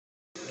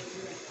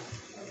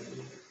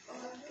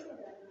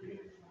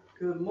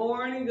Good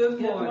morning, good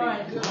morning.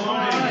 Good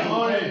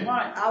morning.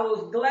 I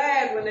was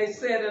glad when they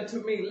said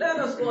unto me, let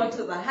us go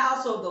into the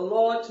house of the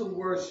Lord to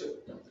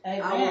worship.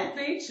 Amen. Our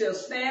feet shall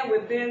stand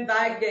within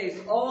thy gates,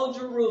 O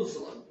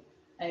Jerusalem.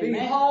 Amen.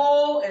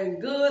 Behold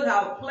and good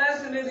how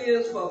pleasant it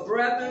is for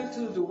brethren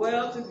to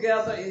dwell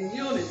together in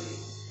unity.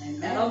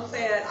 Amen. And I'm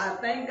saying, I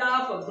thank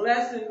God for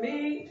blessing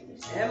me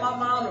and my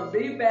mom to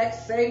be back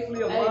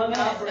safely among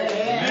our brethren.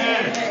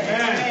 Amen.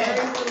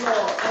 Praise the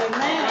Lord.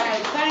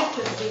 Amen. Thank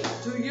you,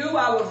 Jesus. To you,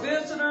 our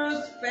visitors,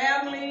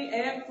 family,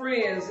 and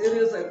friends, it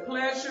is a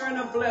pleasure and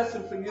a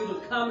blessing for you to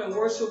come and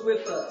worship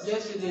with us.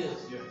 Yes, it is.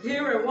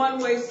 Here at One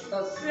Way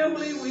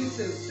Assembly, we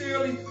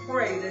sincerely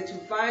pray that you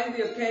find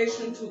the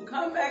occasion to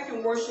come back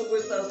and worship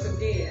with us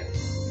again.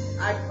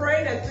 I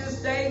pray that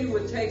this day you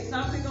would take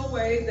something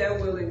away that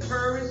will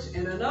encourage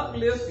and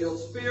uplift your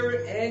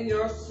spirit and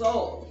your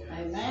soul.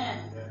 Amen.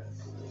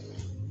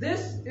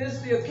 This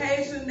is the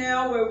occasion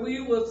now where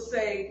we will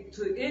say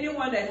to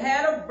anyone that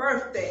had a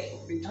birthday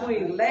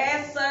between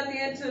last Sunday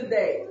and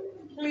today,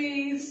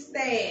 please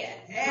stand.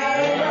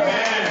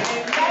 Amen.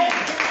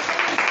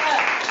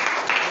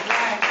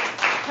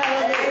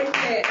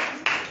 Amen.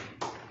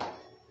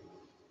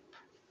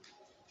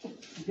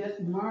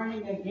 Good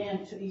morning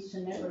again to each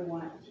and every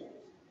one.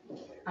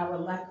 I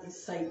would like to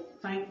say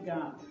thank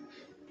God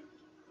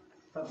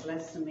for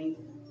blessing me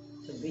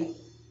to be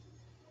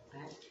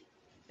back.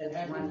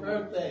 Happy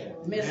birthday.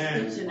 Miss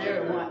each and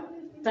every one.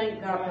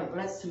 Thank God for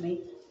blessing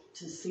me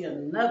to see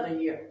another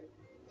year.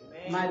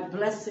 Amen. My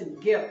blessed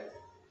gift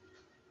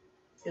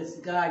is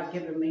God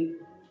giving me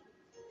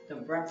the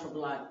breath of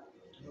life.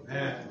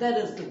 Amen. That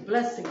is the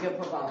blessed gift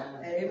of all.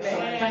 Amen.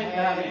 Thank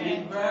God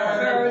again.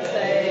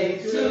 Birthday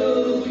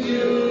to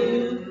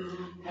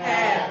you.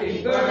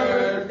 Happy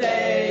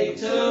birthday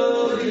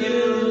to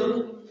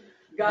you.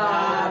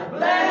 God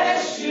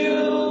bless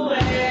you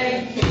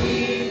and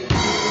keep you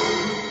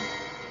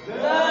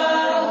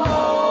the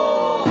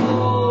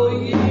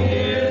whole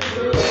year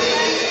through.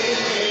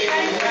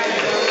 Thank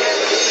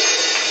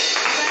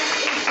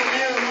each and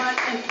every one,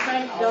 and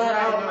thank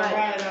God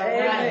Almighty.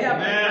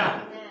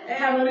 Amen.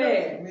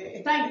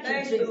 Amen. Thank you,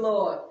 Thank Jesus. the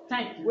Lord.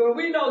 Thank you. Well,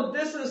 we know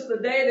this is the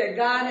day that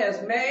God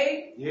has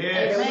made,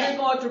 Yes. and Amen. we're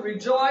going to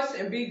rejoice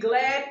and be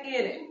glad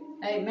in it.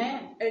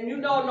 Amen. And you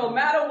know, no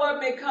matter what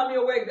may come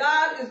your way,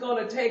 God is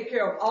going to take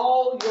care of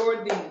all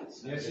your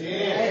needs. Yes, He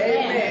is.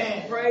 Amen.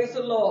 Amen. Praise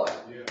the Lord.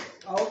 Yes.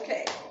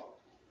 Okay.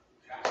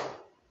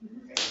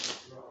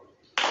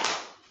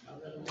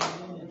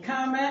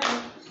 Comment?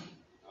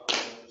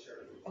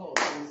 Oh,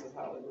 Jesus,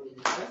 hallelujah.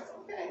 That's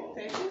okay.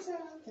 Take your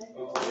time. Take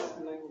your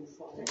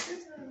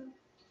time.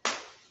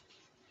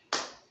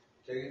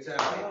 Take your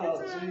time.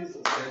 Oh,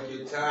 Jesus. Take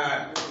your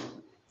time.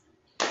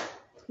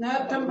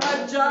 Nothing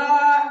but joy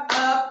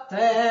up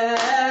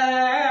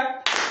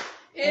there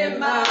in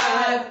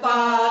my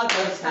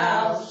Father's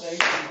house.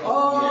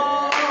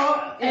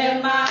 Oh,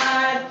 in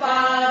my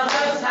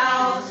Father's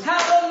house.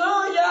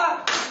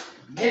 Hallelujah.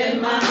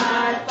 In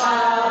my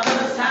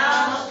Father's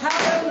house.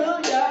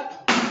 Hallelujah.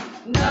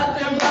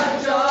 Nothing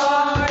but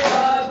joy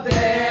up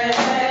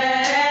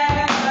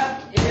there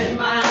in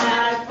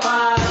my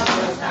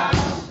Father's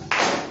house.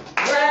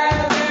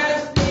 Where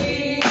there's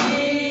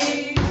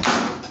peace,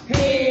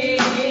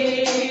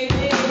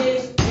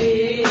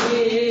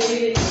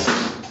 peace.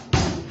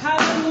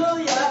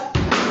 Hallelujah.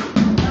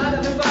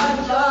 Nothing but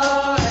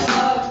joy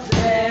up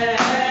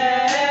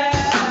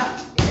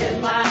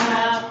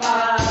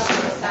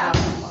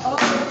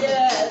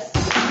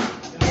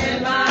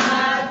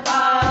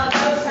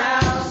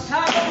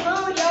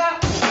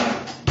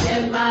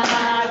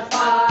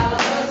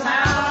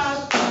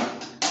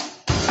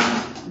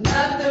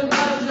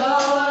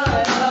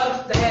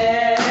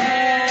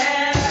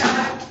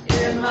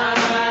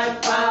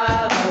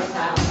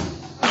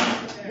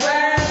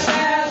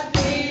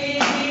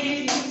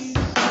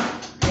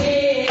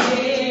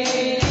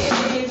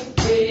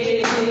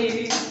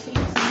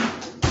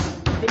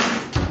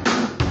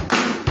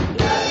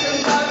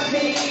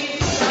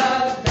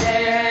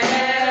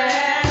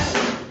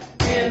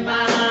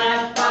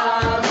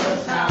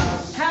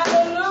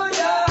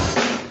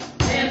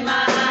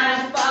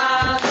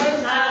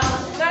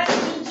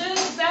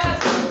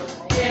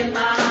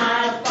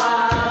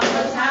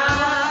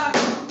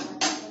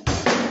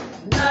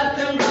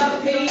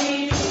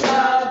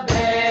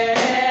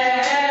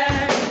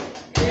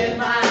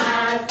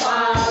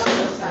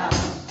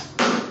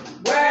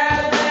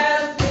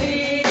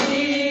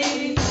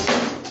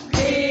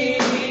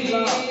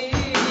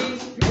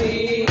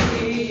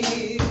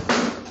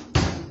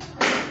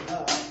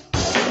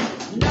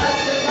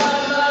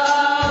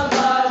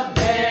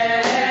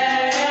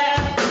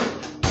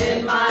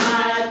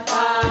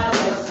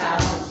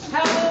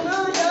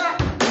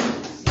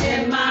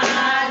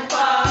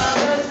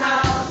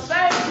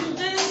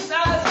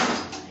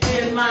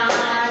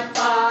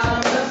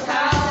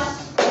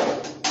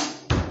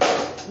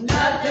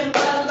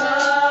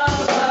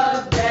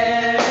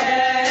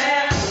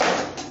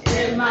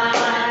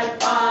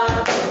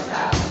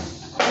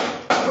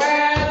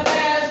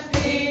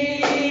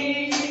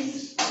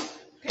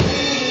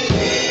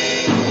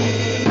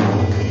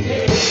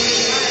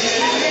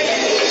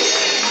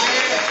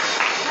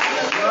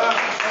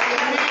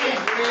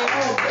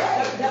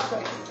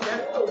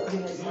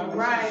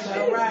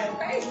All right.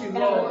 Thank you,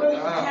 Lord.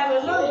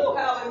 Hallelujah.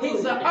 Hallelujah.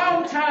 He's an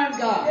on-time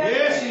God.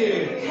 Yes, he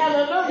is.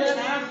 Hallelujah.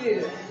 Yes, he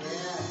is.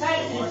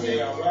 Thank you, One day,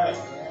 Jesus. all right.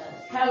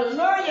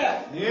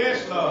 Hallelujah.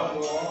 Yes,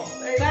 Lord.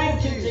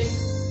 Thank you,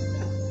 Jesus.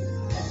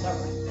 That's all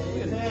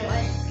right.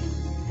 Amen.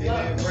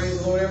 Amen. Praise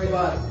the Lord,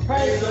 everybody.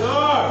 Praise The the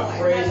Lord.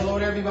 Praise the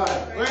Lord, everybody.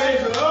 Praise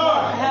the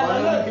Lord.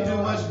 Nobody you can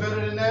do much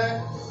better than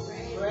that.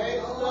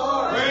 Praise the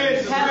Lord.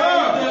 Praise the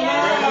Lord.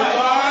 Praise the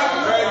Lord.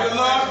 Praise the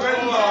Lord. Praise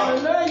the Lord.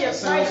 Hallelujah. That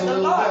sounds Praise a the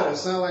little better. Lord. It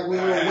sounds like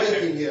we're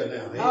awakened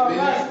here now. All right.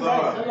 Amen. Praise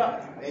the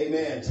Lord.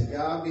 Amen. To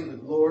God be the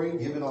glory,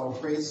 giving all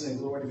praises and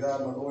glory to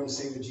God, my Lord and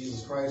Savior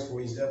Jesus Christ, for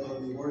he's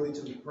definitely worthy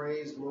to be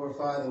praised,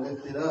 glorified, and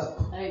lifted up.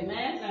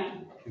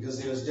 Amen.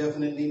 Because there's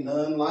definitely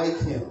none like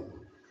him.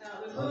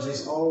 I'm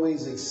just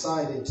always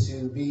excited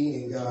to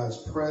be in God's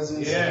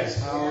presence in his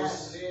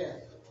house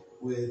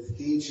with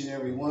each and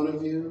every one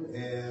of you.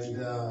 And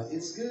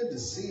it's good to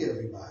see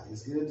everybody.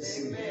 It's good to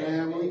see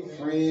family,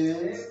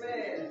 friends.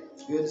 Amen.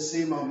 It's good to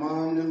see my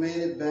mom that made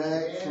it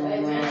back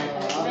from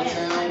out of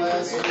town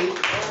last week.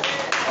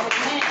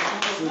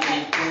 So we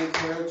thank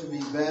her to be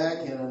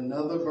back in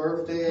another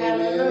birthday. Amen.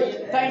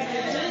 Hallelujah. Thank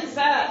you, Jesus.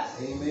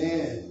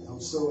 Amen. I'm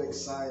so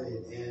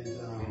excited.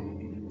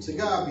 And to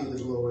God be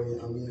the glory.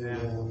 I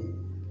mean,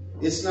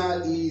 it's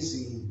not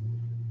easy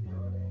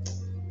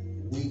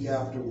week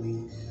after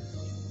week,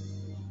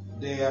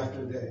 day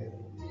after day,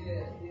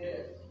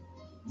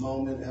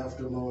 moment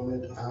after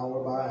moment,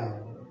 hour by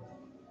hour.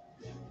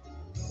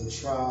 The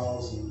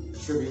trials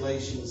and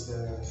tribulations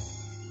that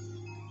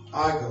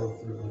I go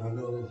through. And I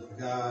know that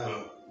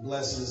God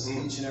blesses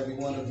each and every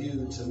one of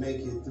you to make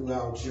it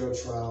throughout your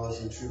trials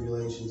and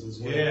tribulations as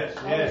well. Yes,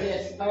 Oh,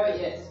 yes. Oh,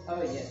 yes.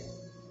 Oh, yes.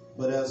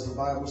 But as the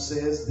Bible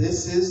says,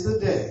 this is the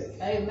day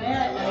Amen.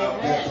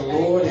 that the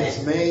Lord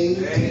has made,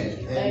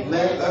 and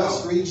let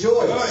us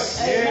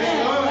rejoice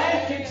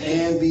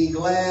and be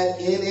glad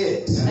in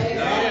it.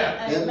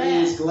 That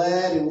means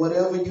glad in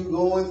whatever you're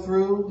going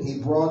through. He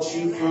brought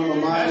you from a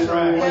mighty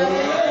long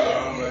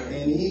way,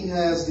 and he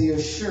has the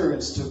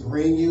assurance to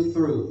bring you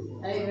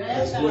through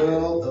as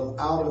well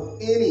out of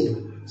any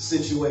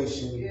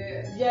situation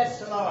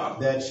Yes,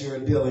 Lord. that you're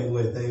dealing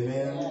with.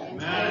 Amen.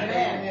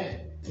 Amen.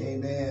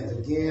 Amen.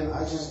 Again, I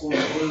just want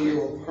to bring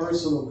you a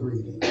personal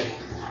greeting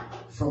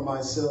from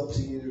myself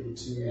to you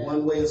to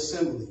One Way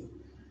Assembly,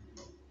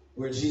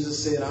 where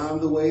Jesus said, I'm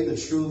the way, the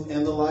truth,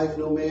 and the life.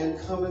 No man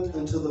cometh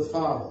unto the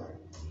Father,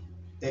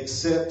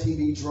 except he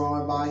be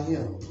drawn by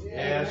him.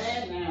 yes.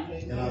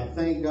 And I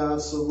thank God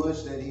so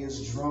much that he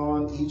has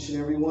drawn each and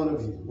every one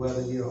of you,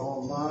 whether you're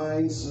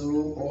online,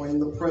 Zoom, or in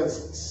the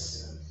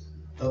presence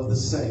of the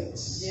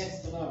saints.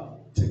 Yes, Lord.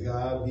 To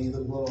God be the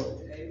glory.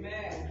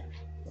 Amen.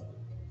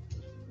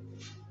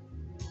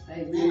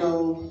 Amen. You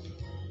know,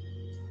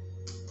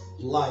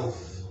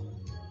 life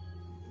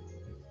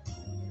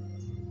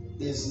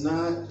is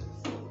not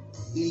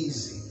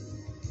easy.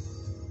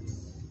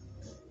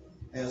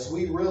 As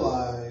we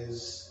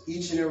realize,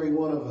 each and every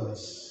one of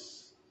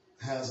us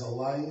has a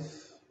life.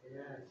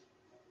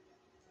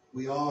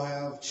 We all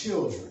have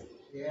children.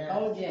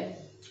 Oh, yes.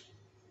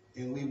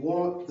 And we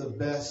want the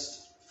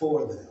best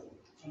for them.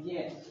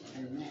 Yes.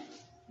 Amen.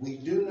 We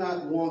do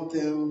not want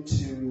them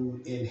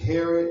to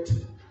inherit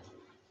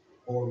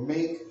or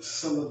make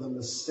some of the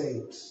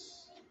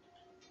mistakes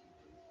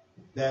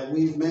that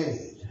we've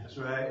made. That's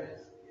right.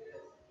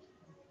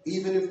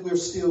 Even if we're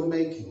still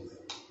making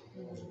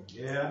them.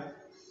 Yeah.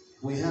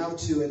 We have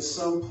to, at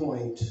some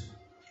point,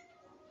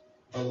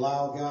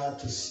 allow God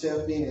to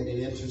step in and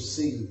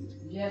intercede.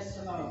 Yes,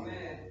 Lord.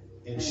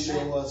 And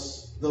show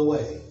us the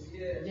way.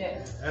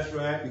 Yes. That's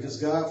right. Because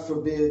God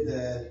forbid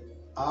that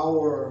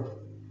our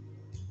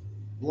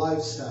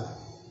lifestyle,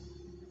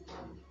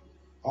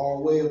 our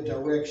way of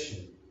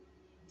direction,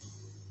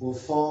 will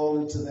fall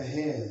into the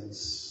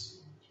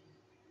hands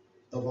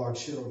of our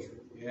children.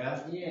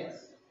 Yeah.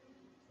 Yes.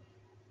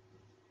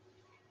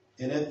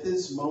 And at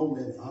this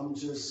moment, I'm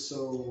just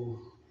so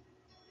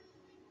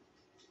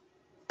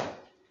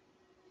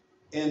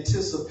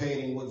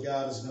anticipating what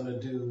God is going to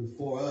do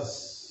for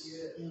us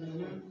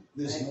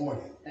this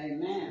morning.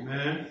 Amen.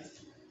 Amen.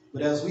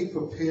 But as we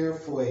prepare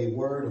for a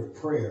word of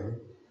prayer,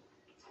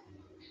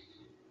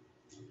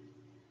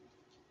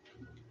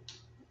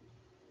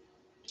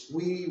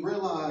 we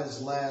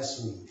realized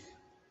last week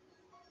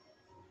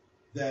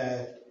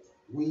that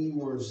we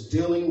were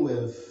dealing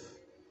with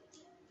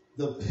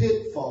the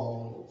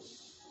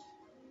pitfalls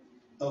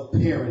of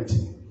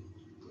parenting.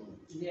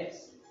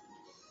 Yes.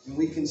 And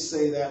we can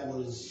say that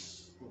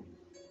was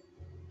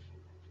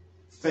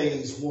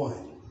phase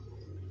 1.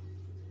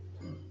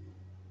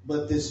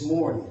 But this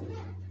morning,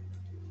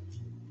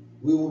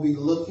 we will be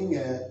looking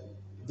at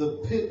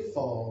the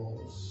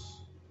pitfalls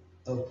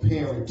of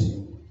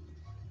parenting,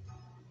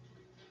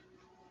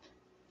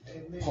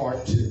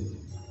 part 2.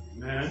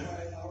 Amen.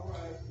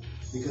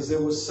 Because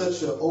there was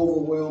such an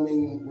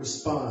overwhelming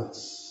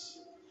response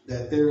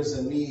that there is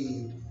a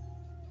need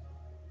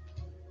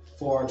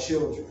for our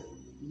children.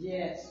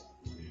 Yes.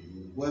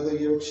 Whether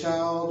your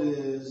child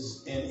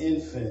is an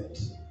infant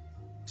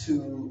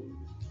to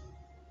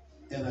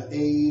in an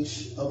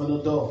age of an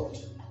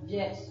adult,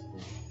 Yes.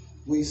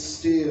 we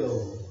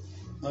still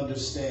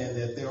understand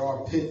that there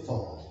are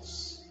pitfalls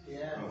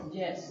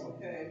Yes.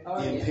 Okay.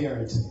 Oh, in yes.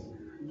 parenting.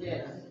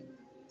 Yes.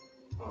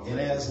 And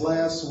as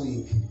last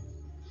week,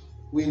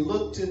 we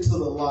looked into the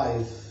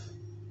life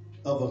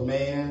of a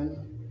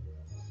man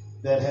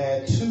that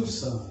had 2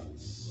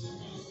 sons,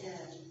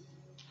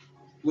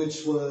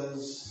 which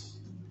was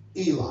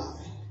Eli.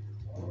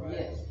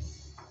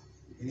 Yes.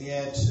 And he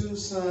had 2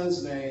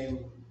 sons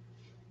named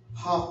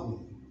Hophni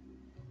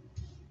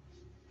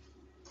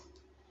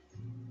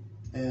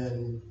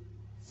and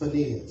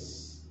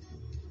Phinehas.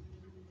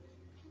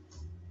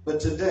 But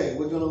today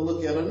we're going to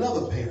look at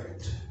another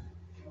parent.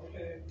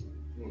 Okay.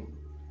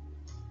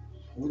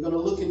 We're going to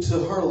look into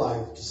her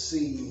life to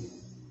see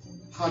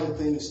how did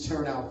things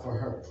turn out for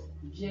her.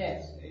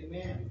 Yes.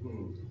 Amen.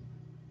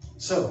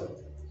 So,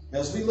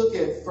 as we look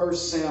at 1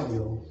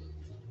 Samuel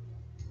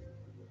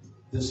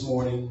this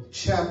morning,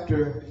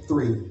 chapter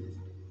 3,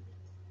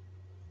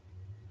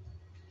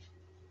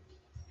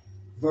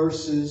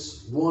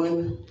 verses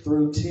 1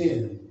 through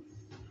 10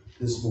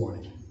 this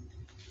morning.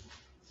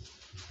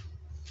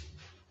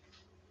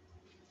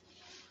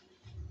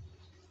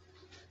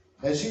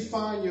 As you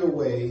find your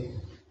way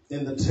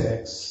in the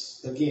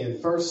text, again,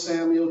 1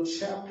 Samuel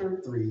chapter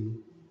 3,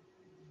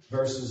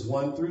 verses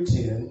 1 through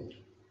 10,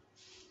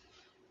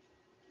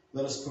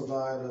 let us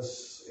provide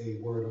us a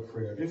word of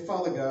prayer. Dear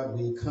Father God,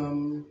 we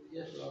come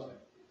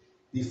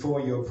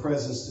before your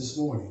presence this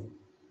morning,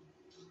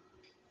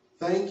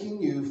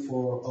 thanking you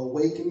for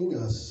awakening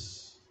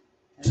us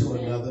to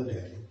another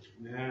day.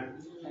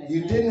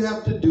 You didn't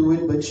have to do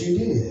it, but you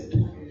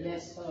did.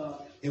 Yes, Lord.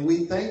 And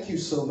we thank you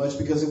so much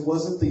because it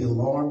wasn't the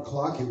alarm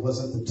clock, it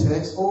wasn't the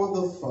text or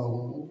the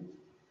phone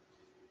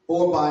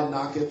or by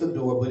knock at the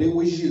door, but it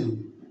was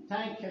you.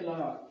 Thank you,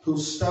 Lord. Who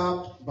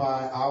stopped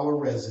by our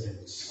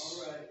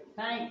residence. All right.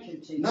 Thank you,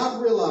 Jesus. Not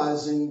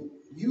realizing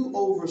you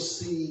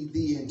oversee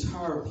the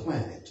entire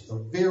planet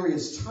of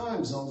various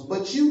time zones,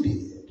 but you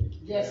did.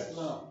 Yes,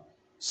 Lord.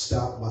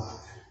 Stop by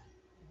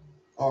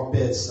our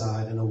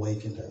bedside and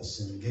awakened us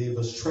and gave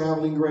us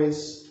traveling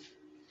grace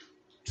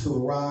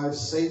to arrive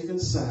safe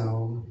and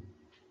sound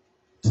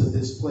to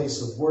this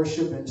place of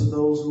worship and to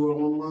those who are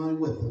online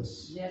with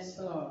us. Yes,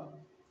 Lord.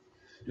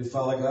 Dear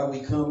Father God,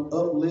 we come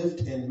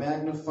uplift and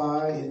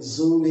magnify and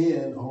zoom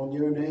in on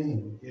your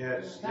name.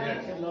 Yes.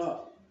 Thank you, Lord.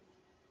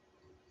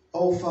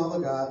 Oh, Father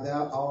God,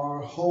 thou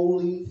art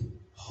holy,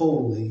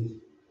 holy,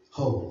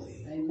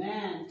 holy.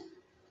 Amen.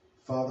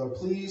 Father,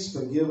 please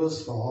forgive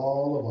us for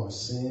all of our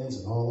sins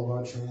and all of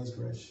our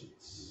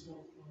transgressions.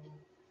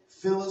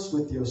 Fill us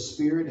with your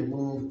spirit and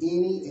move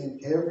any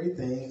and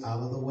everything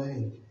out of the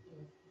way.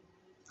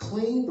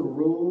 Clean the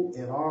room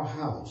in our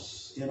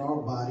house, in our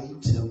body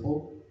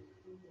temple,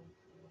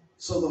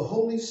 so the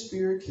Holy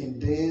Spirit can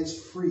dance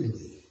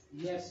freely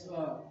Yes,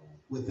 Lord.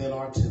 within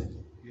our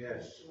temple.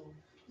 Yes.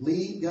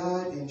 Lead,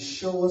 God, and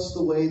show us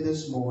the way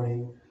this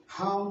morning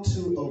how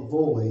to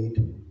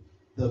avoid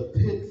the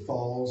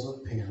pitfalls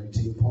of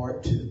parenting,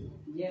 part 2.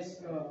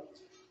 Yes, Lord.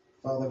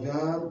 Father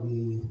God,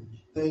 we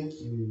thank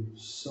you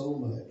so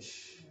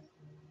much.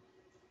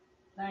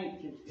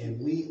 Thank you. And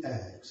we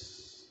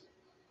ask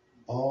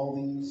all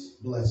these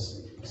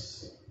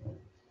blessings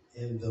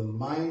in the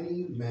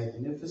mighty,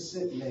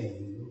 magnificent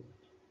name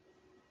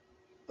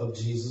of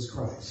Jesus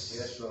Christ.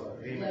 Yes, Lord.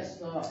 Amen.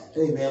 Yes, Lord.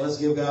 Amen. Let's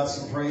give God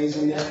some praise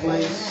in this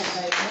place.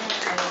 Amen.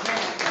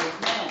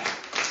 Amen.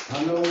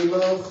 I know we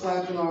love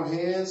clapping our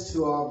hands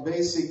to our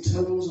basic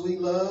tunes we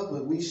love,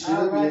 but we should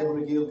All right. be able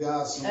to give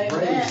God some Amen.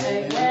 praise.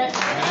 Amen. Amen.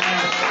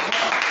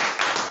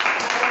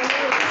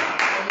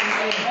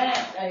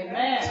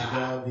 Amen. To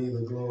God be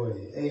the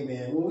glory.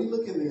 Amen. When we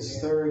look in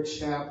this 3rd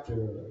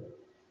chapter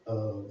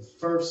of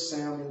 1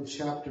 Samuel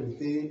chapter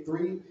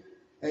 3,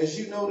 as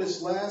you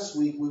noticed last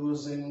week, we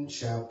was in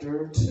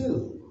chapter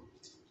 2.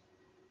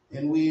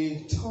 And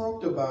we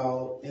talked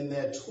about in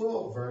that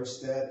 12th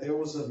verse that there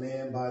was a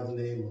man by the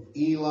name of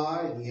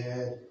Eli, and he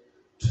had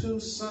 2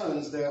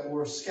 sons that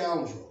were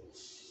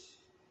scoundrels.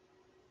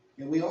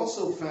 And we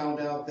also found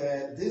out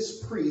that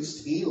this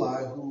priest,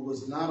 Eli, who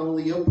was not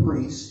only a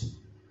priest,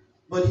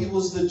 but he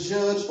was the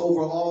judge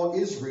over all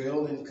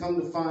Israel, and come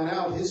to find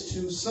out his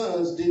 2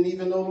 sons didn't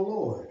even know the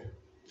Lord.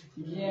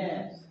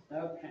 Yes.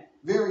 Okay.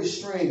 Very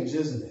strange,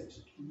 isn't it?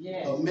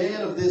 Yes. A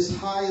man of this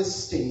high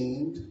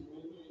esteemed,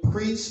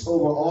 priest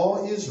over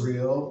all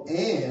Israel,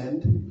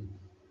 and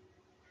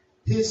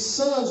his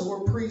sons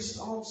were priests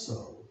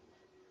also.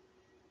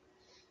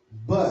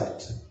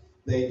 But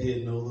they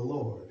didn't know the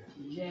Lord.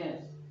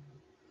 Yes.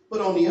 But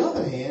on the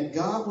other hand,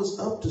 God was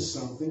up to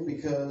something,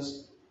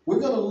 because we're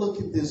going to look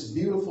at this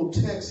beautiful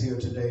text here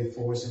today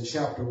for us in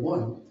chapter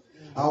 1.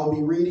 I'll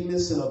be reading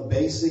this in a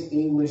basic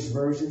English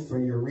version for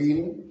your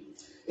reading.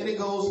 And it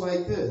goes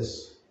like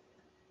this.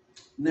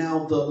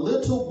 Now the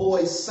little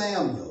boy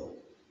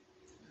Samuel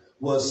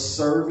was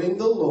serving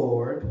the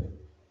Lord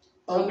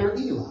under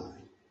Eli.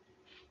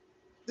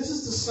 This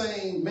is the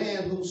same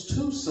man whose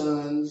 2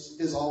 sons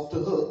is off the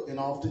hook and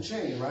off the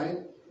chain, right?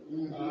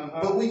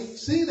 But we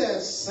see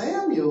that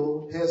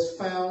Samuel has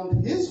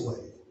found his way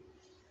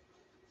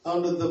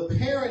under the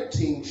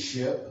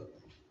parentingship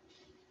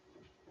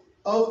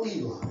of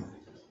Eli.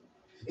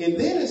 And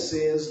then it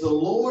says the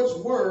Lord's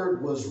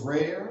word was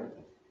rare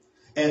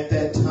at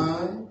that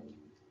time,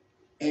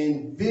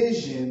 and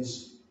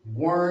visions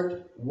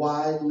weren't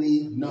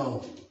widely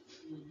known.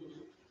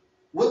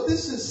 What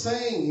this is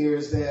saying here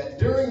is that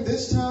during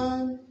this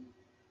time,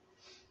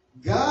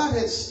 God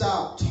had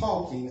stopped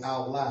talking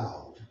out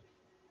loud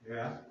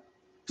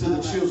to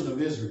the children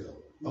of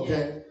Israel.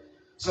 Okay? Yeah.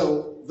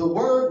 So the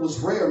word was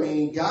rare,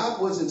 meaning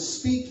God wasn't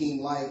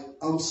speaking like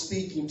I'm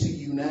speaking to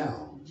you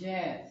now.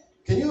 Yes.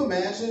 Can you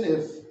imagine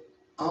if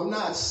I'm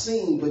not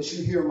seen, but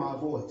you hear my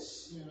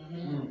voice?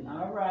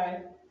 All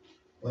right.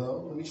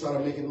 Well, let me try to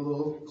make it a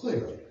little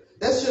clearer.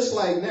 That's just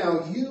like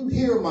now, you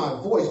hear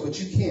my voice, but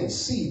you can't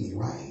see me,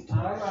 right?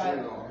 All right.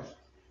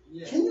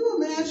 Yeah. Can you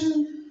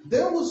imagine?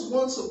 There was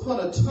once upon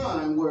a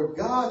time where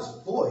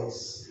God's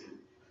voice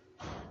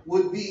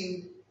would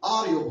be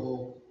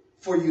audible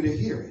for you to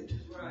hear it.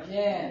 Right.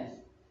 Yes.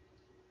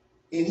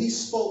 And he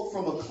spoke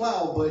from a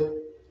cloud, but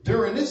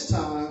during this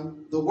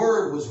time, the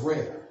word was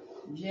rare.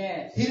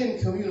 Yes. He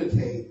didn't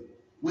communicate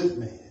with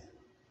man.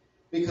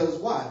 Because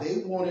why? They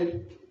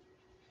wanted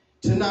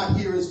to not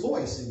hear his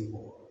voice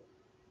anymore.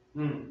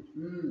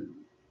 The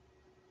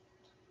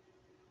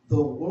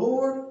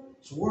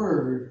Lord's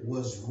word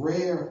was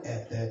rare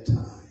at that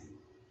time,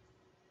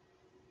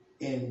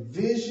 and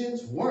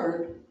visions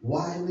weren't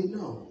widely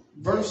known.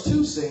 Verse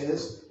 2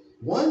 says,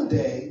 one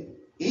day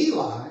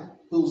Eli,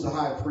 who's the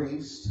high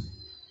priest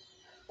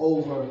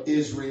over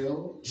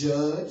Israel,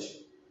 judge,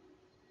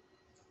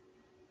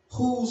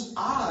 whose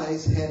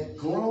eyes had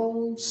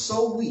grown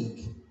so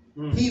weak,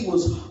 he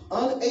was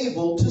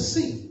unable to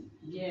see.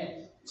 Yes.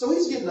 So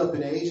he's getting up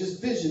in age. His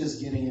vision is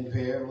getting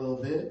impaired a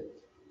little bit.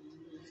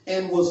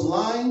 And was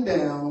lying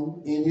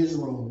down in his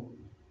room.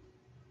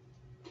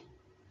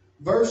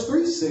 Verse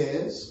 3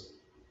 says,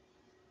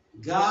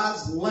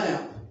 God's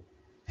lamp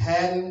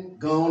hadn't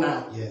gone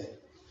out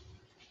yet.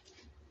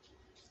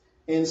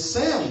 And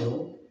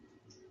Samuel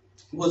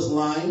was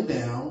lying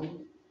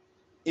down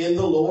in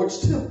the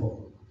Lord's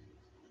temple,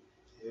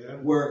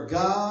 where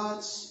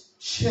God's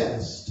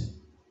chest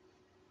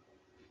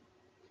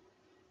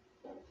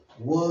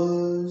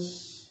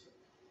was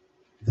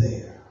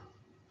there.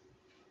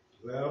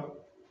 Well,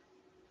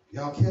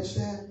 y'all catch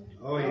that?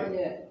 Oh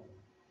yeah.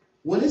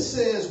 When it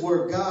says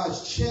where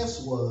God's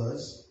chest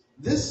was,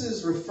 this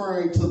is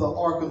referring to the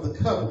Ark of the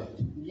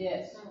Covenant.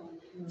 Yes.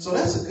 So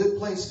that's a good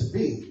place to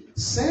be.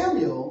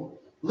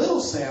 Samuel,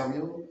 little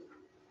Samuel,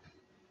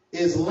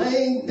 is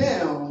laying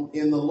down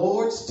in the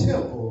Lord's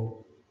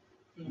temple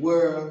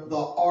where the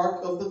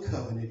Ark of the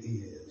Covenant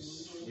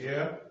is.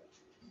 Yeah.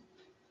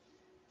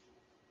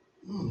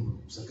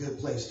 It's a good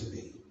place to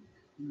be.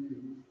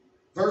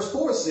 Verse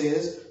 4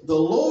 says, the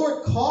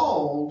Lord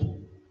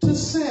called to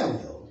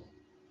Samuel.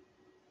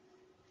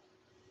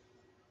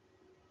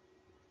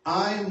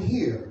 I am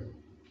here,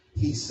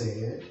 he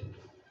said.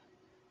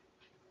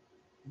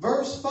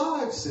 Verse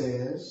 5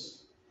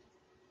 says,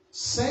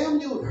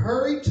 Samuel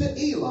hurried to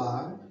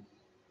Eli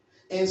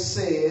and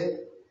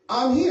said,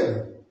 I'm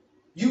here.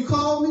 You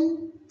called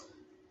me?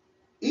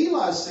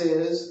 Eli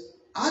says,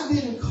 I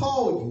didn't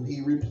call you,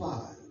 he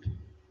replied.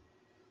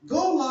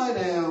 Go lie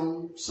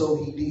down.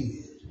 So he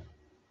did.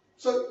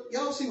 So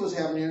y'all see what's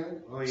happening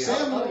here? Oh, yeah.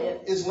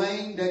 Samuel is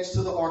laying next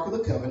to the Ark of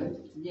the Covenant.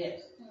 Yes.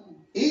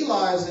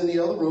 Eli's in the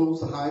other room,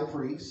 the high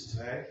priest.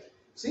 Right.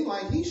 Seemed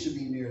like he should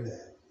be near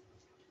that.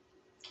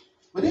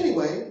 But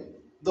anyway,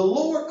 the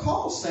Lord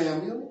calls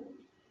Samuel.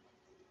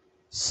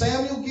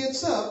 Samuel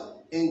gets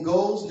up and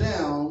goes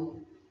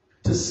down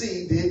to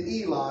see, did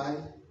Eli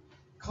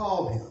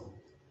call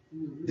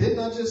him? Didn't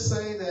I just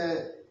say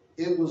that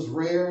it was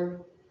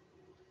rare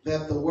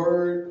that the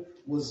word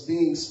was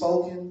being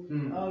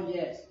spoken? Oh,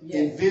 yes.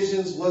 And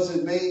visions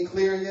wasn't made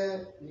clear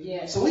yet?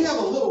 Yes. So we have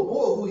a little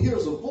boy who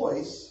hears a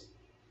voice,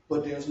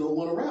 but there's no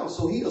one around.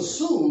 So he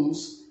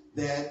assumes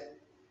that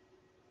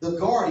the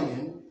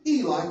guardian,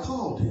 Eli,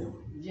 called him.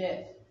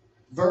 Yes.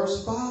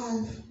 Verse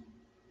 5.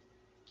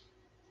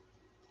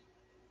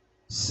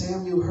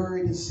 Samuel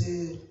hurried and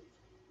said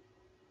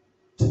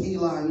to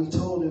Eli, and he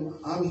told him,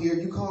 I'm here.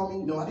 You called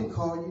me? No, I didn't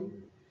call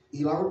you.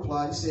 Eli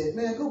replied, he said,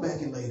 man, go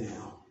back and lay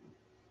down.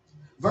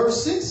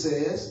 Verse 6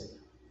 says,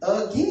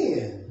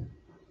 again,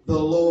 the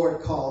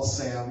Lord called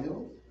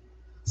Samuel.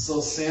 So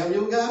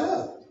Samuel got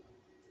up,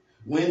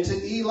 went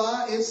to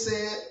Eli and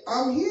said,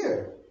 I'm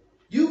here.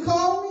 You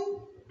called me?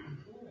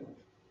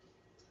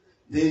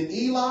 Then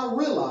Eli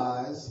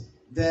realized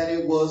that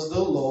it was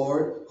the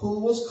Lord who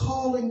was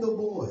calling the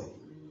boy.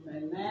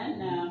 Amen.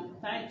 Now,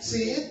 thank you.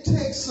 See, it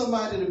takes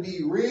somebody to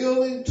be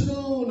real in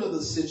tune of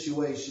the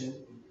situation,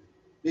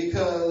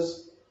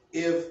 because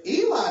if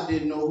Eli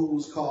didn't know who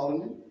was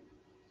calling him,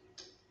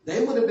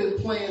 they would have been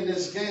playing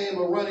this game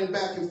of running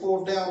back and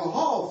forth down the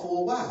hall for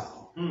a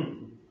while.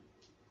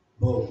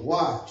 But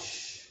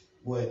watch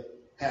what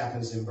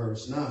happens in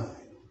verse 9.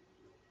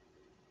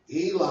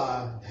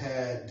 Eli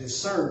had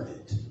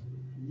discernment.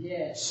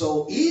 Yes.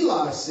 So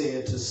Eli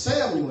said to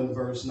Samuel in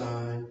verse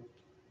 9,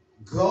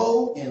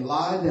 go and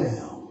lie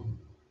down.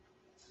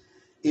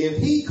 If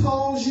he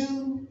calls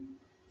you,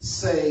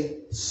 say,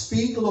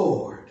 speak,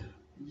 Lord.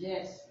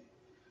 Yes.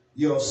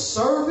 Your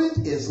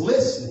servant is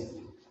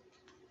listening.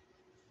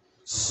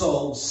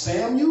 So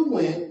Samuel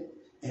went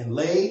and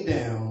laid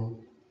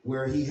down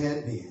where he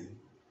had been.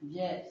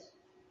 Yes.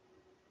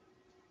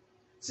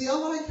 See, I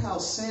like how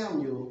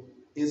Samuel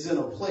is in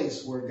a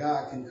place where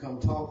God can come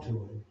talk to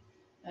him.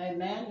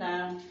 Amen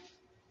now.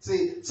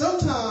 See,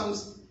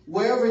 sometimes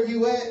wherever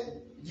you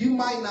at, you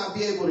might not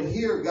be able to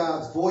hear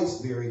God's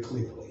voice very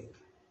clearly.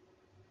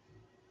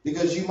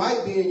 Because you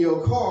might be in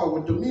your car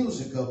with the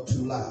music up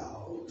too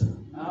loud.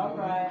 All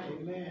right.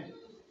 Amen.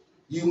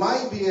 You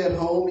might be at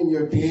home in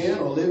your den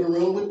or living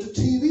room with the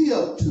TV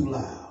up too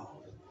loud.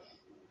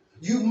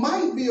 You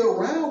might be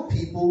around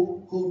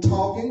people who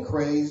talking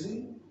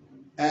crazy,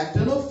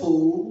 acting a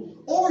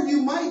fool, or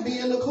you might be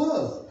in the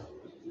club.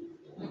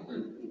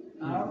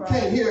 All right.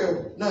 Can't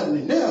hear nothing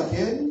in there,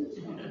 can you?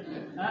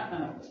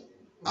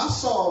 I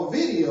saw a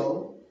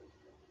video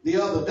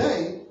the other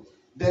day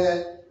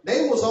that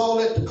they was all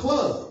at the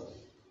club.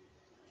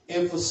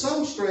 And for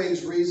some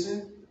strange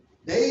reason,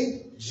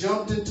 they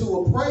jumped into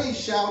a praise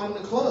shout in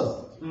the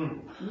club.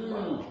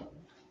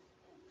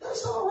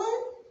 That's all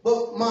right.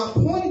 But my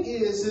point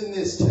is in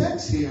this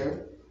text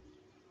here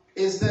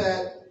is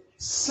that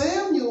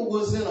Samuel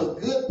was in a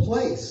good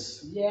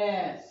place.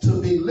 Yes.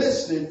 To be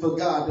listening for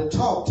God to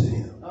talk to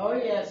him. Oh,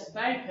 yes.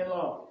 Thank you,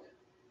 Lord.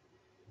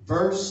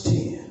 Verse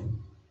 10.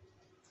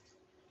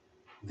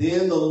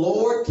 Then the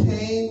Lord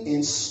came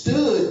and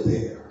stood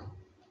there.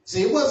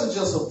 See, it wasn't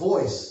just a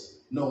voice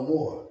no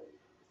more.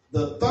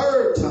 The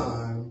third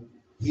time,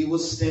 he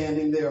was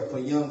standing there for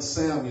young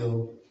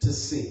Samuel to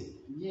see.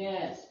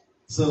 Yes.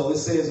 So it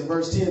says in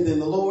verse 10, then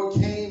the Lord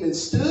came and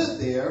stood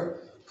there,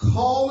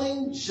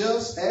 calling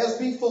just as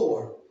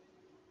before.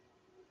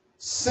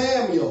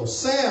 Samuel,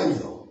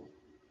 Samuel.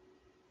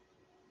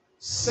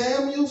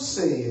 Samuel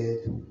said,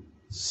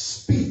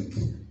 speak.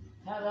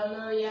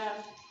 Hallelujah.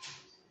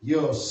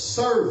 Your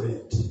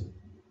servant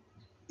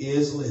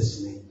is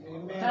listening.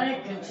 Amen.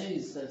 Thank you,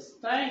 Jesus.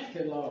 Thank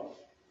you, Lord.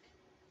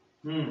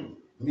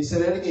 Let me say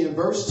that again.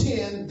 Verse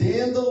 10,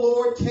 then the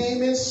Lord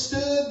came and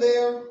stood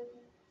there,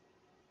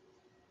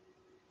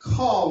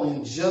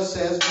 calling just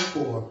as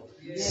before.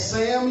 Yes.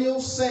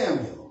 Samuel,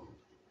 Samuel.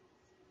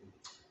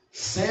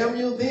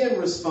 Samuel then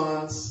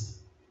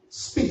responds,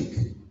 speak.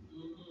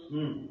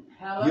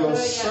 Hallelujah. Your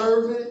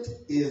servant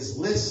is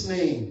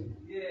listening.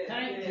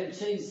 Thank you,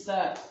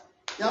 Jesus.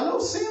 Y'all know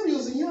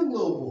Samuel's a young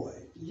little boy.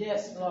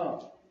 Yes,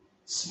 Lord.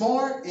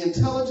 Smart,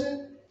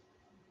 intelligent,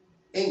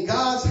 in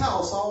God's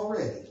house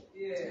already.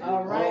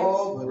 All right.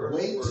 Oh, but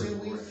wait till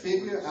we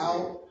figure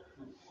out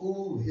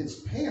who his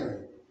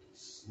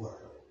parents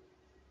were.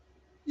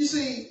 You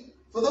see,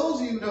 for those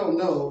of you who don't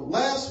know,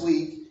 last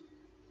week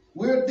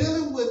we're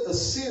dealing with a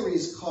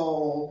series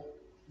called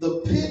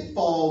The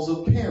Pitfalls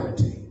of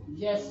Parenting.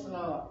 Yes,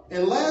 Lord.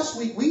 And last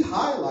week we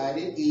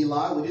highlighted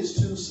Eli with his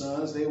two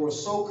sons. They were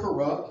so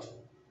corrupt,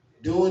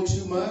 doing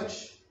too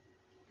much,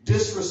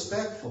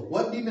 disrespectful,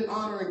 wasn't even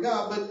honoring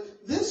God.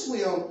 But this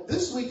week,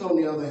 on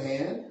the other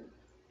hand,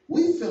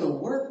 we finna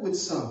work with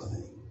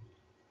something.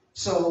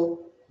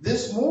 So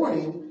this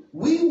morning,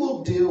 we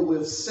will deal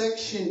with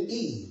section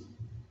E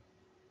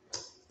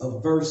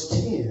of verse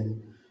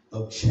 10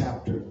 of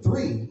chapter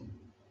 3,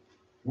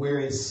 where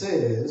it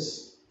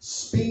says,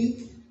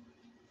 speak,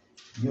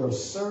 your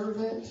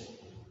servant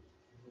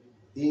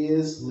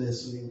is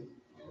listening.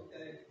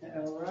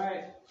 All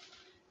right.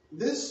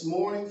 This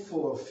morning,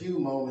 for a few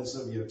moments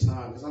of your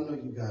time, because I know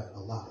you got a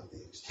lot of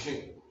things to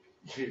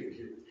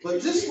do,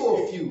 but just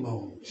for a few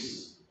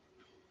moments,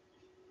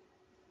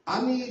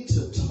 I need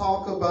to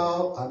talk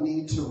about, I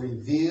need to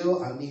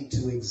reveal, I need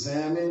to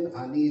examine,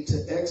 I need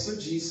to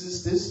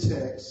exegesis this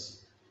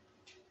text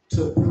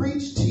to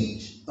preach,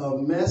 teach a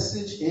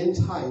message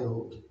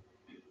entitled,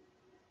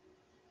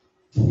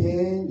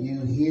 Can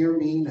You Hear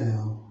Me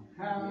Now?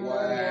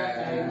 Hallelujah.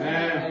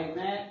 Amen.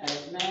 Amen.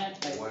 Amen.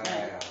 Amen.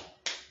 Wow.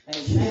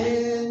 Amen.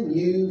 Can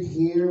you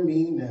hear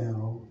me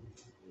now?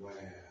 Wow.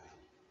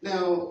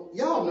 Now,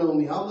 y'all know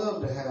me. I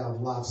love to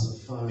have lots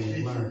of fun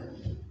and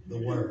learn the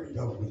word,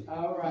 don't we?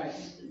 All right.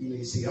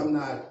 You see, I'm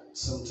not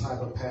some type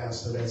of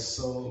pastor that's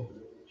so,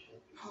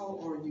 how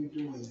are you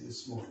doing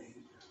this morning?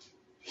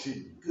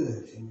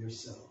 Good in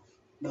yourself.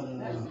 No.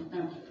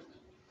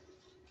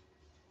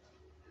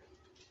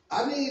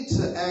 I need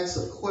to ask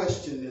a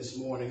question this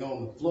morning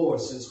on the floor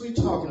since we're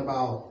talking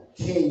about,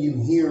 can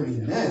you hear me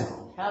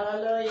now?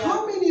 Hallelujah.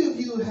 How many of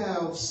you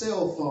have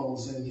cell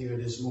phones in here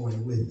this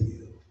morning with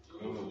you?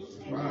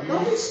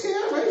 Don't be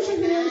scared. Raise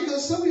your hand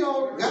because some of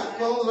y'all got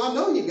phones. And I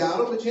know you got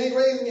them, but you ain't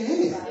raising your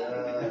hand.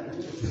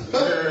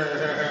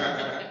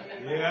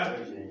 Yeah.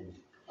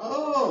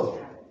 Oh.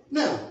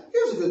 Now,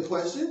 here's a good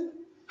question.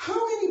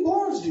 How many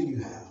bars do you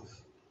have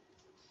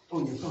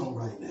on your phone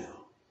right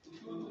now?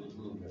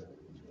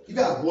 You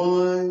got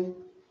 1, you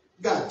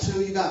got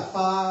 2, you got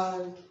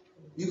 5.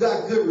 You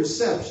got good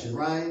reception,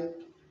 right?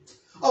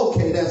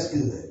 Okay, that's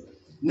good.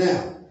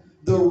 Now,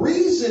 the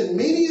reason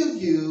many of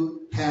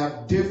you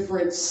have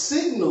different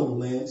signal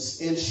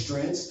lengths and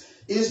strengths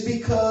is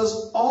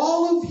because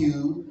all of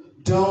you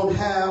don't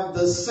have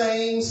the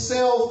same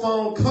cell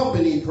phone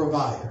company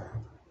provider.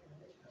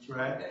 That's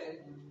right.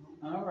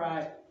 All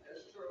right.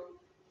 That's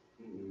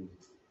true.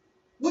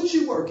 What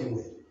you working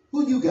with?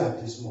 Who you got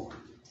this morning?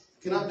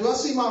 Do I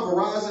see my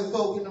Verizon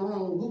folk in the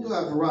room? Who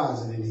got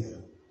Verizon in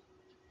here?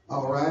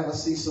 All right, I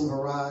see some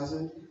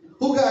Verizon.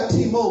 Who got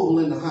T-Mobile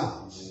in the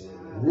house?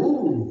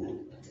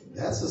 Ooh,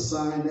 that's a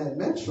sign that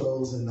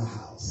Metro's in the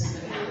house.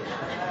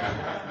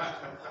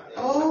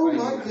 Oh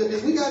my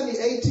goodness, we got any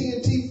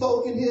AT&T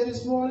folk in here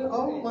this morning?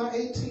 Oh, my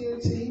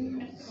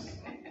AT&T.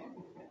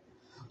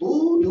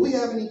 Ooh, do we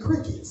have any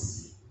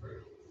crickets?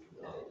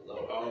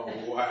 Oh,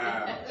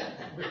 wow.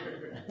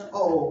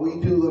 Oh,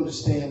 we do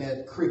understand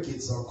that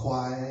crickets are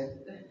quiet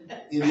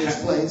in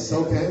this place.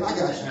 Okay, I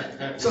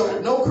got you. So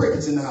no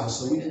crickets in the house,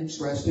 so we can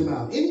scratch them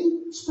out.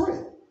 Any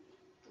Sprint?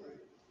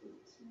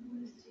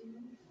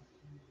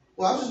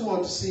 Well, I just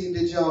wanted to see,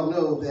 did y'all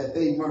know that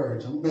they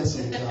merged? I'm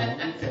messing with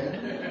y'all.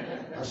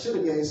 Okay. I should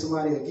have gave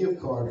somebody a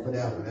gift card for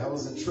that one. That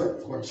was a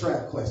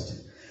trap question.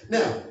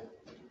 Now,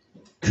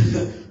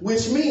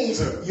 which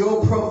means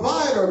your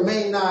provider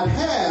may not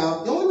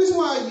have, the only reason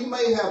why you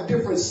may have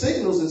different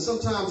signals and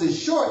sometimes it's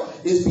short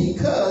is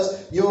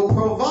because your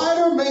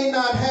provider may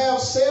not have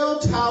cell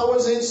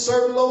towers in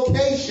certain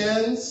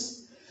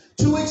locations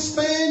to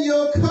expand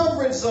your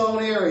coverage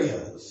zone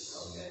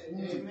areas.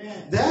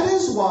 Amen. That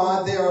is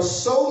why there are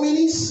so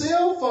many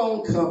cell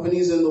phone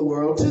companies in the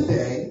world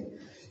today,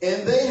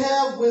 and they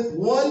have with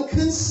one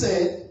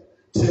consent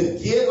to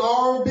get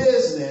our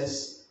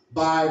business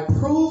by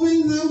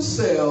proving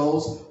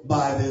themselves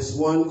by this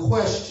one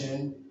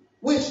question,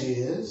 which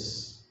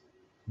is,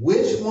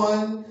 which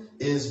one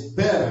is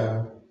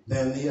better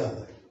than the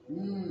other?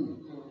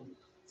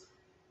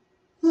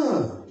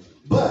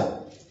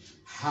 But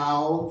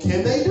how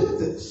can they do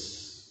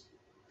this?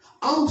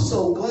 I'm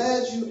so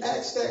glad you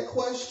asked that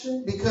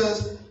question,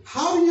 because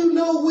how do you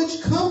know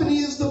which company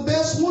is the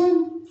best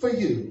one for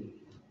you?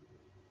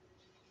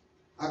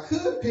 I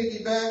could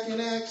piggyback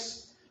and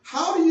ask,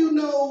 how do you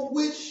know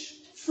which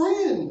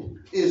friend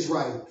is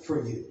right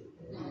for you?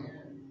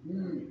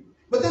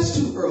 But that's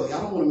too early.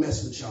 I don't want to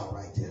mess with y'all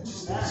right there.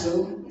 Just that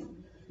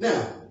soon.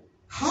 Now,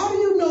 how do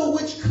you know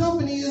which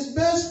company is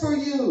best for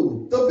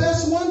you? The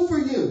best one for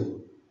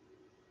you?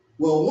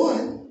 Well,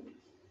 one,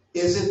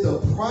 is it the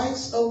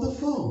price of the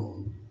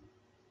phone?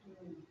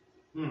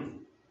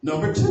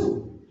 Number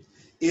two,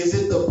 is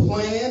it the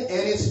plan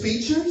and its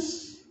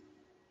features?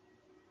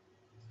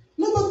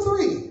 Number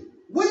three,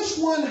 which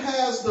one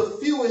has the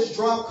fewest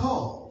drop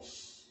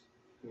calls?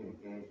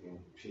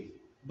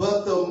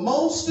 But the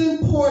most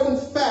important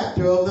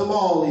factor of them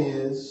all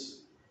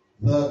is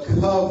the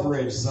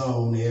coverage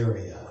zone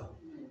area.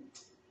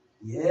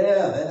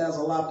 Yeah, that has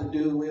a lot to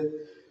do with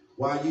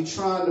why you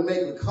trying to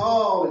make a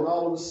call and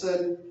all of a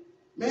sudden,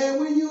 man,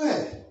 where you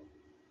at?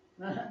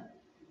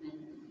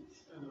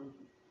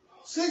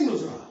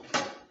 Signals are out.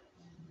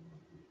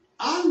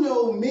 I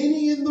know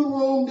many in the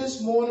room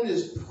this morning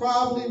is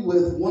probably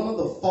with one of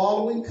the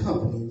following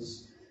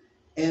companies.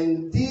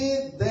 And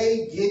did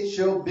they get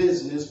your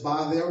business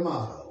by their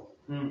motto?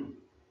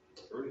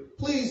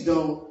 Please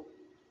don't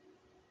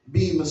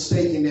be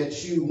mistaken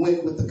that you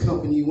went with the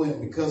company you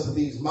went because of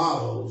these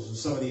mottos of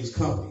some of these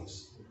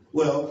companies.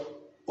 Well,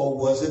 or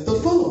was it the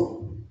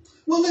phone?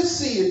 Well, let's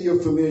see if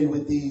you're familiar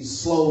with these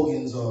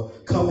slogans or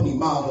company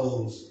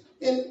mottos.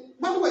 And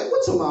by the way,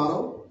 what's a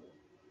motto?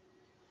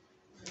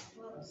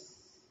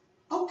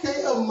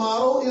 Okay, a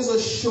motto is a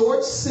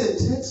short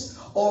sentence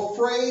or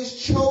phrase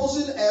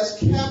chosen as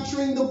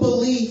capturing the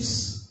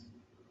beliefs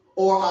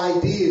or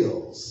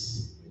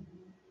ideals,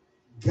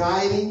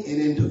 guiding an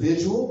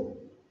individual,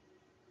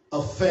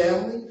 a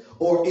family,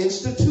 or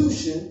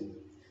institution,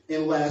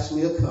 and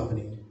lastly, a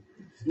company.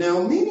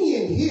 Now, many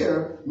in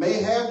here may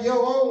have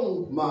your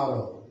own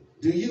motto.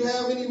 Do you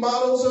have any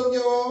mottos of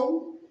your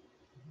own?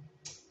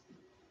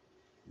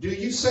 Do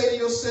you say to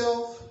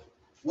yourself,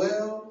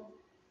 well,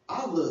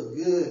 I look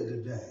good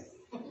today?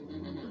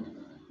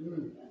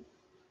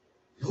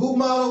 Who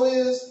motto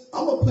is,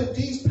 I'm going to put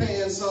these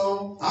pants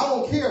on. I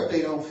don't care if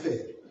they don't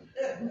fit.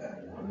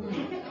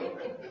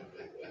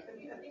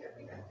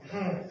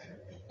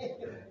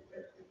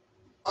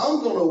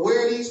 I'm going to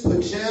wear these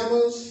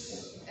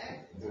pajamas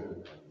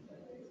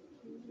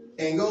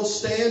and go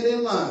stand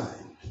in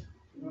line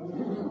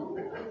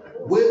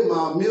with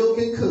my milk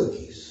and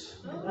cookies.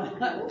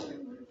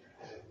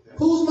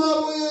 Whose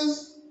motto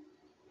is,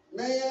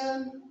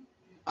 man,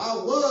 I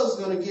was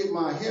going to get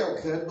my hair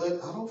cut,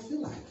 but I don't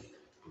feel like it.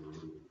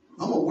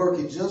 I'm going to work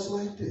it just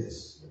like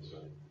this.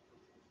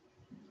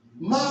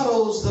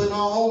 Mottos in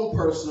our own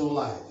personal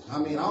life. I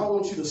mean, I don't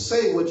want you to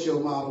say what your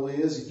motto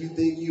is. If you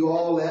think you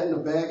all that in a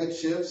bag of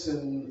chips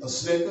and a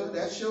Snicker,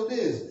 that's your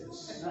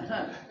business.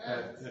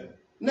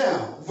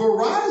 Now,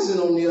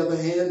 Verizon, on the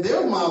other hand,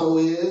 their motto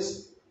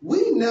is,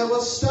 we never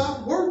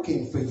stop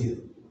working for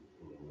you.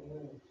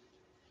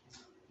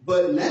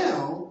 But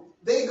now,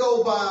 they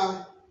go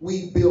by,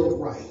 we built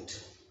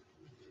right.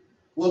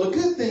 Well, the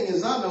good thing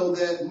is I know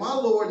that my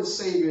Lord and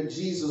Savior,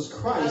 Jesus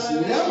Christ,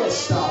 never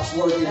stops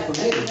working for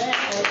me.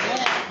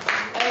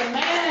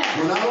 Amen.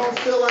 When I don't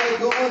feel like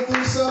going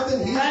through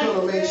something, he's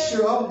going to make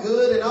sure I'm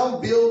good and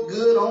I'm built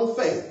good on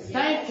faith.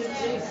 Thank you,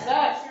 Jesus.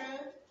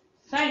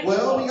 Thank you.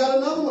 Well, we got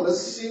another one.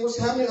 Let's see what's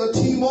happening.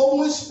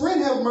 T-Mobile and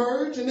Sprint have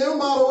merged, and their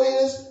motto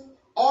is,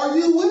 are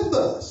you with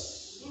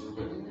us?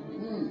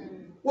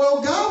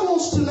 Well, God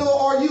wants to know,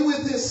 are you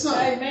with his son?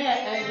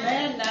 Amen.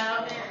 Amen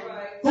now.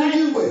 Who are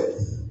you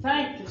with?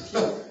 Thank you,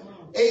 Jesus.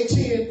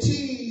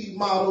 AT&T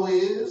motto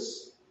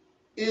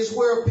is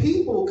where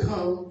people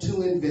come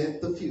to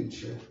invent the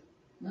future.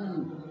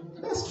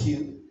 That's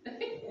cute.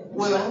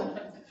 Well,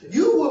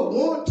 you would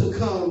want to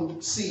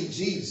come see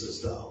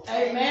Jesus, though.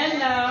 Amen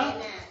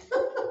now.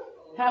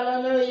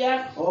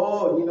 Hallelujah.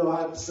 Oh, you know,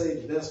 I have to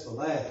say the best for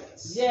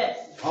last. Yes.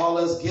 All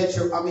us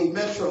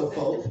Metro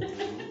folk.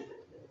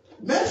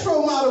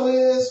 Metro motto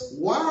is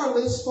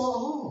wireless for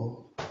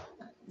all.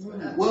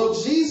 Well,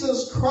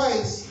 Jesus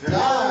Christ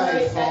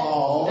died for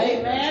all.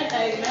 Amen,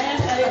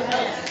 amen,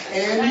 amen.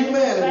 And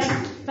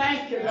humanity.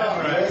 Thank you, Lord.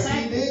 Yes,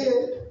 he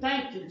did.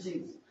 Thank you,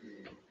 Jesus.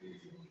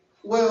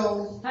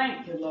 Well,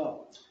 thank you,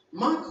 Lord.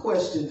 My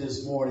question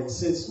this morning,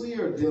 since we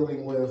are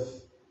dealing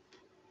with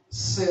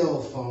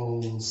cell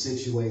phone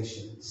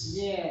situations.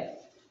 Yes.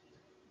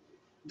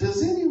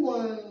 Does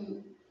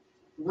anyone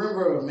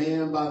remember a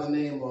man by the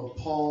name of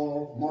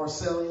Paul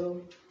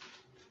Marcello?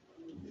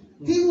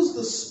 He was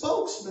the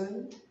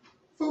spokesman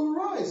for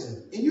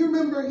Verizon. And you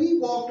remember he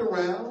walked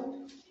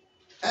around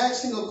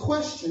asking a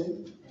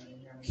question,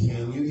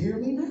 can you hear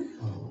me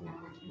now?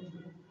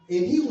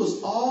 And he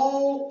was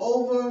all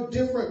over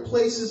different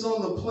places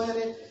on the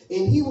planet,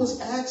 and he was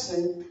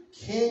asking,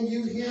 can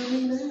you hear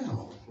me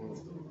now?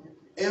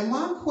 And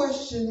my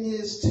question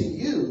is to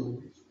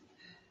you,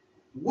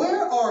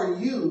 where are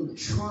you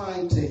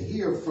trying to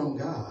hear from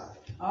God?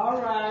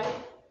 All right.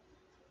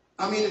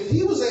 I mean, if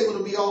he was able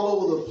to be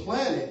all over the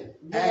planet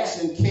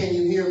asking, can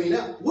you hear me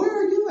now? Where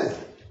are you at?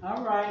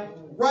 All right.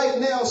 Right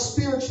now,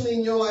 spiritually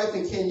in your life,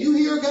 and can you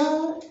hear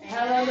God?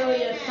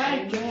 Hallelujah.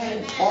 Thank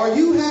you. Are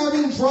you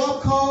having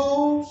drop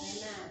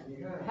calls?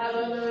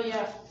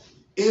 Hallelujah.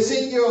 Is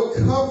it your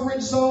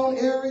coverage zone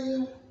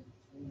area?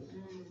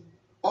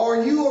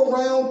 Are you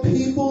around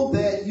people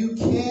that you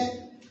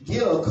can't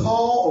get a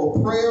call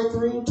or prayer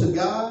through to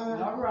God?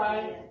 All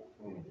right.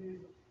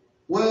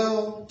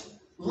 Well,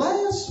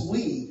 last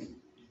week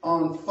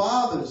on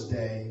Father's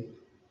Day,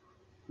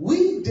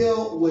 we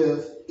dealt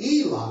with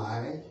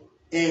Eli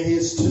and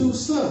his two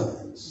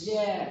sons.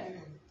 Yeah.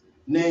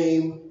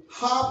 Named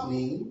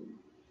Hophni,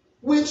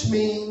 which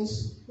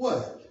means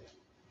what?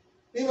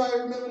 Anybody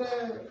remember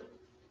that?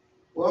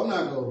 Well, I'm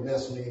not going to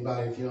mess with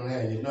anybody if you don't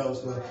have your notes.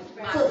 But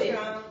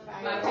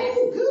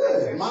oh,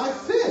 good. My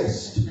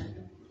fist.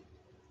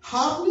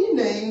 Hophni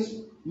names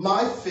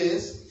my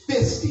fist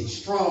fisty,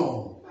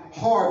 strong,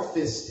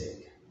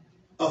 hard-fisted,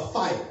 a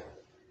fighter.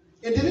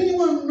 And did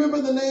anyone remember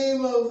the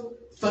name of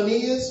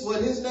Phineas,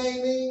 what his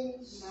name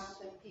means?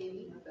 Mouth of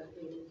pity.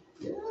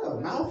 Yeah,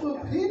 mouth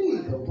of pity,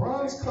 the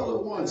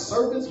bronze-colored one,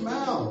 serpent's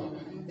mouth.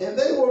 And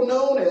they were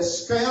known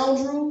as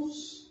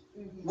scoundrels,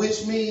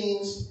 which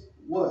means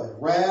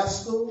what?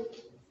 Rascal,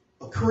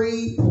 a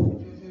creep,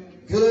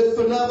 good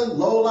for nothing,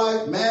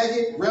 lowlife,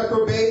 maggot,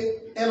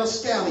 reprobate, and a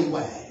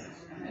scallywag.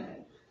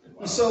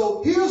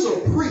 So here's a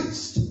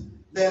priest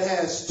that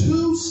has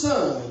two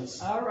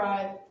sons. All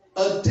right.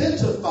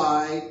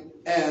 Identified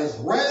as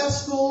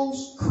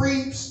rascals,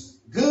 creeps,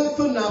 good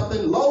for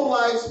nothing,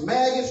 lowlifes,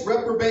 maggots,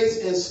 reprobates,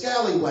 and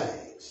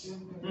scallywags.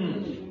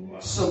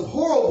 Some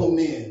horrible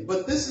men.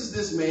 But this is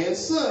this man's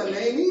son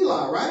named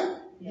Eli, right?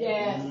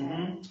 Yes.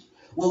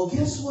 Well,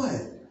 guess what?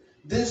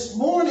 This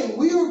morning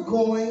we are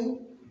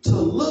going to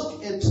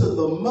look into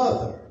the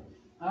mother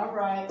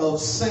of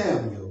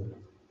Samuel,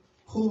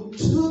 who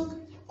took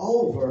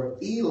over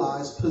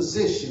Eli's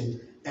position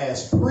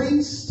as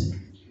priest,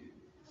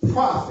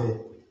 prophet,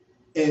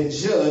 and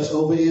judge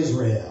over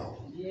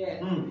Israel.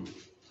 Yeah.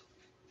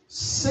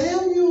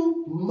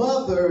 Samuel's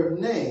mother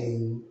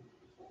name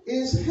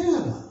is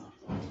Hanna.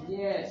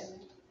 Yes.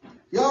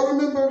 Y'all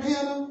remember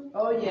Hanna?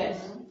 Oh, yes.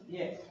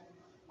 Yes.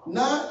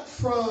 Not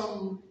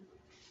from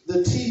the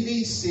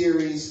TV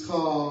series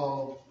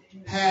called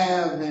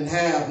Have and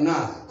Have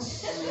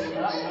Nots.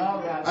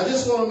 I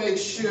just want to make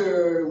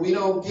sure we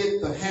don't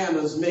get the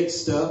Hannahs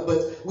mixed up,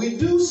 but we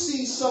do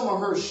see some of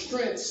her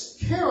strengths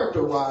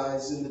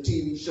characterized in the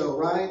TV show,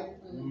 right?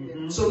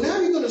 So now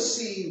you're going to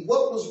see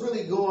what was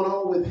really going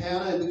on with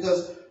Hanna, and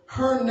because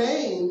her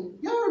name,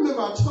 y'all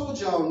remember I told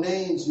y'all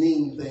names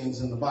mean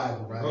things in the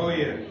Bible, right? Oh,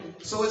 yeah.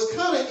 So it's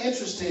kind of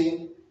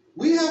interesting.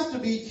 We have to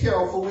be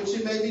careful, which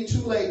it may be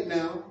too late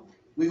now.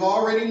 We've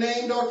already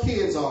named our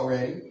kids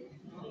already.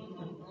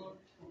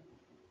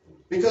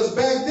 Because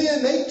back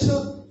then, they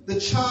took the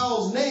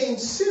child's name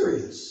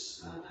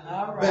serious.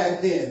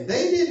 Back then.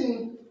 They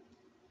didn't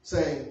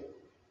say,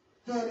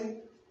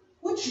 honey,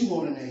 what you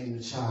want to name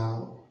the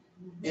child?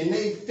 and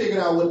they figured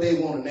out what they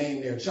want to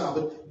name their child.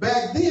 But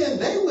back then,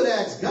 they would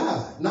ask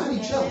God, not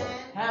each other.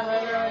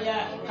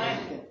 Hallelujah.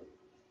 Thank you.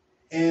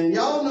 And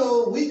y'all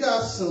know we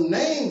got some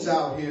names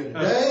out here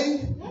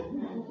today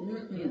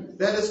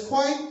that is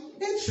quite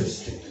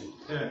interesting.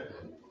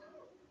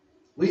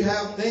 We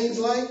have things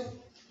like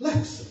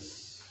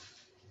Lexus,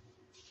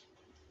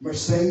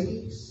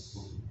 Mercedes,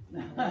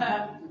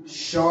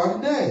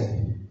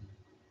 Chardonnay,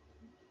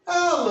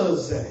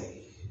 Alizé,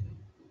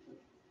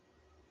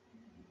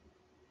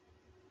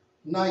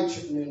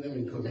 Let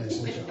me put that.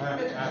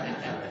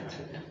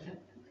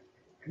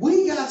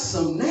 We got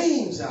some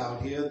names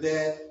out here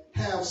that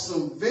have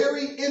some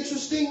very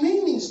interesting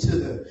meanings to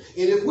them.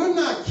 And if we're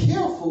not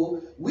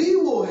careful, we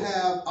will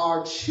have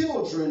our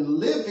children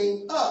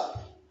living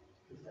up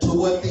to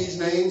what these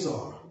names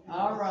are.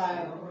 All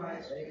right.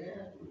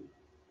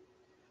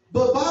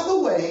 But by the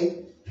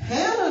way,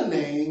 Hanna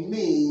name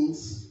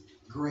means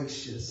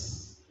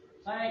gracious.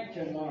 Thank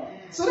you, Lord.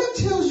 So that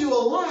tells you a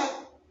lot,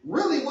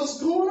 really, what's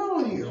going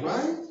on here,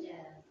 right?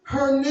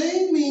 Her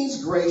name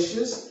means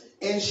gracious,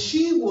 and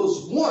she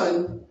was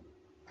one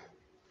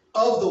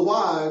of the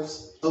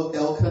wives of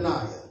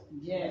Elkanah.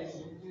 Yes.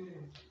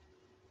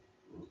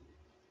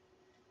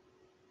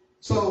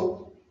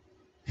 So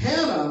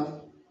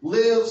Hanna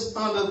lives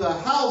under the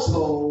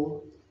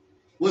household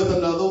with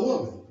another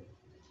woman.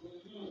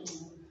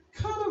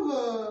 Kind of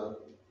a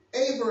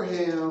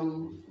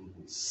Abraham,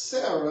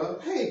 Sarah,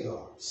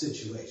 Hagar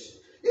situation.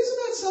 Isn't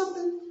that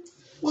something?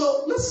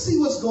 Well, let's see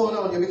what's going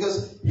on here,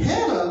 because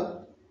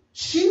Hanna,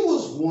 she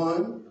was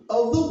one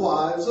of the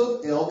wives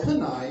of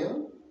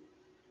Elkanah.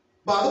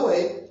 By the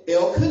way,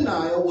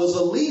 Elkanah was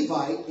a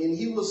Levite, and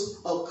he was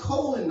a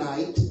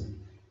Cohenite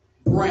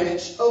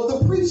branch of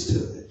the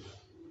priesthood.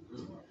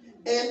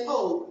 And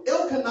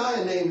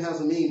Elkanah name has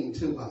a meaning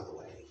too, by the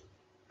way.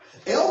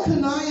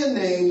 Elkanah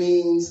name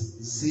means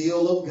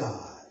zeal of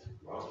God.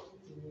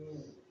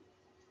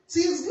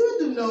 See, it's good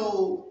to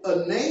know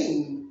a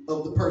name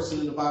of the person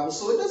in the Bible,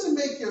 so it doesn't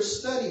make your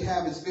study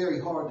habits very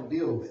hard to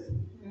deal with.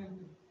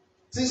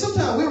 See,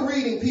 sometimes we're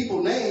reading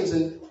people's names,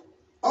 and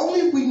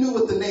only if we knew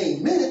what the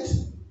name meant,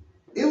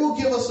 it will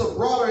give us a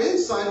broader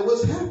insight of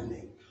what's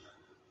happening.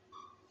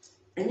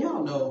 And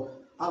y'all know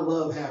I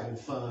love having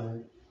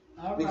fun.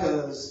 All right.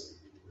 Because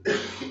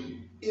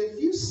if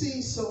you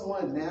see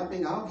someone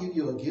napping, I'll give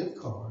you a gift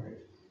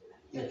card.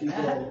 If you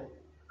go.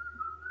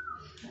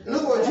 In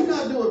other words, you're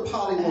not doing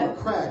Polly want a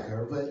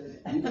cracker,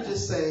 but you can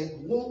just say,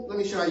 well, let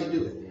me show how you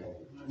do it.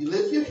 You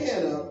lift your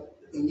hand up,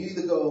 and you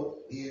either go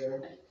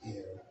here,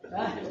 here.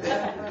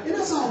 And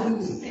that's all we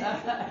need.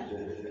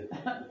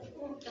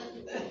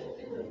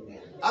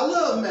 I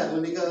love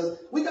meddling because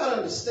we got to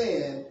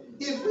understand,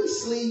 if we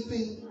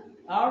sleepy,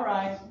 All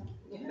right.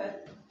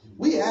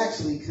 we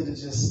actually could have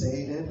just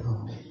stayed at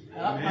home.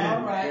 All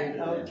right.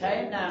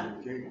 Okay, now.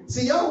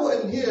 See, y'all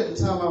wasn't here at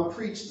the time I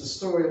preached the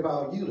story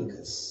about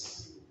Eutychus,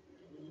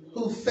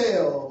 who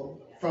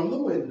fell from the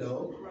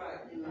window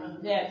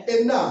Yes.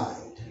 and died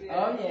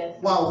Oh, yes.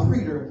 while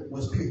Peter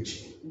was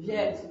preaching.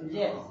 Yes.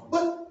 Yes.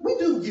 But we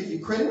do give you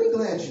credit. We're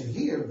glad you're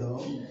here,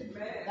 though.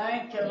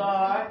 Thank you,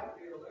 Lord.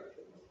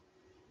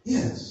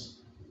 Yes.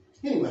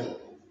 Anyway,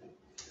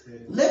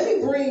 let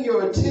me bring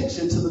your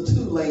attention to the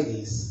two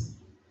ladies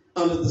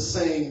under the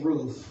same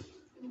roof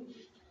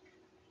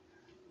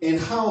in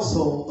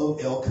household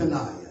of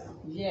Elkanah.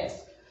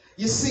 Yes.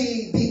 You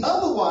see, the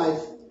other wife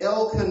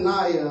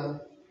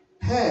Elkanah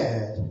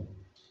had,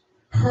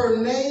 her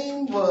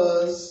name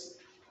was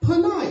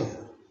Peninnah.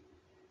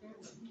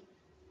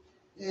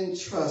 And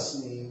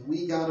trust me,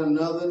 we got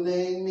another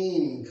name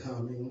meaning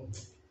coming.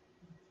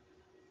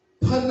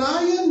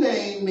 Peninnah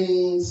name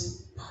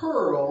means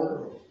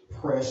pearl,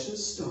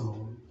 precious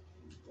stone.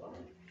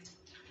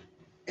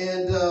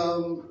 And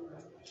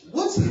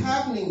what's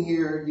happening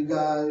here, you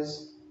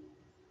guys?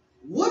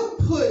 What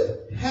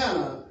put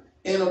Hanna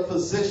in a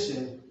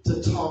position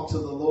to talk to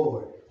the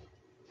Lord?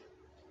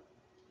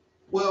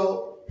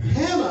 Well,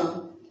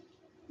 Hanna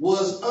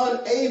was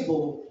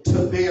unable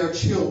to bear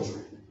children.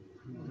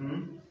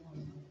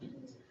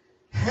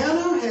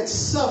 Hanna had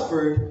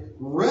suffered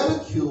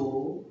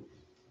ridicule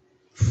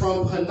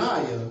from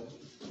Peninnah,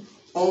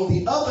 on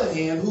the other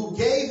hand, who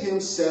gave him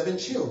 7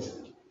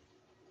 children.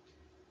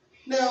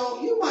 Now,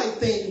 you might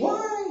think,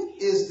 why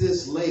is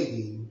this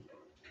lady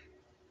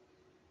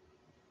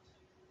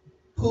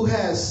who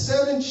has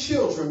 7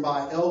 children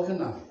by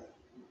Elkanah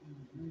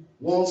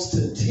wants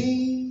to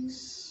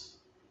tease,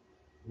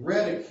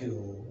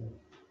 ridicule,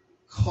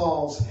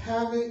 cause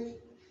havoc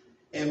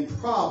and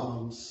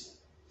problems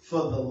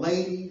for the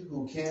lady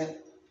who can't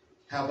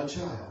have a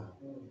child?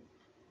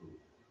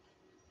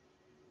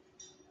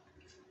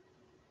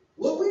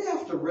 What we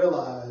have to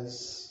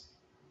realize,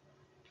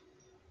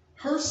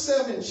 her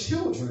 7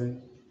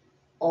 children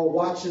are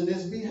watching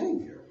this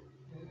behavior.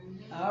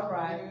 All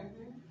right.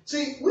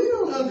 See, we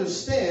don't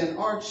understand.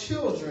 Our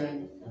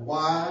children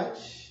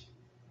watch,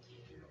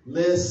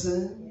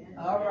 listen,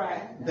 All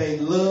right. they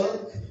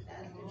look,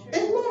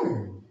 and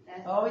learn.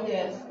 Oh,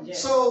 yes.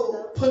 Yes.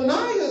 So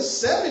Peninnah's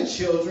 7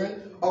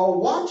 children are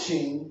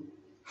watching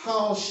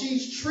how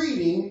she's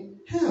treating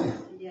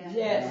Hannah.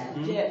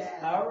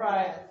 Yes. All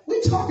right.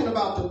 We're talking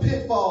about the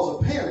pitfalls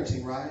of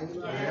parenting, right?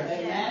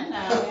 Amen.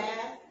 Now.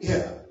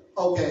 Yeah.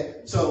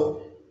 Okay.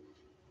 So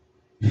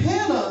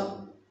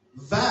Hannah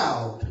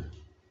vowed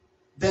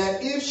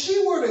that if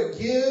she were to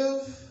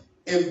give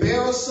and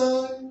bear a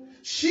son,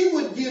 she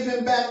would give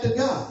him back to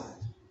God.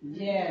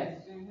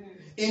 Yes.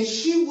 And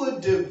she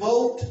would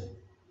devote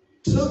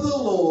to the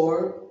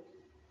Lord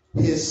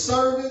his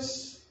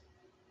service.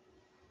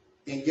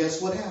 And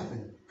guess what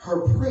happened?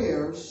 Her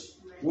prayers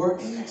were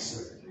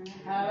answered.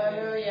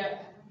 Hallelujah.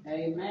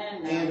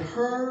 Amen. And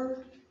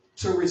her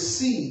to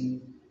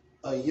receive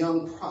a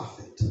young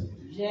prophet.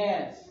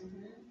 Yes.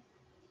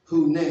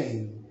 Whose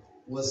name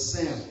was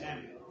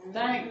Samuel.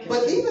 Thank you.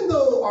 But even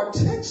though our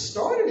text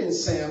started in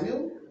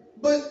Samuel,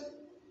 but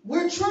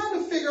we're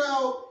trying to figure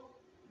out,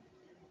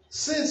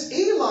 since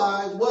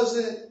Eli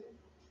wasn't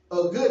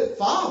a good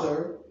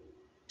father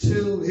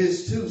to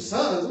his two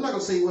sons, I'm not going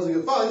to say he wasn't a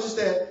good father, it's just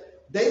that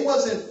they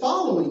wasn't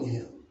following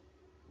him.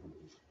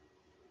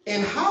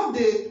 And how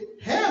did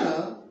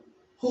Hannah,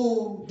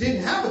 who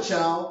didn't have a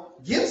child,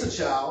 gives a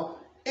child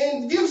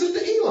and gives it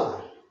to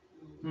Eli?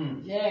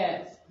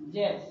 Yes.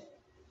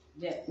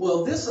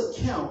 Well, this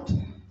account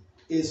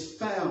is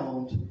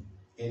found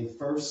in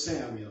 1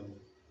 Samuel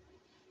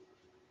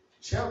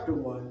chapter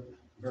 1,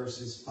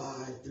 verses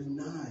 5 through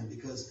 9,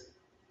 because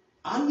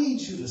I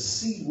need you to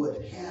see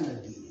what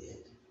Hannah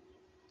did.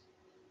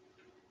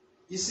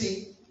 You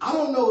see, I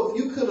don't know if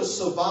you could have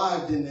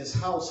survived in this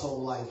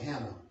household like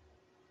Hannah.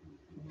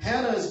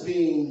 Hannah is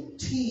being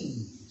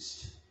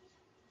teased,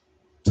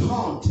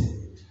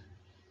 taunted,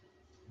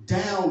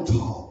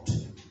 down-talked,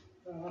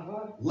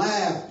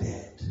 laughed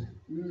at,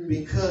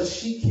 because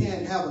she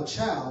can't have a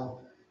child,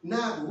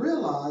 not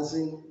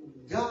realizing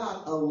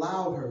God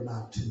allowed her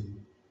not to.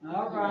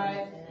 All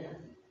right.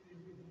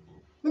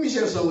 Let me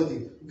share something with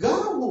you.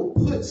 God will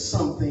put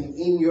something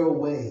in your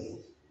way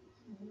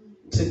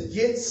to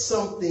get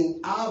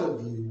something out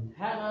of you.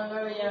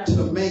 Hallelujah.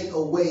 To make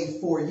a way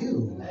for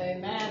you.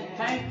 Amen.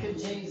 Thank you,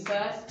 Jesus.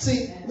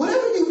 See,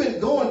 whatever you've been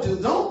going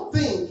through, don't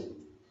think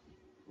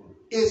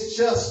it's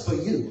just for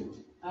you.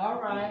 All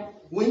right.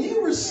 When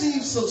you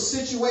receive some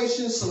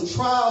situations, some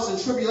trials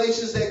and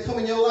tribulations that come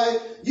in your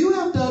life, you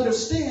have to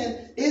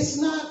understand it's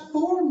not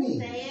for me.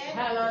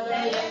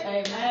 Hallelujah.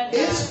 Amen.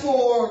 It's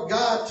for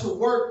God to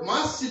work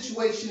my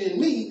situation in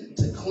me,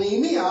 to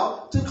clean me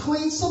out, to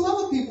clean some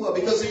other people up.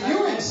 Because if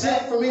you're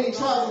exempt from any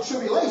trials and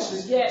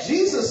tribulations,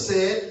 Jesus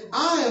said,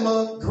 I am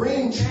a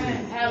green tree.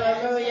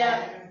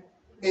 Hallelujah.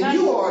 And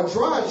you are a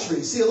dry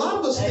tree. See, a lot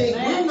of us think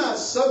we're not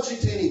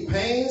subject to any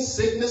pain,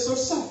 sickness, or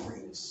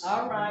sufferings.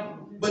 All right.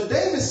 But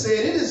David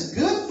said, it is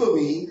good for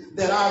me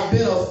that I've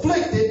been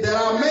afflicted, that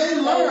I may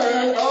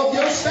learn of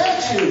your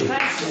statutes.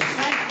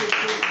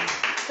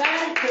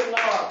 Thank you,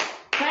 Lord.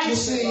 You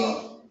see,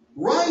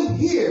 right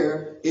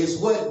here is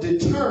what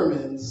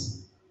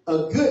determines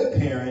a good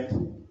parent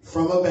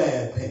from a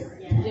bad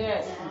parent.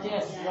 Yes,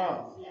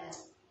 Lord.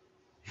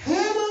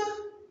 Hannah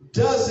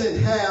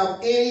doesn't have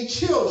any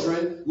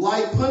children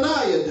like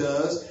Peninnah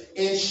does,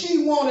 and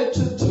she wanted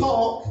to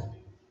talk,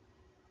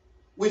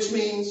 which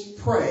means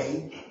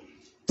pray,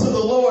 to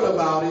the Lord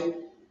about it,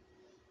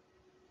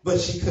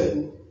 but she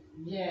couldn't.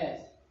 Yes.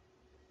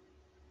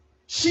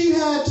 She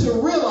had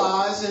to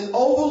realize and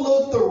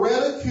overlook the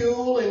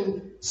ridicule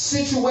and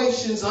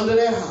situations under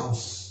their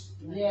house.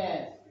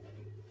 Yes.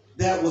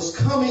 That was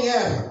coming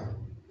at her,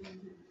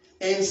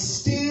 and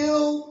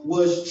still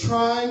was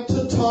trying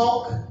to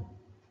talk,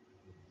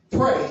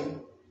 pray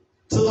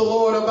to the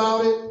Lord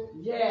about it.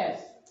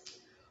 Yes.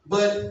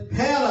 But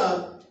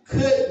Hannah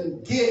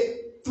couldn't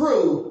get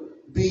through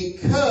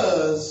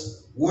because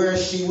where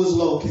she was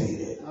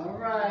located. All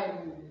right.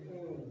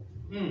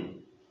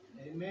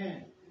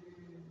 Amen.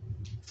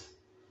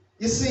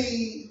 You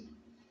see,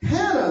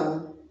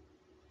 Hannah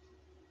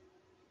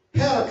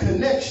had a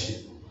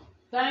connection.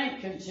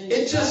 Thank you, Jesus.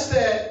 It's just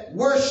that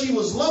where she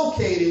was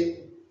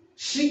located,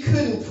 she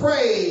couldn't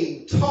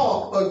pray,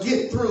 talk, or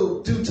get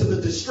through due to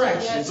the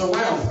distractions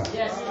around her.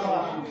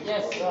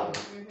 Yes, Lord.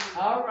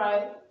 All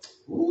right.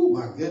 Oh,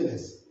 my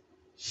goodness.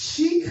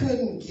 She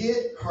couldn't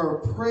get her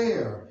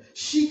prayer.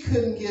 She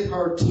couldn't get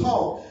her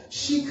talk.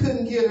 She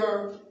couldn't get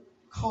her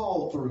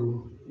call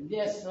through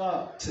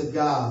to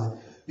God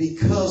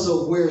because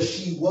of where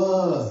she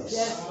was.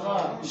 Yes,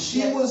 Lord.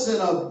 She was in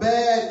a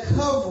bad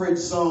coverage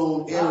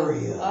zone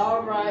area.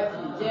 All right.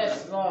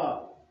 Yes,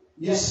 Lord.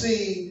 You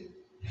see,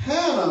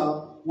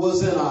 Hannah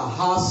was in a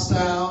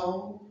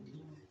hostile,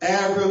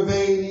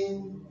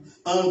 aggravating,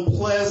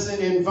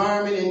 unpleasant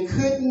environment and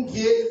couldn't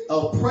get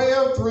a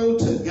prayer through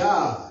to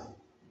God.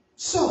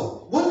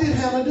 So, what did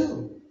Hannah do?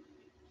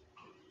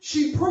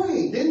 She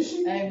prayed, didn't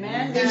she?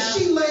 Amen. And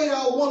she laid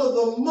out one of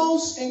the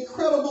most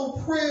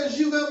incredible prayers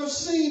you've ever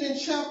seen in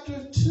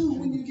chapter 2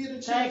 when you get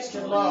a chance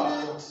to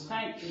read it.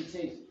 Thank you,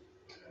 Jesus.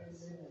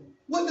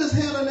 What does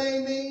Hannah's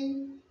name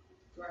mean?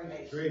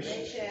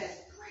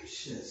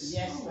 Gracious.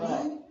 Yes, All Lord.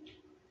 right.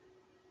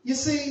 You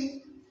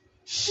see,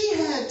 she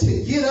had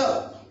to get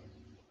up.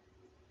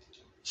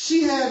 She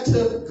she had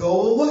to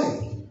go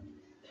away.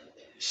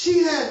 She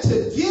had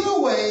to get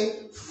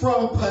away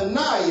from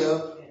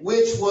Peninnah,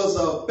 which was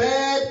a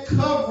bad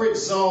coverage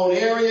zone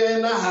area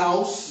in the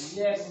house.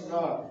 Yes,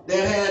 Lord.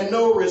 That had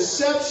no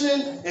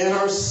reception, and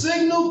her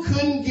signal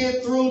couldn't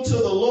get through to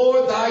the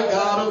Lord thy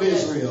God of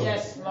Israel.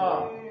 Yes,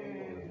 Lord.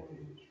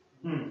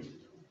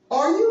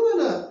 Are you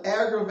in an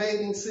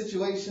aggravating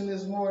situation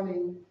this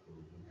morning?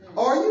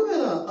 Are you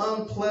in an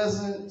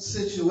unpleasant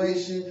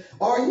situation?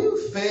 Are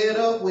you fed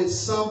up with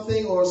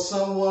something or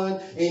someone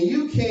and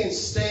you can't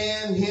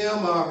stand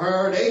him or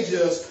her? They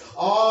just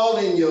all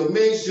in your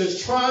mix,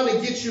 just trying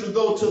to get you to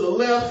go to the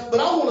left,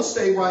 but I want to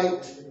stay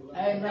right.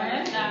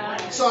 Amen.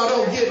 So I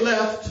don't get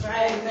left.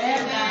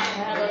 Amen.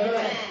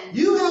 Hallelujah.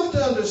 You have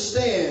to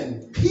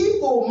understand,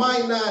 people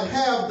might not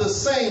have the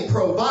same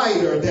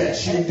provider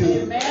that you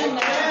do. Amen.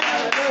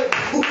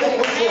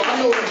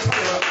 I know what I'm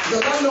talking about.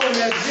 Because I know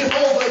that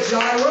Jehovah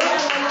Jireh,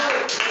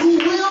 who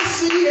will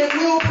see and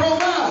will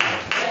provide.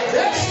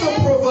 That's the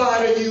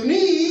provider you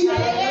need.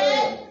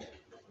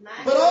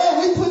 But oh,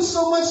 we put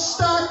so much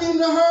stock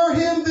into her,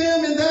 him,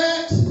 them, and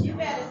that. You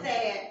better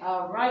say it.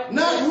 All right.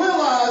 Not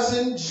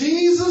realizing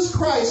Jesus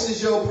Christ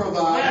is your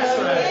provider. That's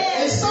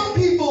right. And some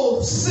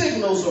people's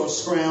signals are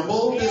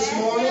scrambled this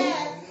morning.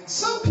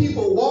 Some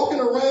people walking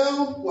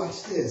around,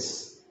 watch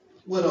this,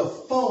 with a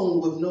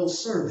phone with no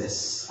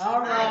service.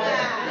 All right.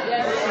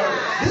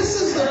 Yes,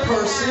 This is the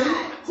person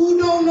who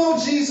don't know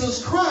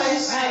Jesus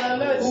Christ,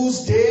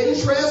 who's dead in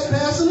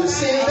trespassing and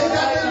sin. They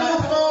got their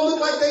little phone, look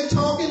like they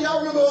talking. Y'all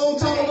remember a long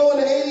time ago in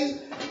the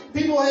 80s?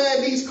 People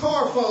had these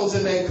car phones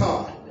in their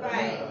car.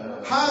 Right.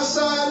 High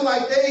side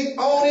like they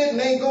own it and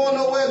they ain't going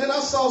nowhere. Then I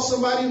saw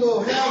somebody who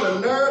have the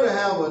nerve to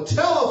have a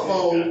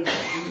telephone.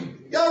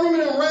 Y'all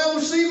remember them round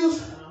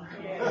receivers?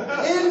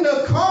 In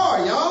the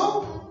car,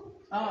 y'all.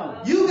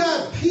 You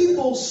got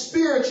people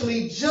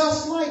spiritually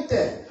just like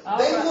that.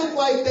 They look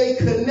like they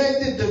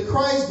connected to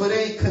Christ, but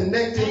ain't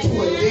connected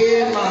to a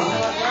dead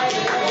mind.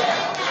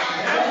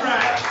 That's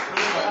right.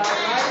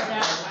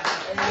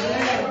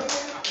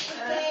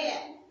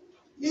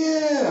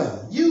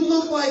 Yeah, you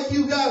look like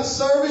you got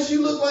service.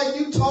 You look like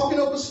you talking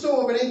up a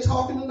storm, but ain't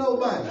talking to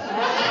nobody. Man,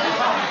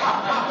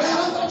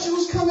 I thought you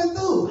was coming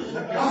through.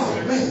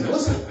 Oh man,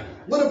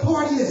 where the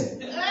party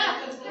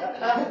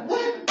at?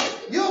 What?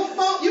 Your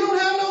phone? You don't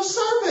have no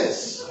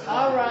service.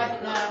 All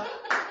right now.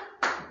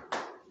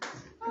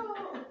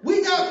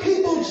 We got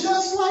people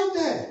just like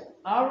that.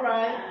 All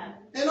right.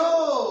 And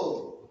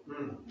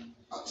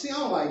see, I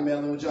don't like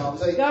meddling with y'all.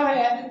 Say, Go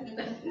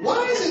ahead.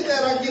 why is it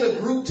that I get a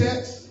group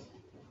text?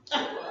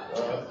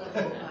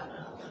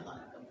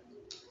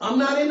 I'm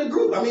not in the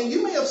group. I mean,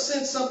 you may have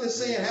sent something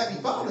saying Happy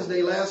Father's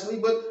Day last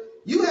week, but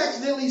you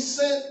accidentally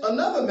sent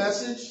another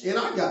message and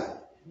I got it.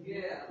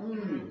 Yeah.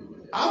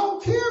 I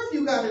don't care if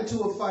you got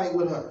into a fight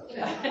with her.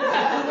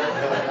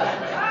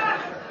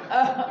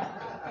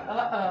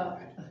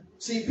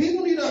 See,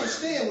 people need to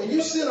understand when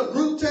you send a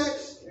group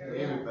text,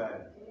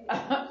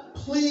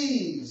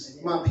 please,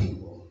 my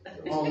people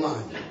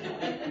online,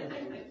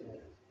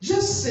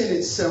 just send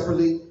it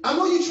separately. I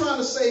know you're trying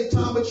to save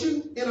time, but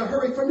you in a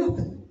hurry for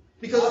nothing.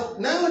 Because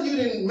now you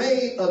didn't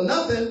make a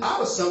nothing out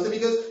of something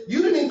because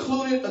you didn't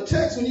include a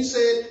text when you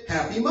said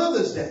Happy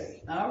Mother's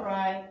Day. All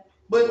right.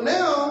 But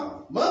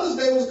now, Mother's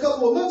Day was a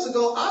couple of months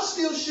ago. I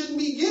still shouldn't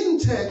be getting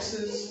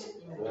texts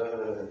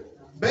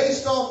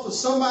based off of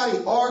somebody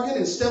arguing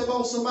and step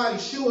on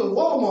somebody's shoe in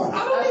Walmart.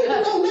 I don't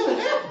even know none of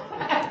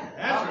that.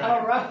 That's right.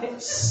 All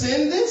right.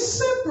 Send it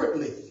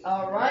separately.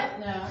 All right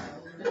now.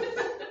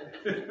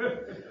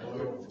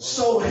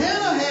 So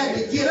Hanna had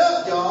to get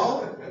up,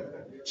 y'all.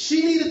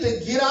 She needed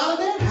to get out of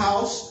that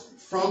house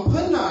from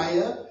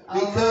Peninnah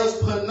because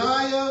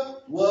Peninnah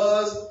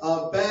was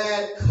a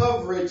bad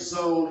coverage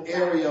zone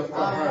area for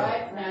her.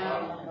 Right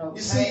now. Okay.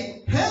 You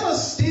see, Hanna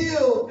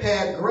still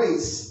had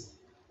grace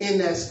in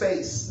that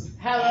space.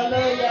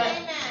 Hallelujah.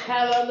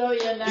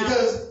 Hallelujah now.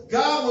 Because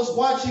God was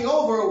watching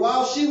over her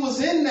while she was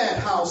in that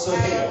house of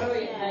hell.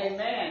 Hallelujah.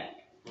 Amen.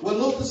 What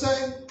Luther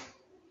say?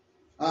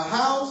 A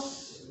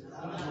house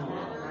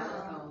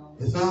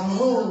is not a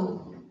home.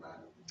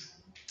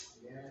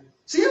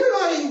 See,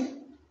 everybody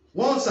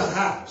wants a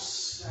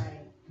house.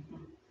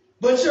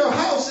 But your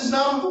house is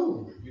not a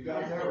home. You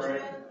got that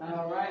right.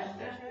 All right.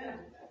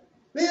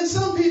 Man,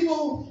 some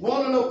people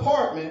want an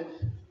apartment,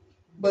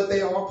 but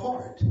they are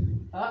apart.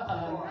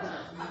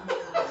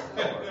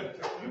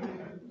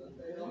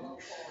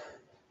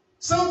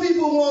 Some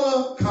people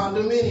want a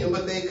condominium,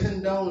 but they're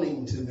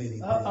condoning too many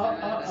things.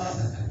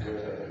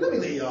 Let me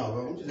leave y'all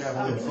alone. Just have a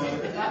little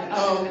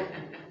fun.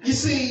 You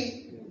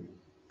see,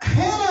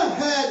 Hanna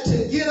had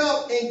to get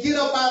up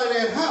out of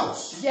that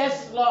house.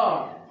 Yes,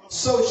 Lord.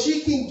 So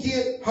she can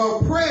get her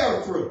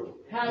prayer through.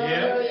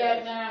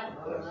 Hallelujah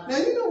now. Now,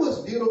 you know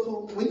what's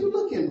beautiful? When you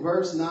look in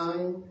verse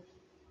 9,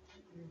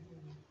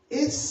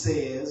 it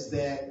says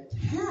that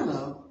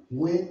Hanna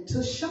went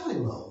to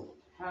Shiloh.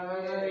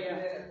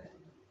 Hallelujah.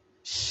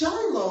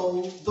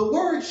 Shiloh, the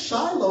word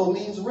Shiloh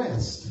means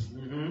rest.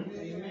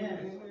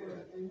 Amen.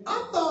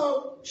 I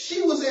thought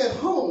she was at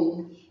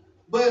home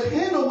But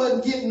Hannah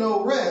wasn't getting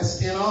no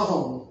rest in her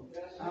home.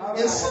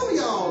 And some of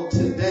y'all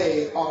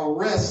today are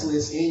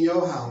restless in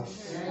your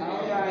house.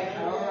 All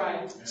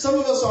right. Some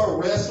of us are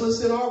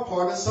restless in our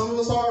apartment. Some of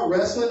us are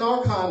restless in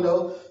our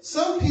condo.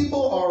 Some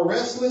people are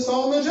restless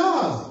on the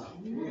job.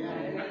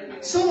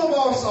 Some of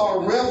us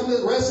are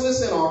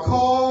restless in our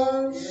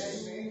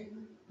cars.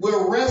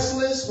 We're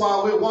restless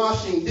while we're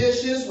washing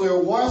dishes.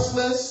 We're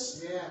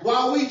restless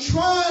while we're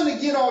trying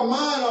to get our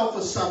mind off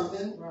of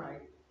something.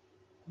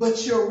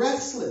 But you're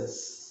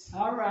restless.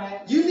 All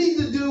right. You need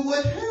to do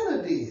what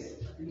Hannah did.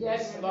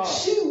 Yes, Lord.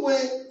 She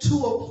went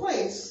to a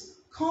place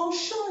called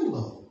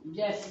Shiloh.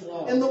 Yes,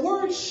 Lord. And the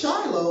word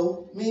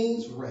Shiloh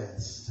means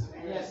rest.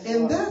 Yes, And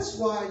Lord. that's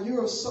why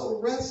you're so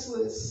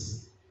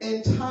restless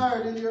and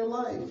tired in your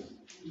life.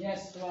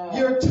 Yes, Lord.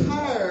 You're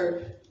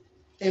tired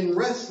and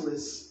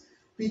restless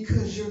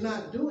because you're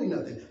not doing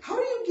nothing. How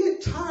do you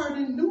get tired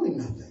and doing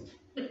nothing?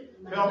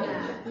 Help me.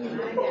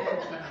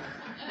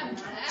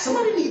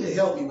 Somebody need to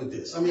help me with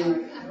this. I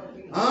mean,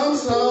 I'm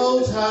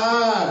so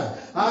tired.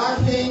 I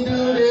can't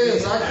do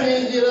this. I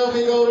can't get up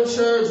and go to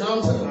church.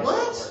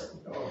 What?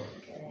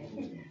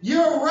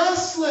 You're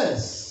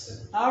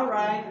restless. All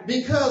right.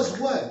 Because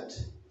what?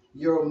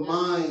 Your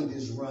mind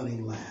is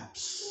running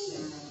laps.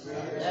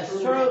 That's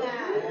true.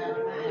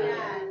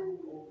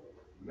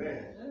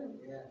 Man.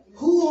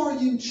 Who are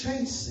you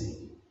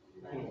chasing?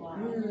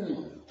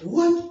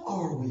 What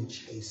are we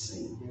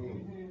chasing?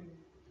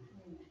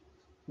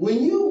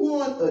 When you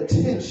want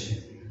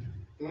attention,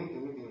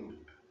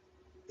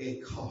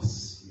 it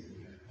costs you.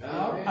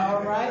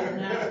 All right.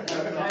 Now.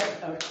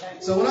 Okay.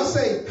 So when I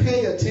say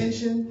pay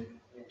attention,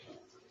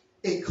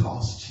 it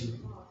costs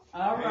you.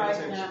 All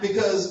right. Now.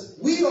 Because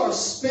we are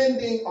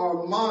spending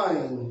our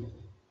mind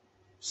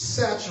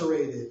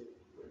saturated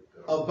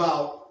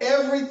about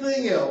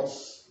everything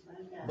else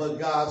but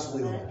God's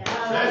will.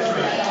 That's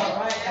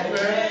right.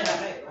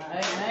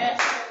 Amen.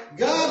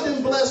 God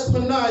didn't bless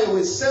Panaya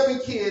with 7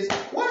 kids.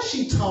 Why is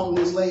she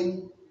taunting this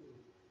lady?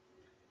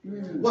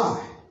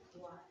 Why?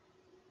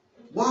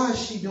 Why is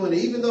she doing it?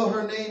 Even though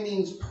her name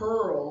means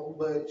pearl,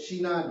 but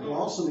she not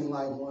blossoming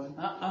like one.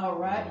 All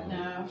right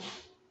now.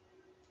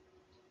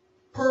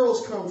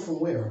 Pearls come from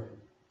where?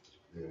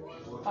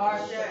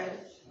 Oysters.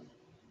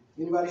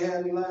 Anybody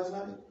had any last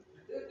night?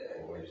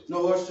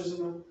 No oysters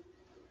in there?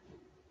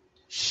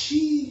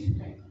 She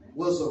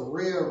was a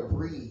rare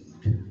breed.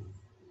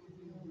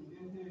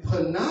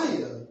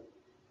 Panaya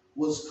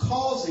was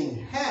causing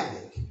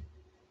havoc.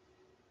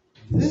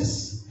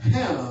 This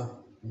Hannah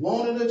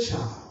wanted a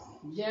child.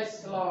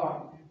 Yes,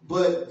 Lord.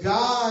 But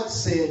God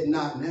said,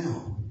 not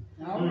now.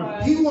 All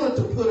right. He wanted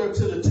to put her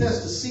to the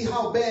test to see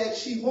how bad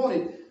she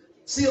wanted.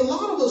 See, a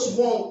lot of us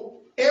want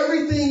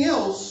everything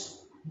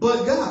else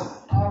but God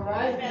All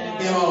right now.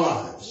 in our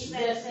lives.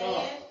 Yes,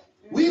 Lord.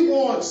 We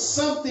want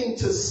something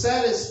to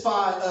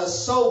satisfy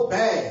us so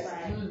bad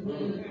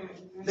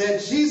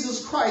that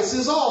Jesus Christ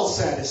is all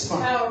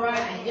satisfying. All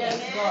right.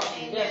 Yes, Lord.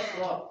 Yes,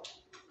 Lord.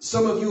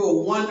 Some of you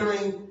are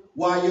wondering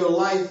why your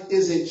life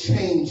isn't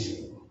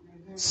changing.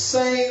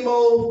 Same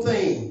old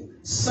thing,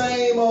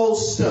 same old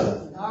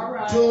stuff. All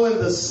right. Doing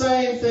the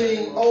same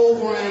thing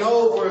over and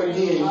over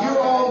again. You're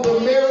on the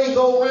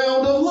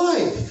merry-go-round of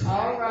life.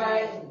 All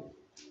right.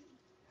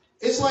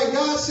 It's like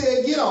God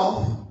said, get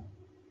off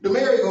the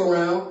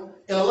merry-go-round,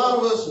 and a lot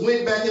of us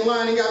went back in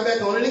line and got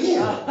back on it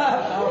again.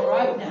 All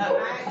right now.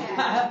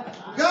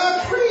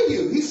 God freed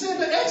you. He said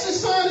the exit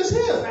sign is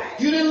Him.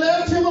 You didn't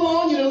left Him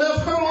alone. You didn't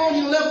left her alone.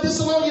 You didn't left this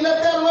alone. You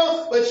left that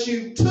alone. But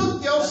you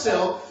took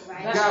yourself,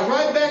 got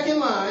right back in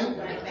line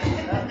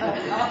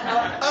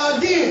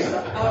again.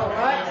 All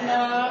right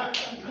now.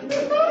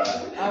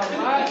 All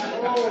right.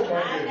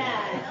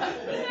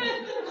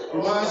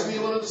 Reminds me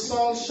of one of the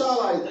songs,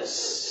 shall I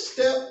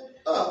step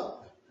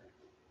up,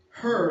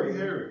 hurry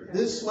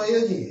this way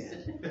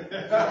again.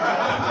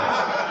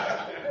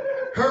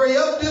 Hurry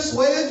up this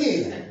way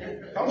again.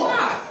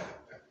 Why?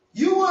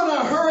 You want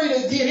to hurry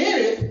to get in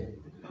it,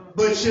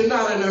 but you're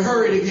not in a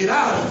hurry to get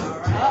out of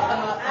it.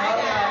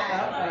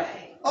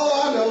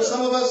 Oh, I know.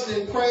 Some of us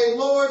didn't pray,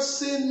 Lord,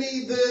 send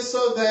me this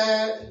or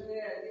that.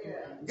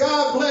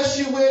 God bless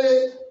you with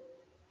it.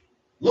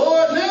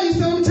 Lord, now you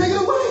tell me to take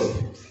it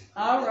away.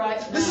 All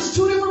right. This is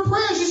 2 different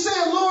prayers. You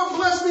said, Lord,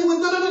 bless me with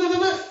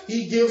da-da-da-da-da.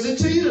 He gives it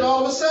to you, and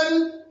all of a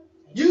sudden,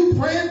 you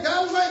prayed.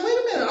 God was like, wait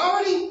a minute.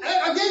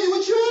 I gave you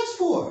what you asked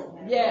for.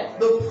 Yeah.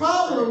 The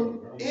problem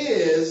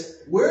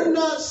is we're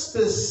not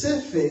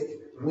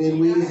specific when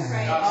we ask.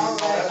 All right.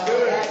 That's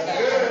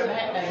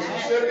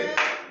good.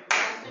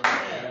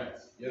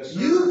 Yes, sir.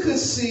 You could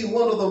see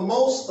one of the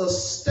most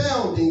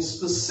astounding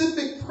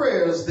specific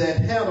prayers that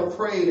Hannah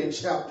prayed in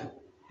chapter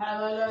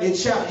Hallelujah.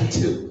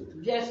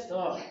 2. Yes,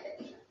 Lord.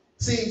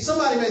 See,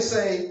 somebody may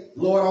say,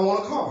 Lord, I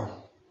want a car.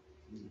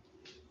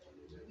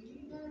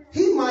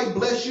 He might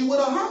bless you with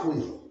a Hot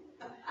Wheel.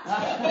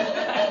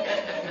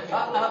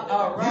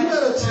 All right. You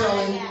better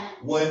tell him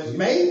what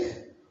make,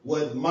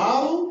 what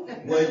model,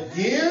 what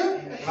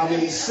gear, how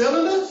many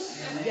cylinders.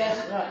 Yes,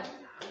 Lord.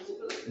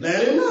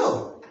 Let him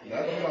know.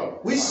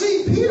 We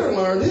see Peter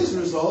learned his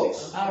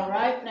results. All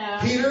right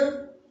now.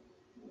 Peter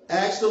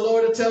asked the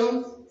Lord to tell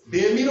him,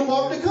 bid me to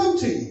walk to come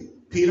to you.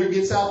 Peter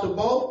gets out the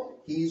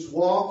boat. He's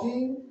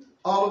walking.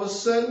 All of a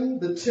sudden,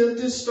 the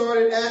tempest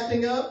started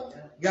acting up,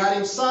 got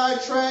him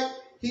sidetracked.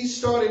 He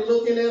started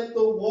looking at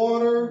the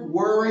water,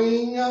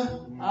 worrying.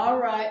 All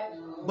right.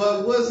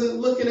 But wasn't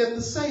looking at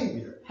the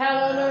Savior.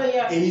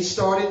 Hallelujah. And he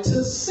started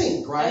to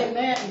sink, right?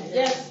 Amen.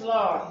 Yes,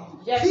 Lord.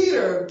 Yes.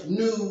 Peter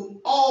knew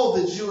all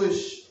the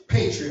Jewish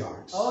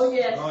patriarchs. Oh,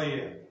 yes. Oh,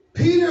 yeah.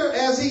 Peter,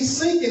 as he's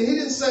sinking, he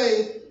didn't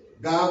say,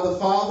 God the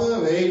Father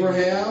of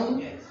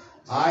Abraham,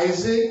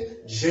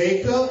 Isaac,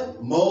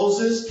 Jacob,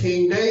 Moses,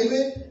 King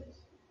David.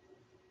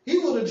 He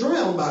would have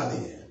drowned by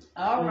then.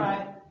 All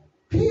right.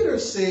 Peter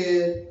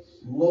said,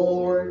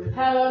 Lord,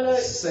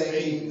 Hallelujah.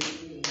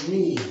 save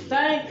me.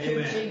 Thank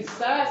you,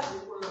 Jesus.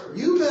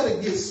 You better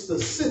get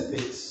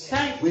specifics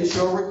with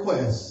your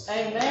requests.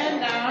 Amen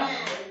now.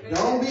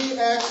 Don't be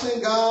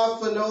asking God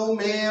for no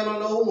man or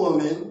no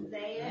woman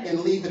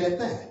and leave it at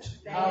that.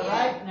 All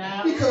right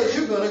now. Because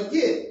you're going to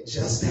get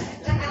just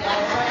that.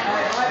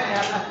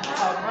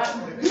 All right.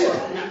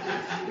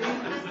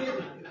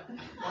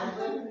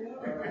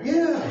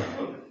 Yeah.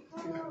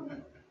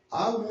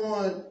 I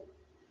want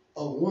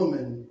a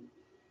woman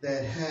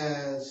that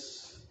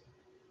has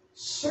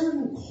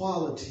certain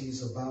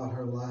qualities about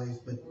her life,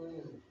 but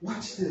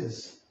watch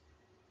this.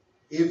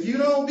 If you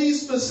don't be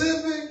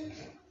specific,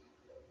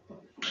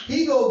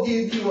 he gonna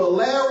give you a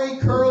Larry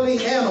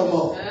Curly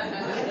animal.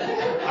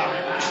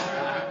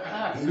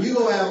 And you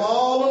gonna have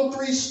all them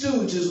three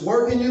stooges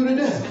working you to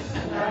death.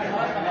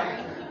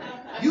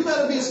 You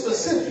better be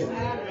specific.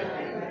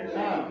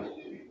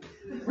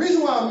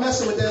 Reason why I'm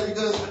messing with that is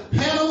because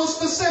Hannah was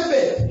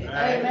specific.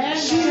 Amen.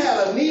 She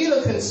had a need,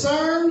 a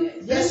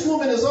concern. This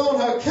woman is on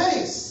her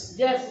case.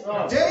 Yes,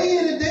 Lord. Day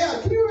in and day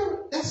out. Can you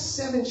remember? That's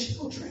 7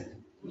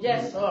 children.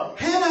 Yes, Lord.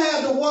 Hannah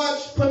had to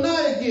watch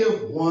Peninnah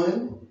give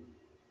 1,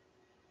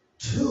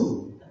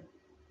 2,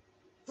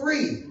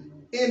 3.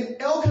 And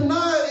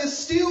Elkanah is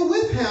still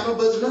with Hannah,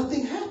 but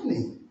nothing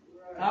happening.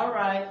 All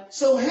right.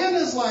 So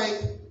Hannah's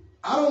like,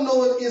 I don't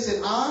know if is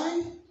it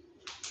I,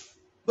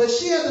 but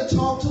she had to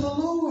talk to the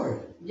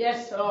Lord.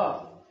 Yes,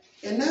 Lord.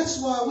 And that's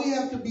why we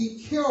have to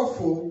be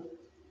careful.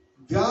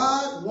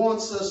 God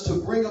wants us to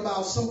bring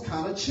about some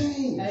kind of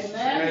change.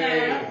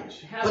 Amen.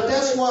 But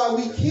that's why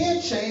we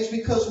can't change,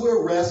 because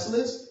we're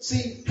restless.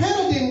 See,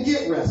 Hannah didn't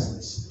get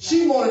restless.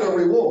 She wanted a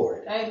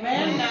reward.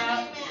 Amen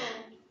now.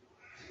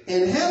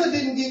 And Hannah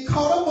didn't get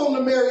caught up on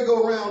the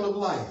merry-go-round of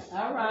life.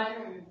 All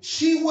right.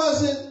 She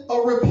wasn't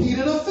a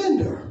repeated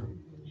offender.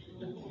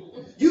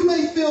 You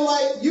may feel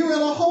like you're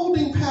in a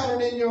holding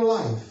pattern in your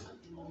life.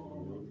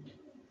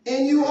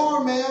 And you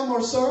are, ma'am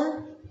or sir.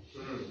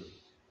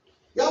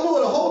 Y'all know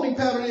what a holding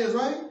pattern is,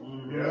 right?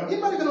 Yeah.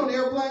 Anybody been on the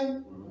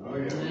airplane? Oh,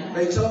 yeah.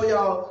 They told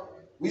y'all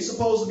we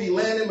supposed to be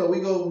landing, but we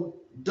go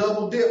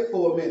double dip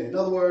for a minute. In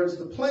other words,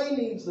 the plane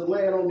needs to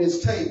land on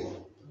this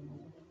table.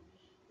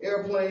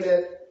 Airplane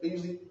at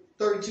usually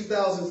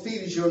 32,000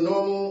 feet is your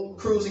normal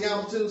cruising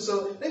altitude,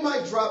 so they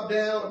might drop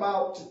down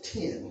about to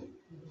 10.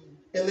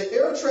 And the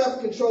air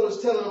traffic controller is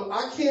telling them,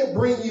 I can't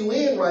bring you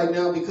in right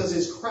now because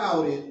it's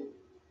crowded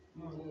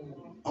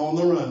on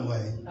the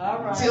runway.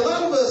 All right. See, a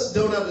lot of us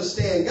don't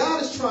understand.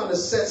 God is trying to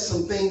set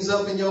some things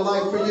up in your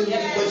life for you,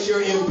 but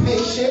you're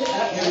impatient.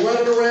 You're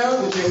running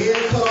around with your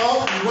head cut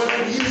off.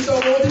 You just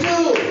don't know what to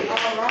do.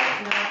 All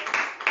right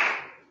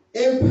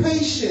now.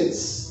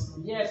 Impatience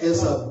Yes,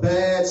 is Lord. a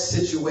bad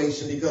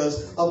situation,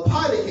 because a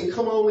pilot can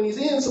come on when he's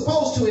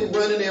supposed to and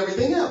running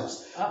everything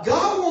else.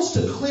 God wants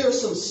to clear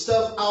some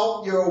stuff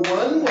out your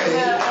runway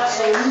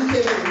so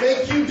he can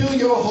make you do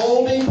your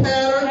holding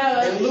pattern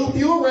and loop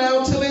you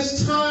around till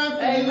it's time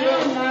for you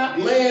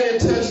to land and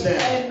touch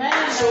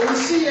down. So we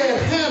see that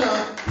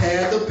Hannah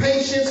had the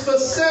patience for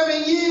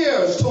 7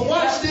 years to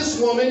watch this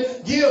woman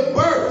give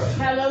birth.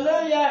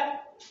 Hallelujah.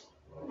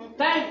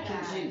 Thank you,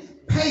 Jesus.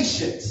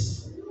 Patience.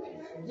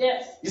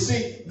 Yes. You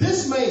see,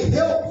 this may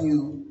help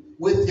you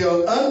with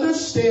your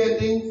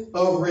understanding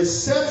of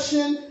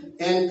reception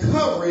and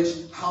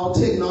coverage, how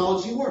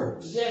technology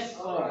works. Yes,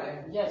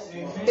 Lord. Yes,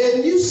 Lord.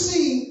 And you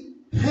see,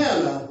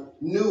 Hannah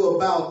knew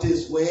about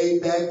this way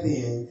back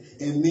then,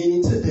 and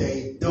many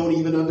today don't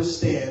even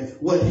understand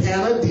what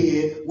Hannah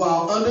did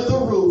while under the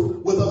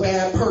roof with a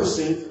bad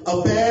person,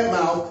 a bad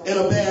mouth, and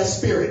a bad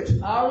spirit.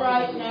 All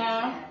right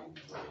now.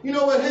 You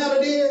know what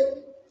Hannah did?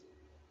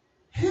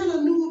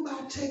 Hannah knew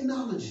about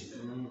technology.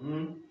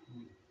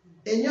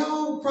 And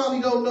y'all probably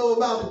don't know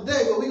about it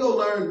today, but we're going to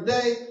learn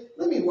today.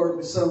 Let me work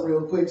with something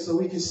real quick so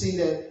we can see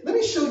that. Let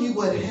me show you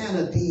what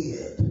Hannah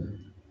did.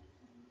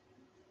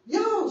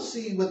 Y'all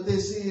see what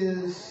this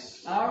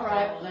is? All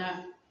right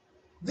now.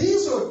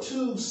 These are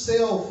 2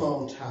 cell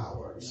phone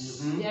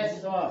towers.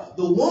 Yes, Lord.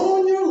 The one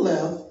on your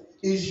left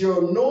is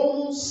your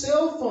normal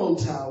cell phone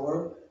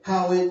tower,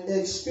 how it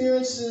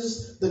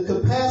experiences the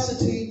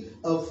capacity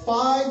of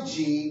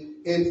 5G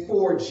and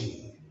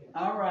 4G.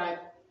 All right.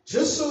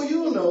 Just so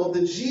you know,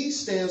 the G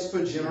stands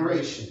for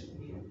generation.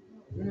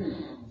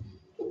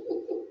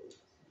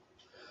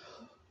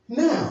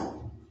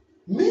 Now,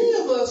 many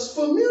of us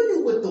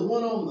familiar with the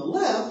one on the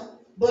left,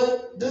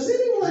 but does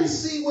anyone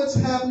see what's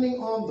happening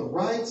on the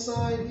right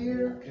side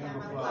here?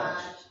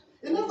 Camouflage.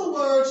 In other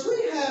words,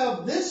 we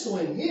have this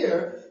one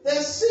here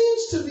that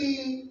seems to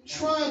be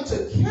trying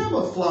to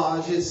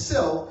camouflage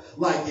itself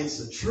like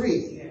it's a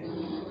tree.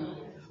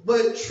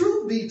 But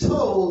truth be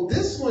told,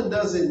 this one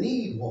doesn't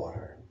need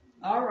water.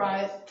 All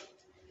right.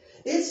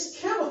 It's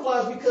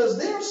camouflage because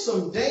there are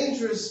some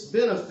dangerous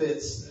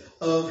benefits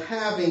of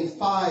having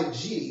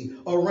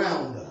 5G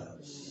around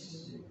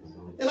us.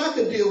 And I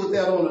could deal with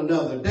that on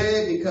another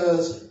day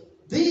because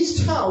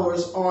these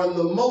towers are in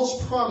the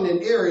most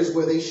prominent areas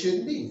where they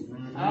should be.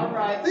 All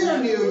right. They're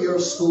near your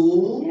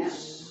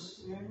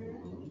schools,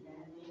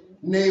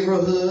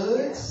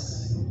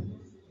 neighborhoods,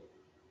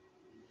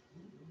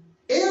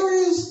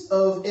 areas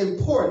of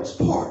importance,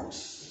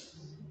 parks.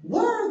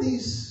 Why are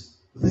these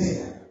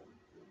there?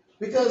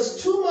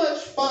 Because too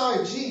much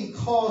 5G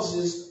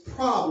causes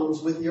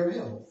problems with your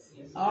health.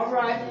 All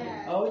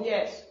right. Oh,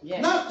 yes.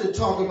 Yes. Not to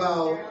talk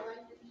about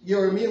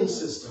your immune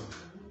system.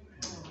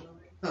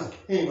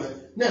 Anyway,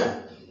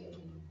 now,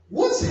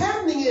 what's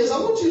happening is, I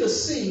want you to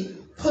see,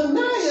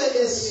 Panaya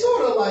is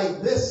sort of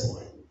like this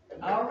one.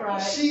 All right.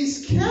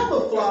 She's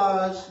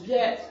camouflaged.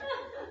 Yes.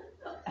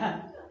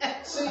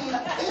 See,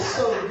 it's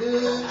so good to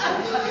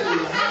be in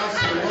the house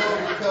of the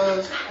Lord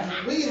because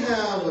we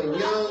have a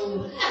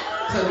young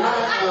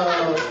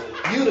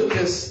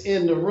Eutychus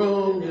in the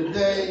room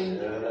today.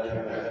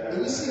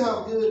 And you see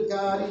how good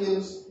God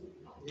is?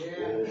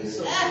 Yeah. He's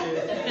so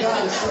good.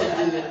 God is so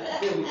good.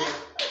 Here we go.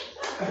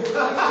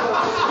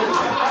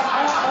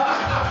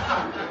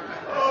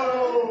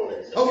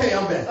 Okay,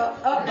 I'm back.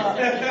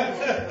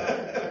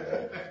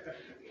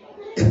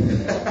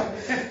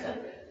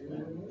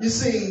 You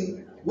see,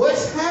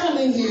 what's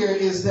happening here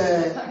is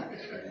that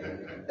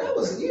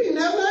you didn't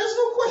have to ask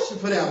no question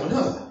for that one,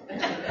 huh?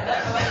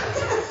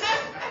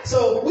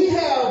 So we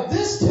have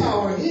this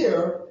tower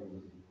here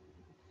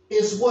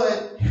is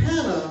what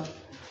Hanna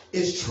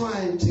is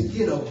trying to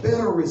get a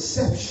better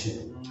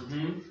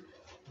reception.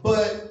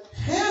 But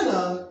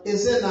Hanna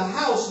is in the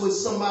house with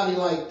somebody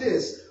like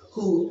this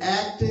who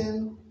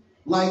acting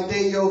like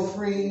they your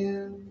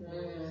friend.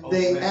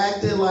 They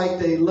acting like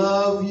they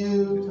love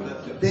you.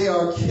 They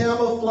are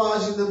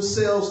camouflaging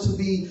themselves to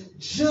be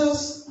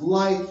just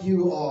like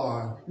you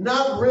are,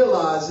 not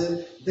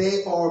realizing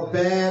they are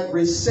bad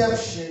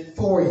reception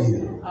for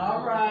you.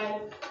 All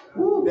right.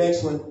 Woo,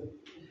 next one.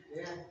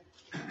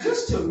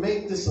 Just to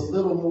make this a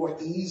little more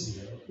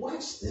easier,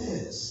 watch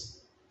this.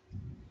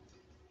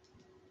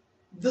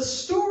 The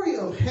story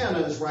of Hanna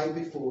is right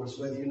before us,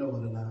 whether you know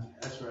it or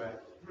not. That's right.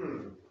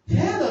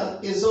 Hanna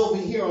is over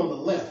here on the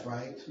left,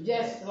 right?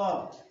 Yes,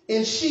 Lord.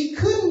 And she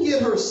couldn't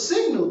get her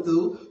signal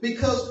through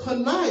because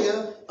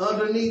Panaya,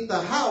 underneath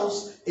the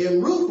house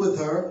and Ruth with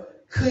her,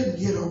 couldn't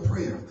get her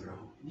prayer through.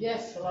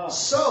 Yes, Lord.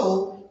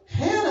 So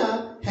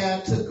Hanna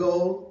had to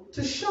go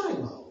to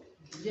Shiloh,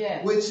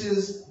 Yes. which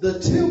is the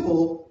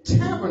temple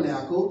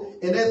tabernacle.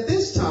 And at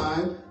this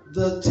time,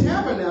 the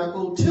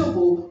tabernacle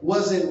temple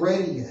wasn't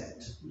ready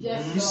yet.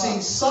 Yes, You Lord.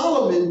 see,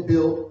 Solomon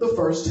built the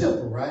first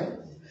temple, right?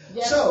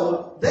 Yes, So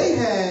Lord. they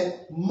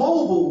had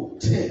mobile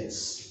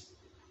tents.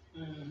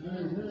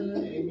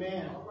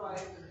 Amen.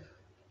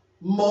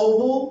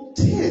 Mobile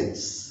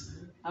tents.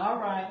 All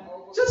right.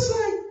 Just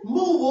like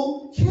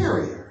mobile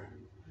carrier.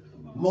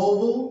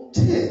 Mobile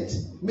tent.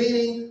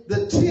 Meaning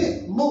the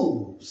tent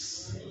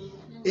moves.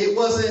 It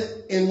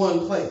wasn't in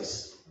one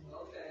place.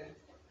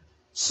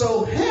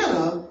 So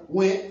Hanna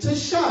went to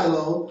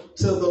Shiloh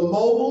to the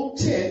mobile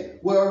tent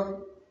where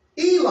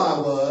Eli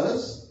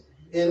was.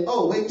 And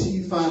wait till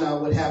you find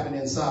out what happened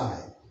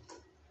inside.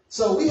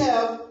 So we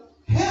have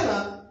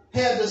Hanna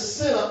had to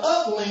send an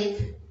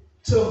uplink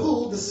to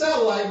who? The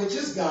satellite, which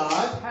is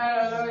God.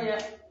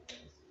 Hallelujah.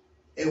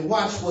 And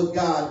watch what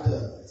God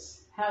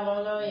does.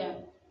 Hallelujah.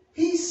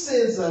 He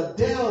sends a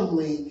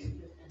downlink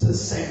to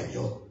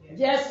Samuel.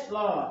 Yes,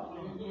 Lord.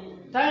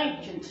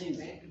 Thank you,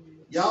 Jesus.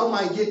 Y'all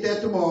might get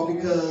that tomorrow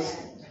because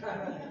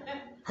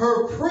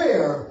her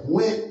prayer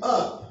went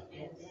up.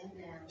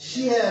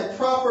 She had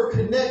proper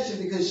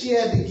connection because she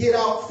had to get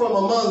out from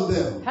among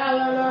them.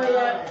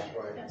 Hallelujah.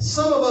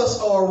 Some of us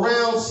are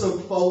around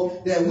some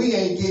folk that we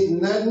ain't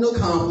getting nothing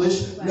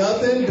accomplished,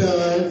 nothing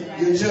done.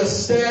 You're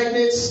just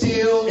stagnant,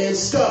 still, and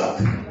stuck.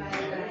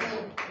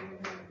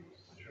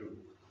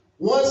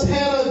 Once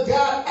Hanna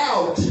got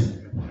out,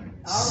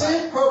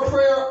 sent her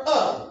prayer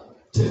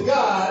up to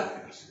God,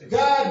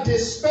 God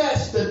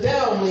dispatched the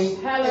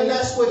downlink, and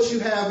that's what you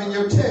have in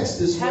your text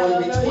this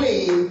morning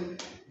between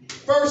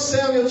 1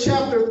 Samuel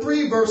chapter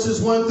 3,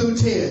 verses 1 through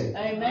 10.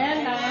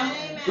 Amen.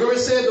 Remember it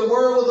said the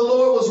word of the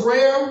Lord was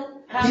rare?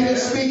 He didn't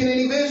speak in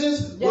any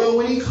visions? Well,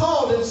 when he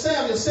called him,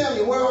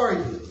 Samuel, where are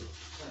you?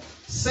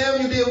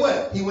 Samuel did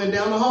what? He went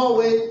down the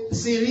hallway to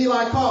see if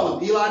Eli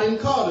called him. Eli didn't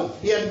call him.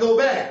 He had to go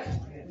back.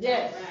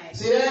 Yes.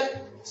 See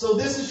that? So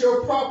this is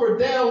your proper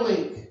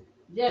downlink.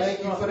 Yes.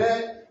 Thank you for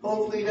that.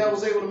 Hopefully that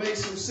was able to make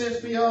some sense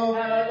for y'all.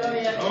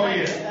 Hallelujah. Oh,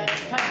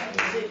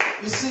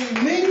 yeah. You see,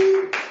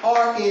 many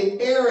are in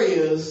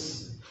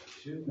areas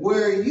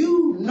where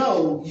you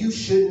know you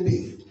shouldn't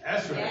be.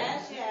 That's right.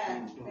 Yes,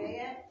 yes.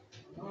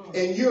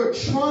 And you're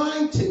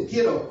trying to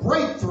get a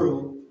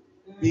breakthrough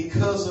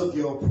because of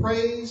your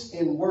praise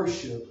and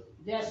worship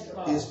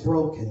is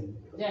broken.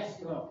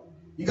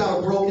 You got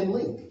a broken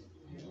link.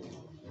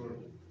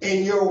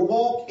 And your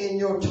walk and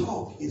your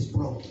talk is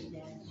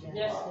broken.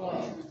 You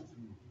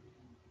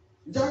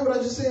heard what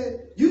I just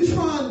said? You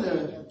trying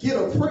to get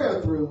a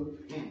prayer through,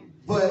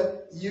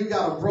 but you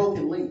got a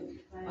broken link.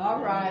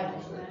 All right.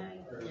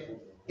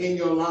 In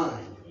your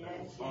line.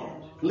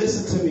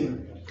 Listen to me.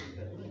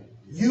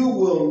 You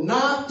will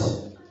not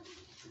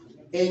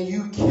and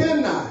you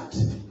cannot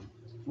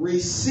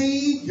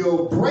receive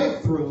your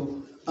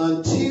breakthrough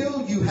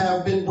until you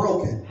have been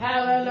broken.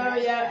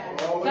 Hallelujah.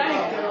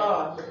 Thank you,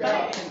 Lord.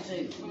 Thank you,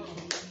 Jesus.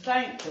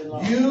 Thank you,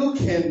 Lord. You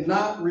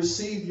cannot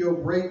receive your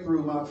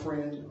breakthrough, my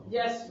friend.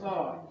 Yes,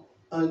 Lord.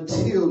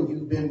 Until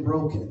you've been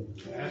broken.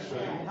 That's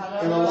right.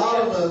 Hallelujah. And a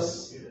lot of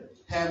us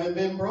haven't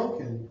been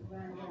broken.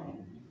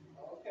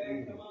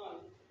 Okay, come on.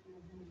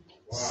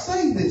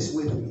 Say this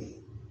with me.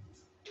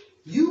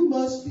 You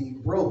must be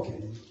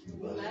broken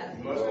Must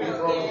be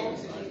broken.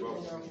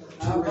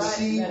 to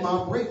receive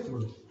my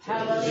breakthrough.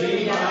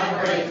 Hallelujah.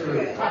 My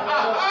breakthrough.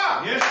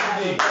 Yes,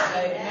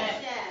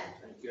 Amen.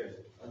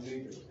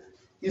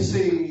 You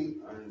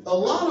see, a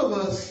lot of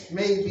us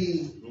may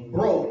be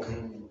broke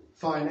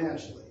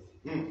financially.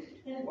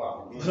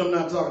 But I'm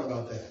not talking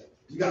about that.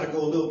 You got to go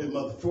a little bit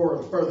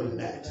further than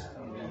that.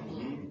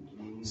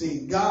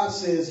 See, God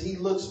says he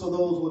looks for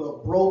those with a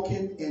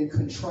broken and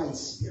contrite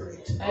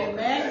spirit.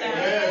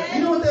 Amen.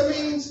 You know what that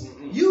means?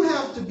 You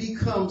have to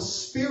become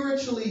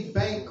spiritually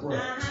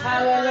bankrupt.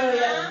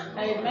 Hallelujah.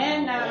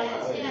 Amen.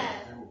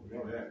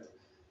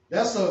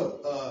 That's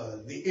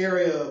the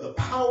area of the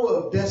power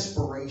of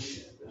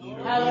desperation.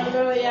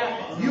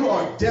 Hallelujah. You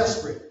are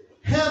desperate.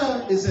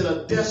 Hannah is in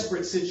a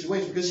desperate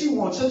situation because she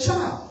wants a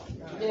child.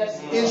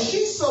 Yes. And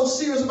she's so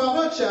serious about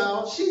her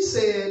child, she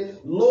said,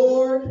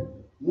 Lord,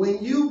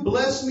 when you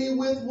bless me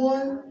with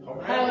one,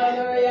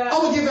 Hallelujah.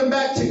 I'm going to give him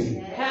back to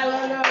you.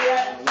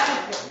 Hallelujah.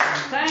 Thank you.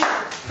 Thank you.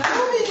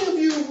 How many of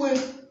you would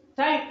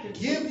Thank you.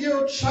 give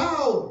your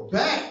child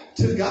back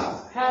to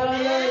God?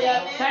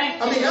 Hallelujah. Thank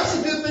you. I mean, that's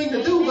a good thing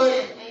to do,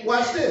 but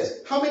watch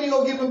this. How many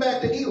going to give him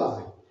back to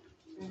Eli?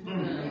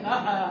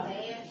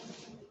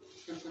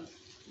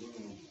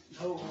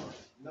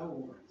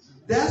 No.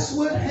 That's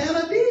what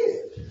Hannah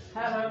did.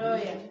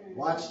 Hallelujah.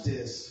 Watch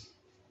this.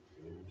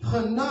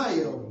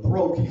 Hanna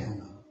broke Hannah.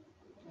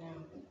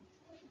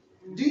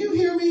 Do you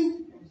hear me?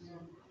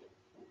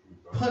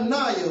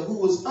 Hanna, who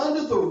was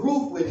under the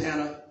roof with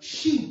Hannah,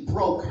 she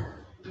broke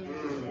her.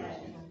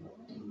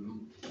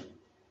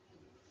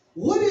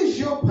 What is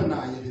your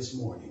Hanna this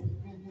morning?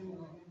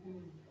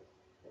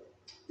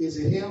 Is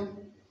it him?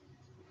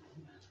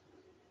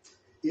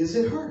 Is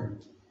it her?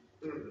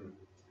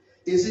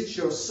 Is it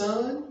your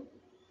son?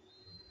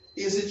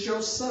 Is it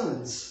your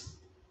sons?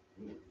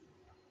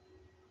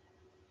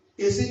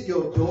 Is it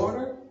your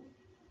daughter?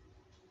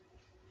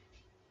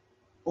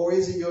 Or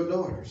is it your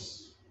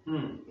daughters?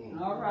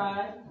 All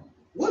right.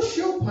 What's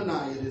your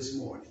Hanna this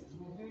morning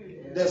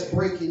that's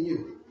breaking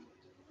you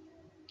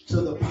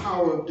to the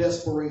power of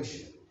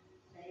desperation?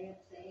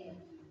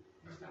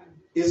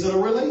 Is it a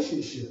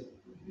relationship?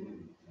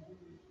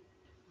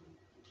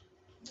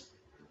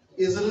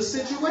 Is it a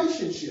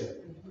situationship?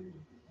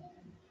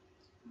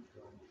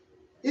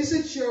 Is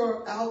it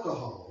your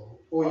alcohol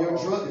or your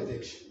drug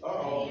addiction?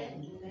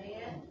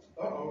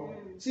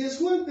 See, it's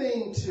one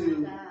thing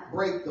to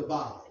break the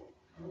bottle.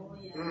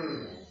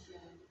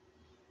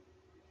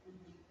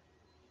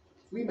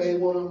 We may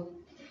want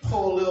to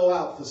pull a little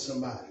out for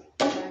somebody.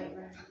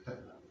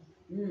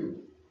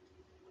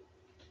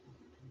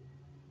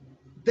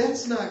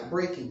 That's not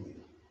breaking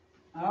you.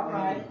 All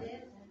right.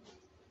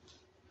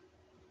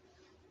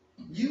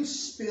 You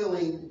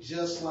spilling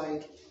just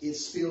like it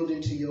spilled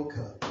into your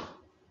cup.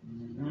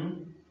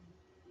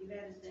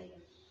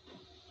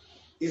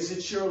 Is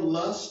it your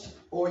lust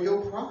or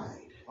your pride?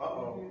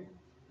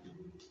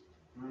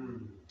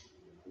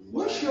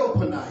 What's your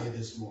Hanna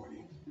this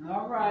morning?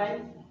 All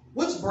right.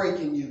 What's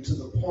breaking you to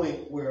the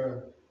point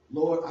where,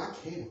 Lord, I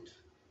can't?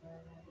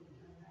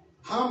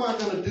 How am I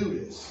going to do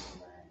this?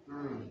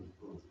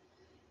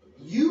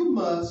 You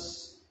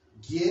must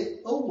get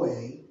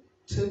away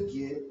to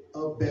get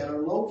a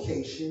better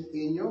location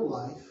in your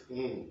life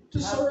to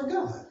serve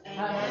God.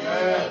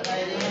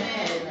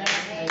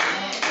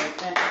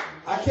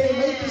 I can't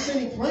make this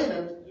any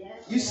plainer.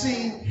 You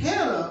see,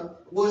 Hannah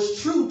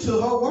was true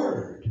to her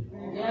word.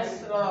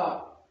 Yes,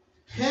 Lord.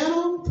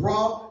 Hannah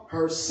brought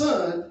her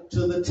son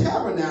to the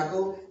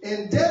tabernacle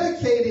and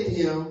dedicated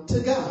him to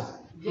God.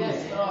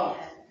 Yes, Lord.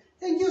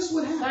 And guess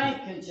what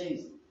happened? Thank you,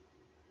 Jesus.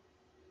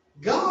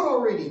 God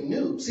already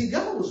knew. See,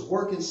 God was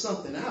working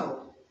something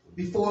out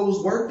before it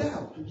was worked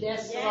out.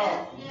 Yes,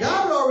 Lord.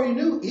 God already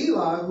knew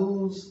Eli,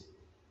 who's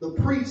the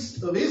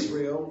priest of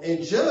Israel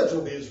and judge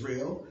of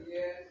Israel.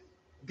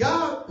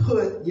 God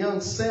put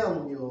young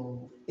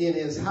Samuel in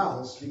his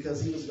house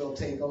because he was going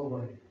to take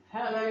over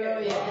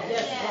Hallelujah.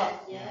 Yes, Lord.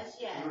 Yes.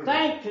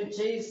 Thank you,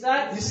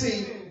 Jesus. You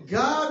see,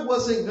 God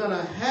wasn't going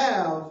to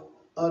have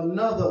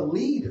another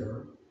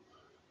leader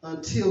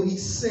until he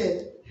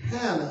sent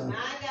Hanna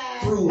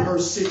through her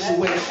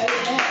situation.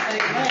 Amen.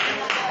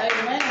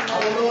 I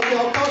don't know if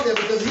y'all caught that,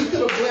 because he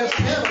could have blessed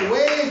Hanna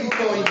way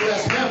before he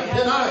blessed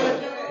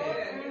Hanna.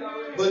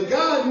 But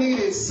God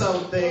needed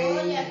something.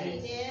 Oh, yes, he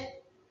did.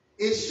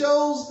 It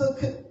shows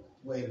the...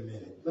 Wait a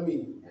minute. Let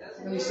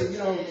me say,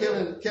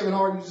 Kevin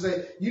Hart used to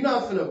say, you're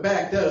not finna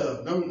back that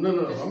up. No. I'm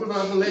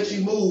not gonna let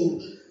you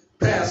move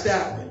past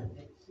that one.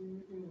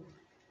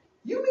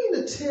 You mean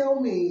to tell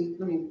me,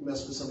 let me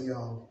mess with some of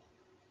y'all.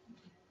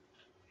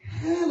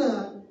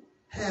 Hanna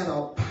had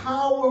a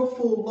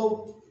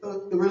powerful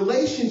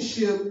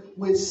relationship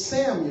with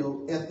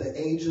Samuel at the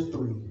age of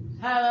 3.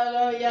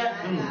 Hallelujah.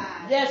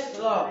 Yes,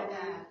 Lord.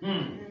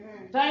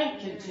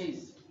 Thank you,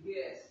 Jesus.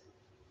 Yes.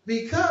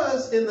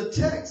 Because in the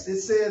text it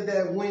said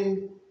that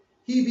when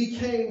he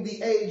became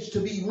the age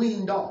to be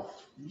weaned off,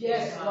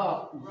 Yes,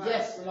 Lord.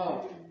 Yes,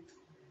 Lord.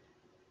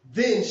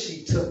 then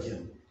she took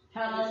him to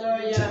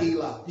Hallelujah.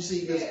 Eli. You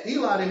see, because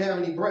Eli didn't have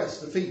any breasts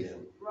to feed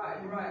him.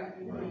 Right.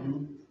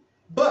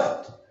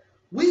 But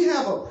we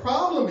have a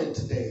problem in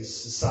today's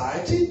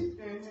society,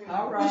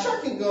 All which right.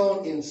 I can go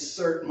and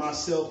insert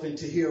myself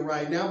into here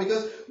right now,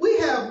 because we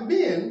have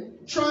men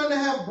trying to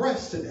have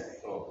breasts today.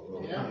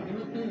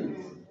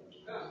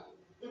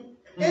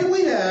 And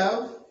we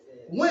have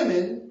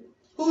women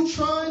who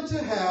trying to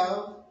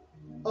have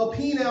a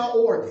penile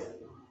organ.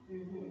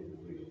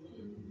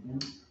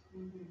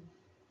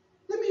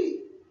 Let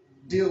me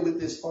deal with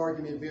this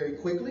argument very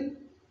quickly.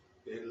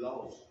 They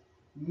lost.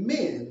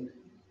 Men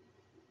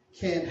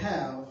can't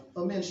have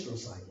a menstrual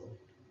cycle.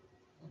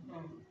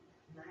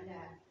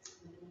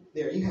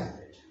 There you have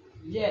it.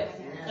 Yes.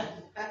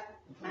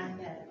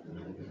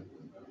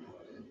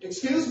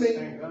 Excuse me.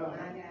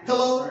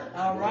 Hello?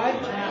 All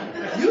right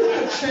now. You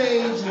can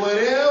change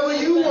whatever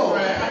you want All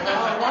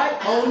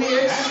right. on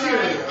the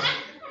exterior.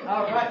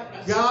 All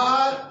right.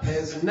 God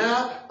has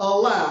not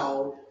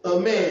allowed a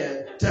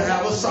man to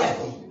have a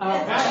cycle.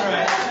 All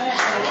right.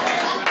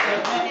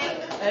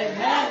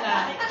 Amen.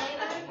 Now.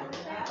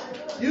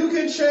 You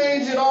can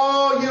change it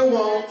all you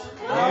want.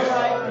 All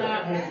right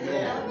now.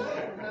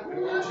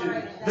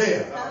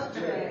 There.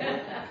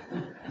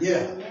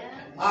 Yeah,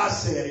 I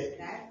said it.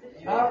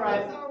 All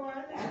right.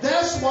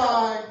 That's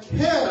why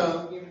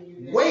Hanna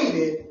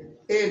waited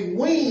and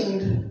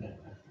weaned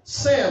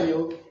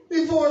Samuel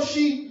before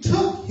she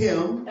took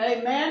him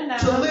Amen. Now.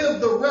 to live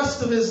the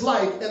rest of his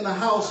life in the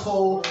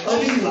household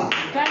of Eli.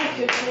 Thank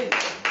you, Jesus.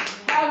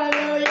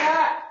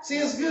 Hallelujah. See,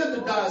 it's good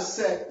to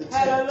dissect the text.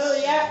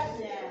 Hallelujah.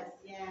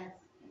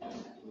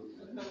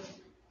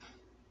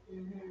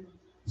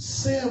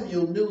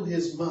 Samuel knew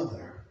his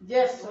mother.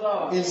 Yes,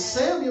 Lord. And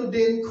Samuel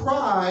didn't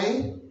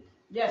cry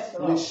Yes,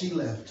 when Lord. she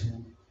left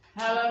him.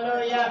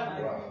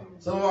 Hallelujah.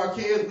 Some of our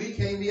kids, we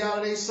can't be out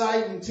of their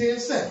sight in 10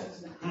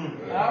 seconds.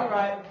 All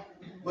right.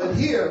 But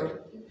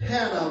here,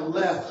 Hanna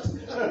left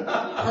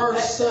her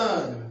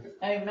son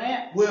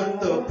Amen. with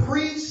the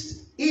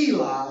priest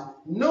Eli,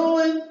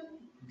 knowing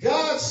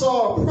God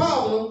saw a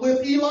problem with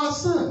Eli's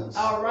sons.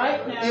 All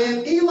right now.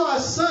 And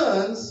Eli's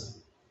sons,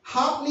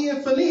 Hophni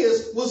and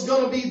Phinehas, was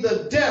going to be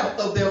the death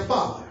of their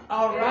father.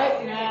 All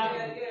right now.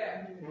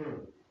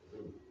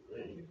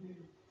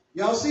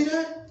 Y'all see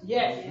that?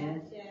 Yes.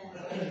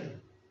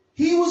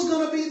 He was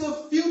going to be the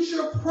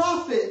future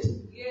prophet,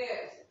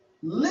 Yes.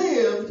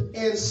 lived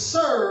and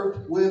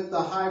served with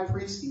the high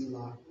priest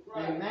Eli.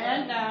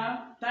 Amen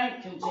now.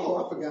 Thank you, Jesus.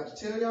 Oh, I forgot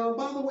to tell y'all,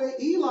 by the way,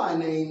 Eli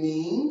name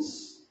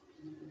means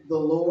the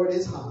Lord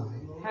is high.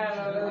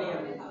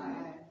 Hallelujah.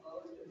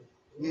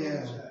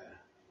 Yeah.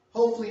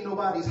 Hopefully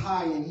nobody's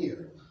high in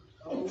here.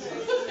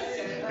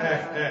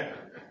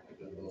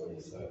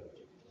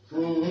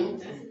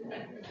 Mm-hmm.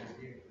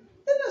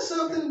 Isn't that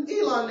something?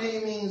 Eli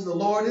name means the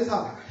Lord is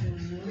high.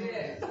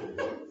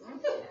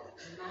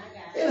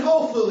 And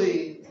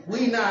hopefully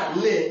we not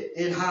lit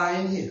and high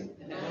in him.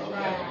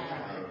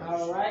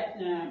 All right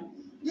now.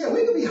 Yeah,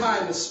 we can be high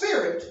in the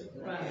spirit.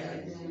 Right.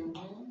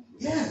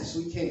 Yes,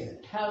 we can.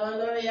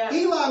 Hallelujah.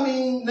 Eli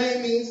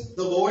name means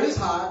the Lord is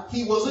high.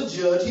 He was a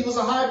judge. He was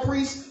a high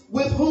priest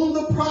with whom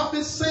the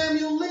prophet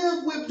Samuel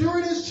lived with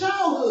during his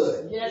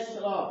childhood. Yes,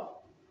 Lord.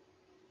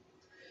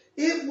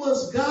 It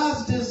was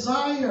God's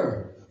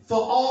desire for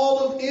all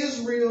of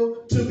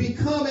Israel to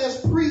become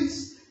as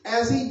priests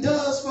as he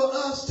does for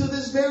us to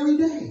this very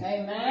day.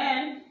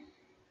 Amen.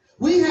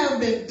 We have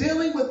been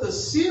dealing with a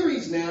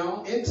series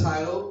now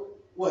entitled,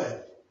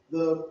 what?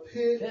 The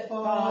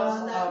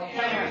Pitfalls of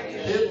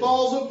parenting.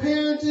 Pitfalls of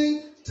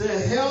Parenting, to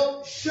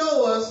help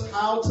show us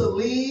how to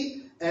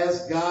lead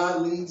as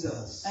God leads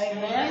us.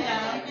 Amen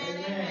now.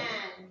 Amen.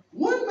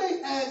 One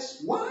may ask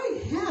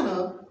why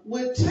Hanna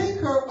would take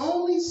her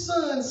only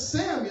son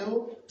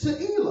Samuel to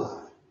Eli.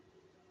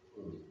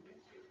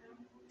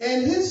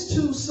 And his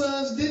 2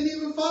 sons didn't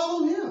even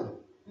follow him.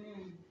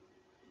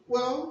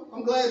 Well,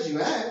 I'm glad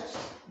you asked.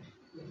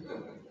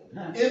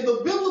 In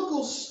the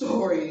biblical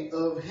story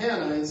of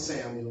Hanna and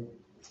Samuel,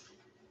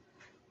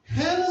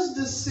 Hannah's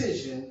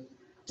decision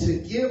to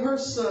give her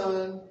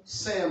son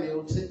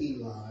Samuel to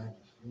Eli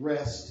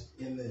rests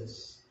in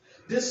this.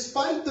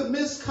 Despite the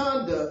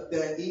misconduct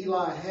that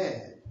Eli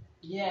had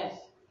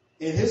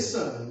in his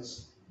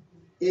sons,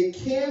 it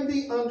can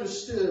be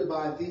understood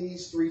by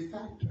these three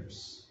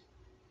factors.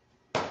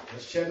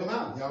 Let's check them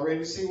out. Y'all ready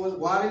to see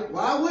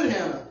why would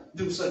Hannah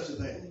do such a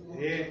thing?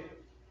 Yeah.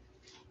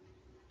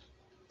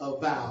 A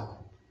vow.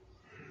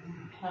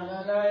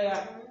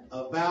 Hallelujah.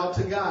 A vow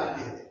to God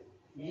did it.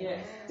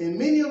 Yes. And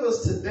many of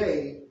us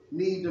today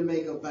need to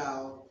make a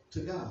vow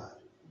to God.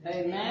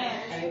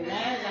 Amen.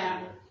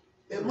 Amen.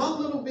 In my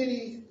little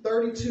bitty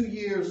 32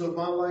 years of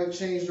my life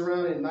changed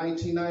around in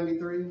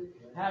 1993,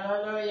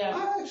 Hallelujah.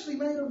 I actually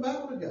made a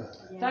vow to God.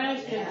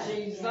 Thank you,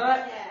 Jesus.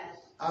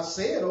 I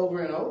said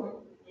over and over.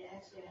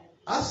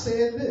 I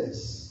said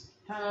this.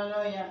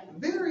 Hallelujah.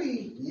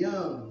 Very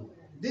young.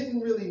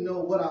 Didn't really know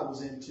what I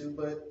was into,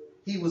 but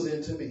he was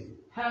into me.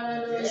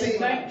 Hallelujah. See,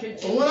 Thank you,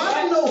 Jesus. when I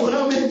don't know what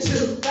I'm into,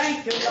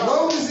 Thank you, as Lord.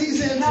 long as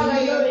he's into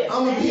me,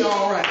 I'm going to be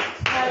all right.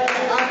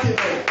 Hallelujah. I can make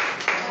it.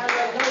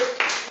 Hallelujah.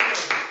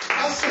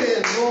 I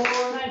said, Lord,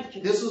 Thank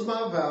you. this was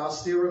my vow. I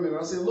still remember.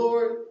 I said,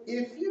 Lord,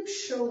 if you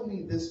show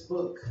me this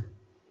book,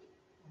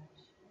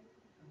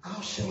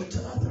 I'll show it to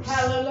others.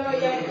 Hallelujah.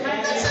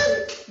 That's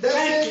it. That's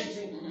Thank it.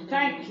 you, Jesus.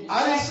 Thank you.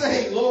 I didn't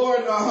say,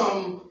 Lord,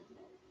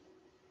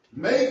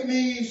 make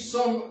me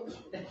some.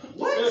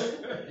 What?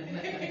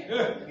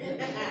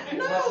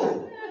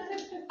 No.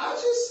 I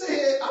just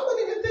said, I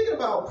wasn't even thinking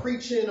about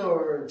preaching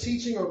or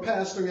teaching or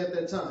pastoring at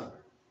that time.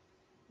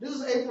 This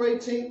is April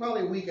 18th,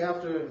 probably a week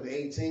after the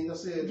 18th. I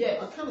said,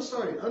 Yes. I kind of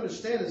started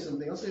understanding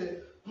something. I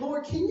said,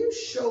 Lord, can you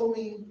show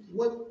me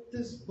what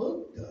this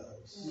book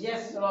does?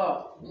 Yes,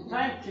 Lord.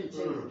 Thank you,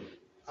 Jesus.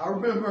 I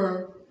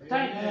remember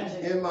Thank you,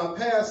 Jesus. in my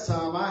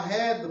pastime, I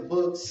had the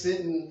book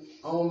sitting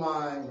on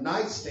my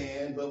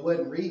nightstand, but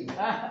wasn't reading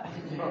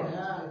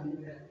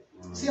it.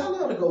 See, I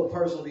love to go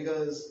personal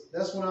because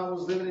that's when I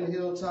was living in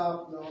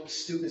Hilltop,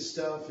 stupid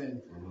stuff.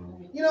 And,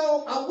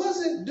 I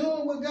wasn't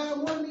doing what God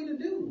wanted me to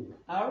do.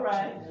 All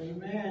right.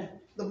 Amen.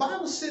 The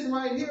Bible's sitting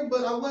right here,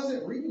 but I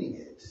wasn't reading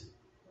it.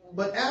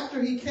 But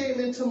after he came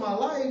into my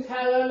life,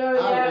 Hallelujah.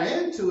 I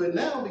ran to it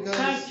now because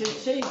Thank you,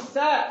 Jesus.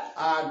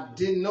 I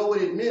didn't know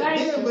what it meant Thank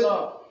then. you, But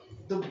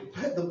Lord.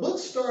 the book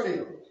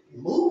started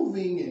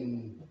moving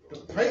and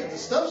the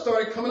stuff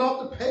started coming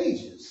off the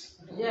pages.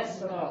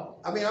 Yes, Lord.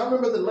 I mean, I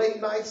remember the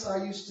late nights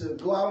I used to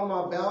go out on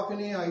my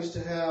balcony. I used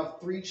to have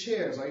 3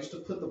 chairs. I used to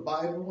put the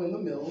Bible in the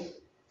middle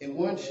in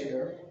one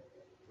chair.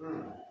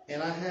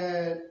 And I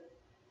had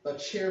a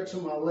chair to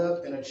my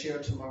left and a chair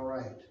to my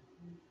right.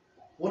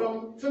 What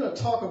I'm going to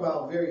talk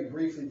about very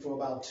briefly for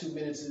about 2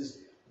 minutes is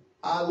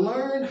I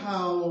learned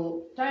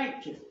how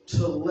Thank you.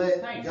 to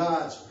let Thank you.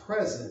 God's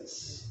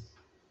presence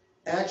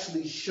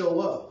actually show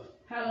up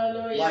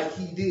Hallelujah. like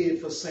he did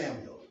for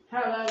Samuel.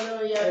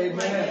 Hallelujah.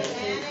 Amen.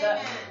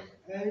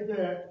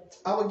 Amen.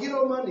 I would get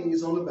on my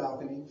knees on the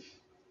balcony,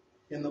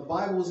 and the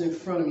Bible was in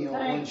front of me on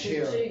one Thank you,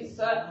 chair. Jesus.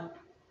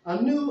 I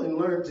knew and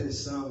learned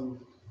this in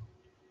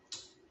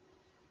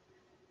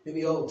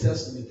the Old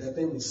Testament that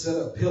they would set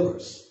up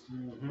pillars.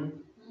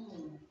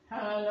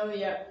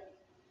 Hallelujah.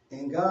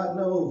 And God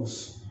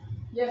knows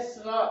Yes,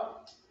 Lord.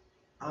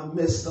 I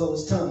miss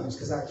those times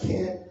because I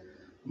can't.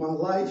 My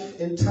life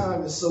and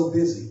time is so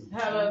busy.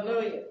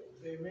 Hallelujah.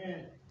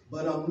 Amen.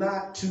 But I'm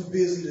not too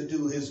busy to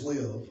do his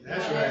will.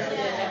 That's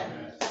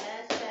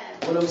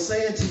right. What I'm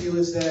saying to you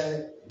is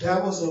that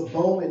was a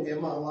moment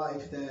in my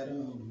life that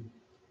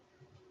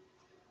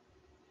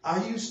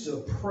I used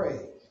to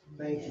pray.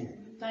 Thank you.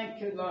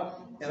 Thank you, Lord.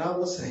 And I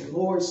would say,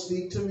 Lord,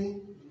 speak to me.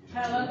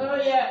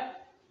 Hallelujah.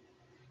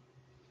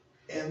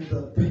 And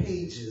the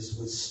pages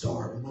would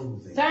start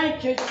moving.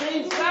 Thank you,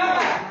 Jesus.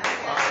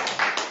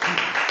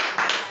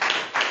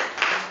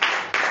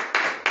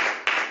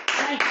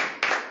 Thank you.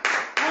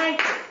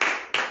 Thank you.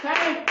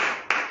 Thank you.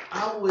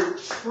 I would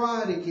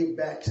try to get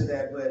back to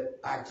that, but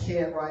I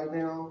can't right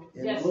now.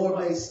 And Yes, the Lord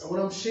Lord. what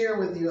I'm sharing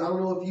with you, I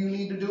don't know if you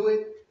need to do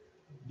it,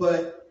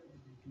 but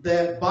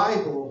that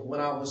Bible, when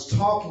I was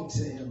talking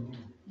to him,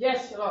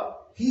 Yes, Lord.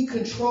 he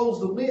controls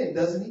the wind,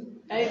 doesn't he?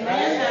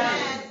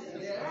 Amen.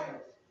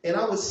 And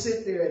I would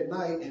sit there at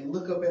night and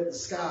look up at the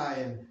sky,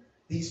 and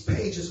these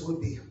pages would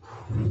be,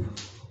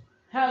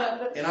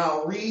 Hallelujah. and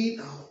I'll read,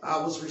 I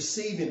was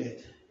receiving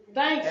it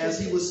Thank you. as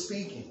he was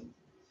speaking.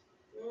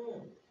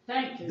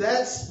 Thank you.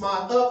 That's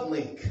my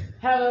uplink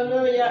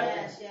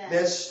Hallelujah.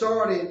 that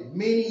started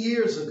many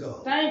years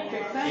ago. Thank you.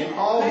 Thank you. And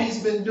all Thank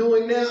he's been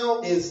doing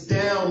now is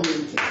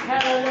downlinking.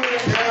 Hallelujah.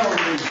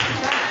 Downlinking.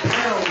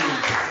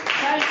 Downlinking.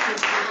 Thank you.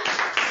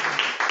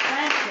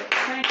 Thank you.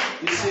 Thank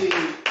you. You see,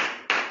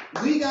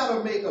 we got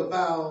to make a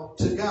vow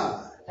to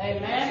God.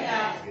 Amen.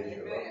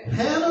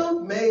 Hannah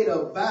made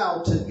a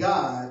vow to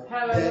God that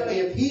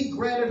Hallelujah. if he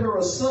granted her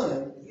a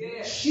son,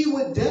 she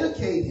would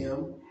dedicate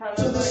him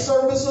to the Hallelujah.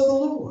 service of the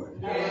Lord.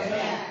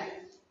 Amen.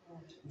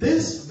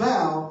 This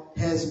vow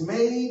has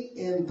made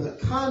in the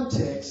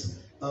context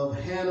of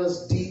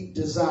Hannah's deep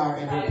desire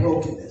and her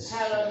brokenness.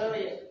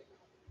 Hallelujah.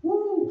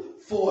 Woo,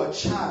 for a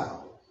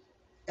child.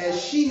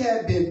 as she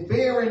had been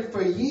barren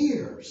for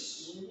years.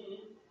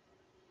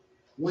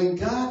 When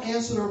God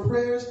answered her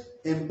prayers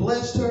and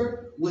blessed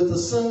her with a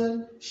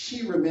son,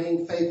 she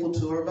remained faithful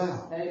to her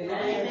vow.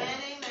 Amen.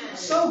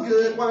 So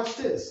good, watch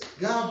this.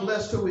 God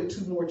blessed her with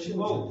 2 more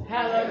children.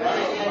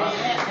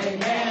 Hallelujah. Amen.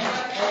 Amen.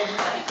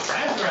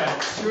 That's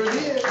right. Sure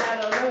did.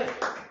 Hallelujah.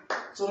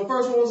 So the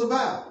first one was a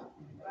vow.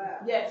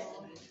 Yes.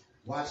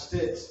 Watch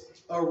this.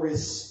 A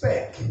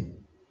respect.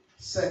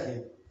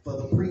 Second, for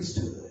the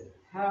priesthood.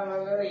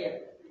 Hallelujah.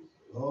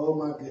 Oh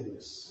my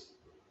goodness.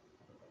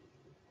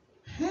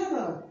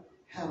 Hannah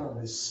had a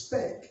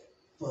respect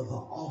for the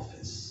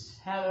office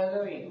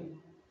Hallelujah.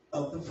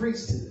 of the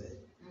priesthood.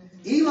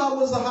 Eli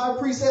was the high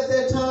priest at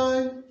that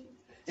time,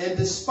 and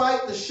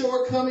despite the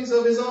shortcomings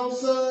of his own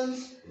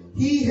sons,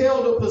 he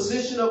held a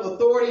position of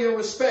authority and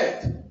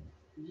respect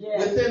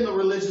within the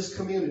religious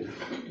community.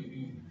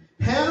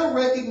 Hannah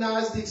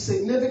recognized the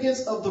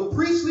significance of the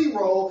priestly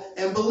role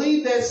and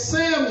believed that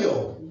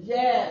Samuel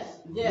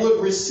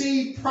would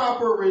receive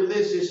proper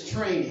religious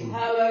training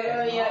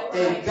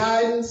and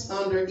guidance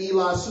under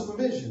Eli's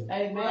supervision.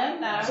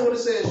 Amen. So when it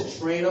says,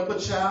 train up a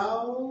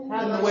child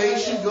in the way he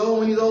should go,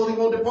 when he's old, he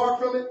won't depart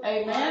from it.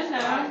 Amen.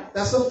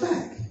 That's a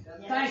fact.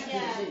 Thank you,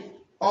 Jesus.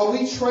 Are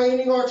we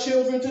training our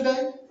children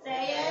today?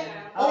 Say it.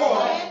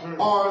 Or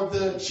are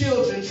the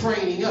children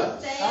training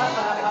us? Say it.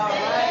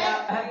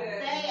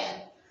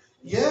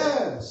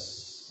 Yes.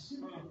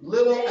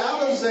 Little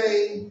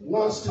Alizé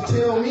wants to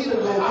tell me to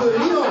go put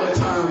me on a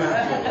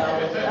timeout.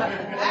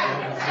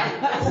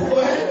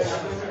 What?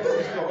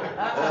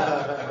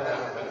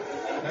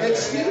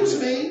 Excuse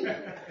me?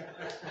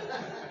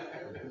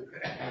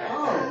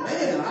 Oh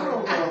man, I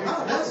don't know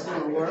how that's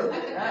going to work.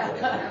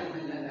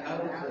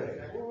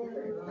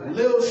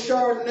 Little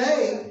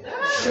Chardonnay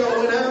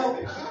showing out.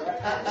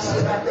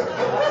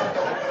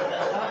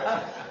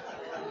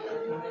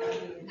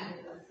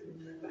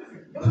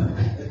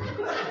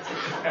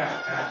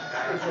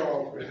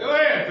 Go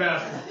ahead,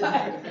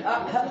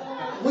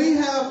 Pastor. We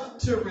have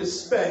to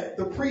respect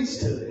the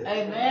priesthood.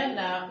 Amen.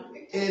 Now.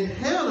 And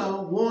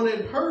Hannah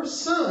wanted her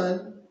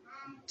son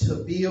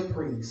to be a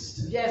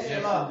priest. Yes,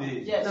 Lord.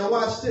 Yes. Now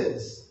watch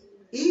this.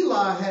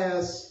 Eli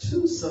has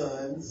 2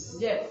 sons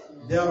Yes.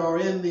 that are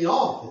in the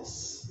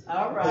office,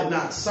 All right. but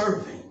not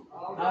serving.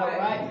 All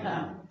right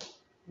now.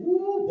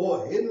 Ooh,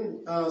 boy,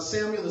 isn't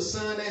Samuel the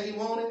son that he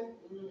wanted?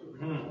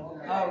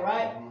 All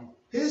right.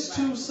 His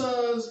 2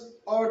 sons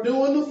are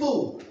doing the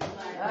fool.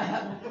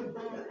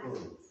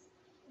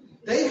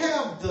 They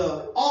have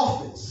the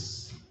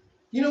office.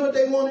 You know what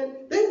they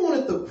wanted? They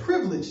wanted the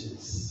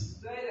privileges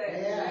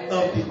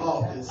of the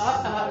office,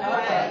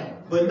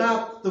 but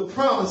not the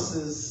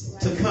promises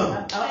to come.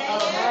 All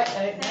right.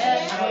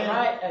 Amen. All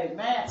right.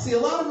 Amen. See, a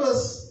lot of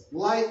us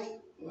like,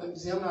 I'm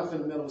not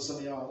in the middle of some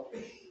of y'all.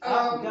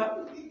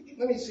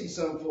 Let me see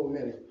something for a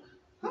minute.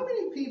 How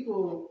many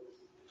people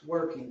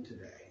working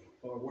today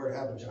or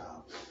have a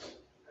job?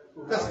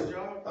 That's good.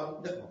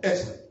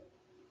 Excellent.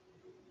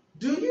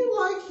 Do you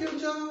like your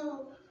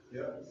job?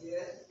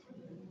 Yes.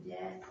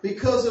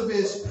 Because of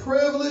its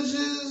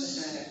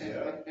privileges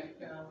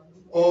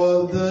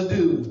or the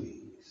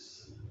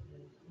duties?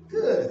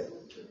 Good.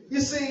 You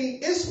see,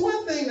 it's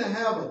one thing to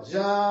have a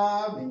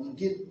job and you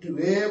get to do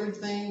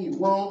everything you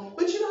want,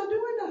 but you're not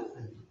doing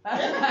nothing.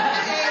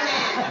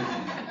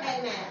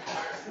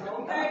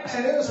 Amen.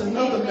 See, there's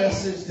another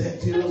message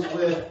that deals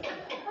with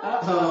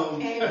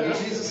when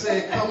Jesus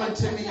said, "Come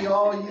unto me,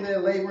 all you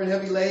that labor and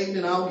heavy laden,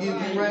 and I'll give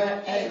you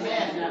rest."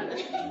 Amen.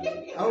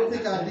 I don't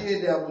think I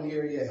did that one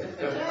here yet.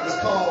 It's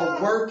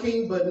called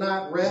working but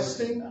not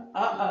resting.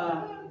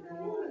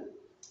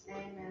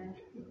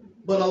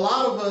 But a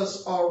lot of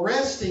us are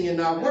resting and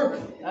not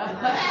working.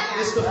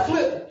 It's the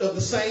flip of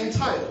the same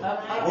title.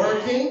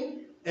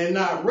 Working and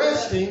not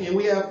resting, and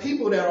we have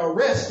people that are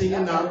resting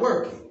and not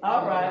working.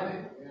 All right.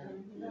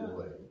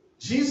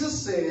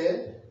 Jesus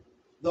said,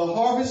 the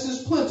harvest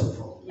is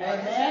plentiful,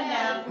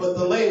 Amen. but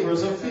the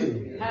laborers are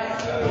few.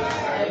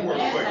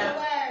 Amen.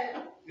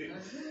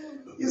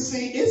 You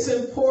see, it's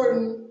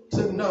important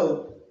to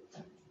note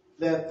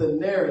that the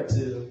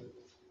narrative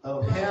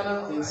of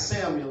Hannah and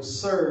Samuel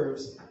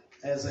serves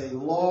as a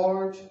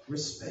large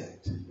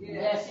respect.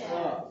 Yes,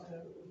 Lord.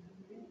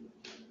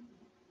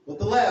 But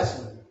the last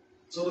one.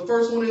 So the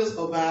first one is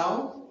a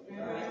vow.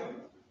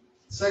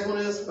 Second one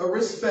is a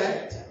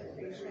respect.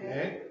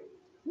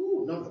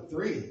 Ooh, number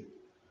 3,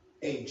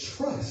 a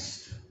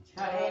trust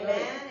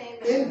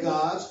in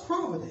God's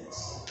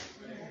providence.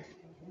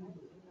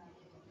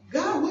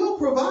 God will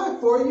provide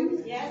for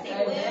you. Yes, he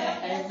Amen.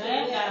 will.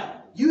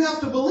 Amen. You have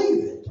to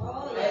believe it.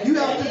 Oh, yes, You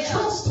have he to will.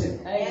 trust him.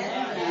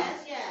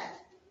 Yes.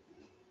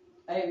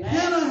 Amen.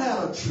 Hannah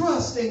had a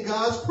trust in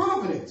God's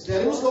providence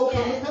that it was going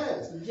to come to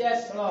pass.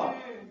 Yes, Lord.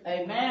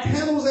 Amen.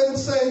 Hannah was able to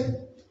say,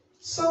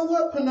 so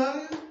what,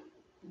 Paniah?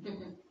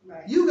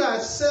 You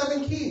got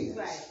 7 kids.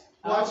 Right.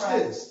 Watch All right.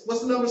 this.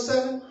 What's the number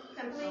 7?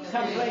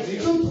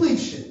 Completion.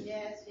 Completion.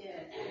 Yes.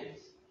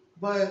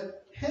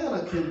 But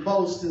Hannah can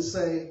boast and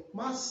say,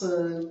 my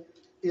son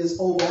is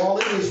over all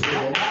of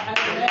Israel,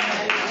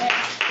 Amen.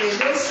 And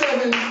your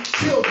 7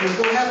 children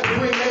gonna have to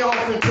bring their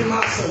offering to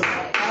my son.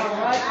 All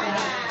right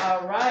now.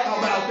 All right. How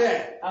about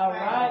that? All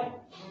right.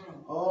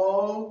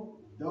 Oh,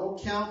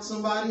 don't count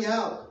somebody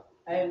out.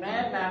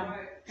 Amen now.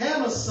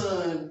 Hannah's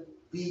son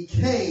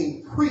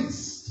became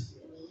priest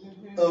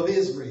of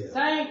Israel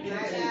Thank you,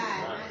 Jesus.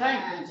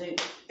 Thank you,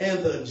 Jesus.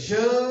 and the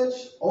judge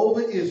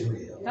over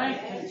Israel.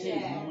 Thank you,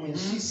 Jesus. And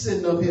she's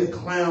sitting up here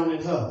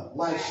clowning her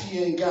like she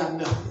ain't got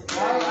nothing.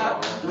 All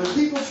right. When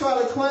people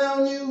try to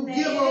clown you,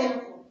 give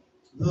them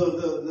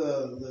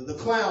the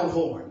clown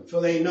horn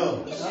for they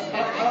nose.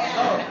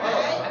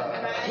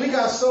 We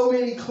got so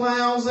many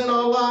clowns in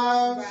our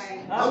lives.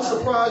 I'm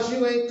surprised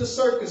you ain't the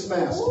circus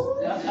master.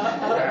 All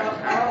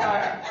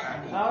right.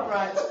 All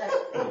right.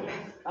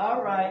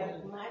 All right.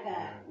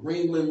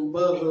 Ringling,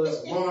 Bubba's,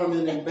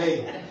 Barman, and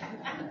Bailey.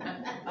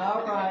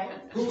 All right.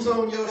 Who's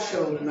on your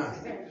show tonight?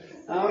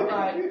 All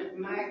right.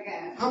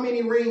 How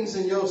many rings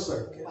in your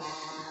circus?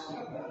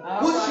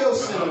 All What's right. your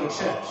sin in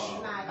church?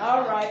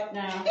 All right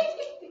now.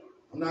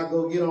 I'm not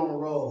going to get on the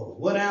roll.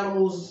 What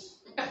animals?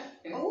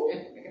 All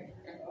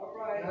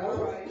right.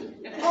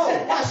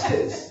 Oh, watch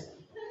this.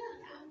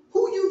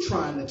 Who you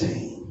trying to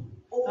tame?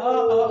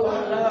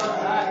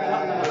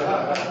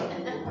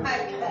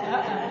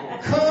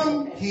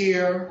 Come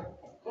here.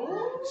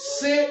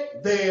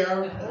 Sit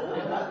there.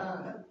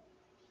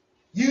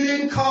 You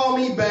didn't call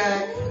me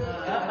back.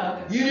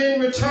 You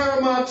didn't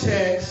return my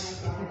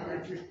text.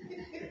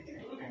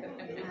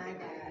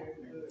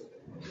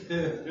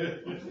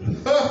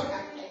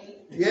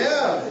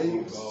 Yeah,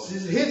 it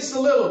hits a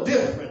little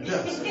different,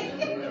 doesn't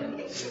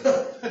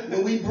it?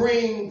 When we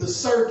bring the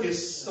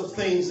circus of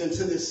things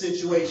into this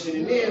situation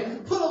and then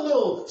put a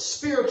little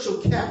spiritual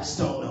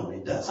capstone on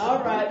it, doesn't it?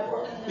 All right.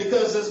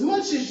 Because as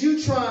much as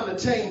you trying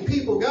to tame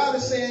people, God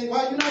is saying,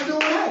 why you not doing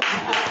that?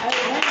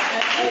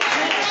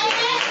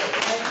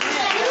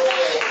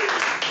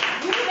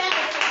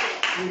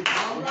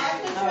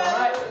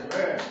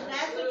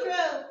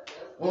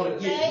 Want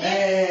to get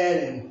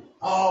mad and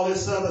all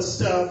this other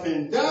stuff,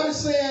 and God is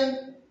saying,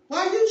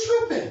 why are you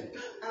tripping?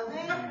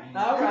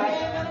 All right.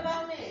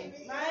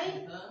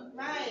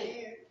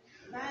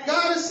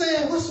 God is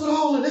saying, what's with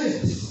all of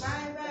this?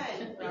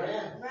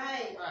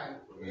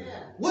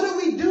 What are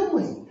we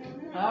doing?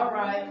 All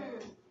right.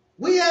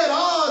 We had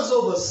odds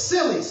over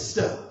silly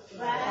stuff.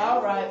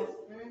 All right.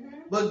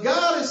 But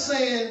God is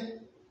saying,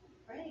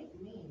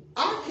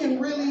 I can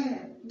really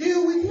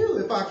deal with you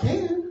if I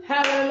can.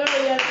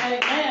 Hallelujah.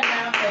 Amen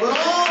now. But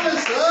all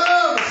this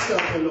other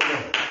stuff in the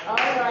way. All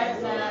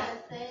right now.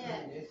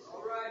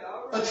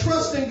 A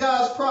trust in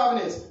God's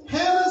providence.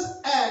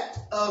 Hannah's act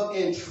of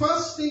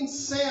entrusting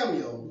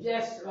Samuel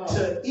Yes, Lord.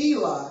 to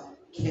Eli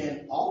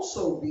can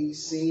also be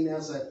seen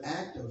as an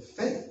act of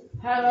faith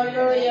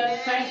Hallelujah.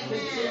 Thank you,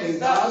 in Jesus.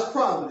 God's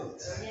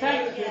providence.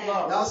 Thank you,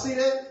 Lord. Y'all see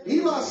that?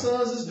 Eli's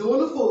sons is doing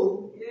the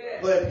fool,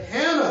 but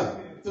Hannah,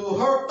 through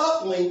her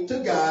uplink to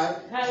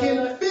God,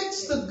 can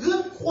fix the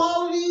good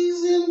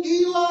qualities in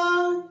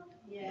Eli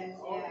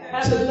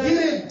to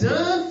get it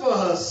done for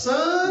her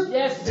son,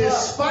 Yes, Lord.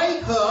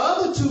 despite her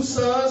other 2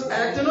 sons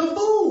acting a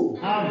fool.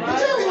 All Did right.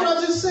 you hear what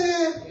I just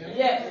said?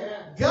 Yes.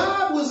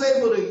 God was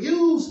able to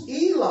use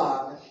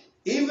Eli,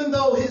 even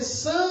though his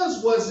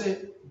sons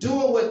wasn't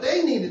doing what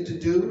they needed to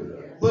do,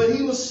 but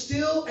he was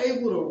still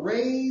able to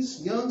raise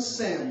young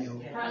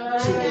Samuel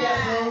to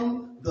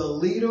become the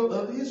leader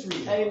of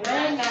Israel.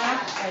 Amen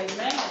now.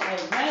 Amen.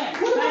 Amen.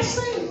 What am I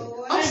saying?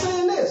 I'm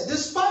saying this,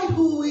 despite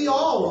who we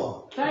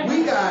all are,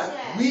 we got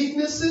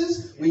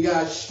weaknesses, we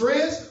got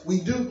strengths, we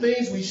do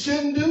things we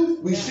shouldn't do,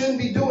 we shouldn't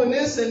be doing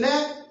this and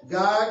that,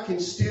 God can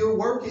still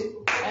work it.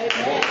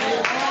 Amen.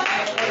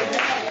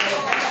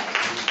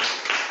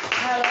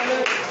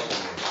 Hallelujah.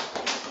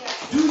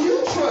 Do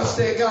you trust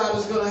that God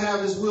is going to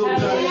have his will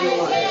done in your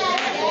life?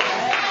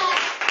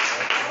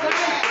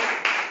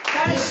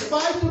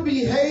 Despite the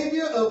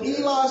behavior of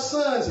Eli's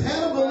sons,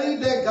 Hannah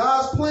believed that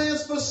God's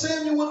plans for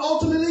Samuel would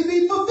ultimately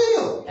be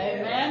fulfilled.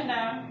 Amen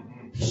now.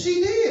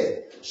 She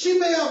did. She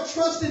may have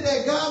trusted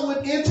that God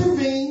would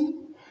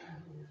intervene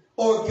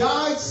or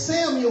guide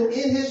Samuel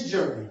in his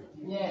journey,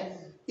 Yes.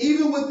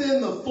 even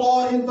within the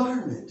flawed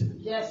environment.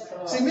 Yes,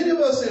 Lord. See, many of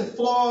us in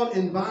flawed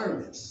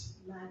environments,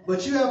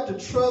 but you have to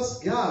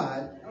trust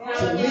God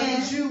to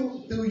lead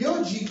you through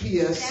your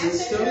GPS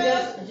system.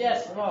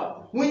 Yes,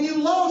 Lord. When you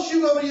lost,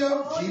 you go to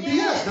your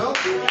GPS, don't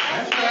you?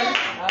 That's right.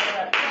 All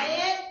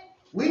right.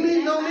 We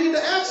don't need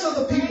to ask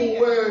other people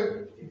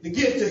where to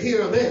get to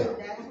here or there.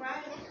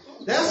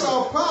 That's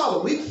our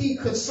problem. We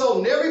keep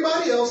consulting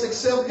everybody else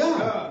except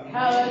God.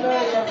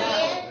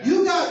 Hallelujah.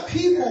 You got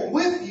people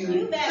with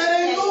you that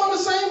ain't going the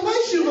same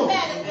place you going.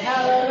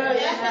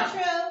 Hallelujah.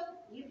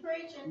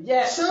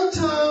 Yes.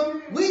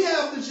 Sometimes we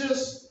have to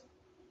just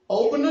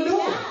open the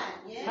door.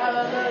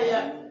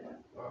 Hallelujah.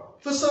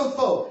 For some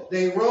folk,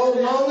 they rode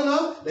long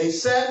enough, they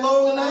sat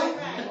long enough.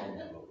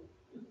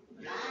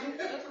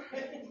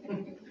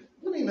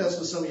 Let me mess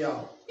with some of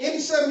y'all. Any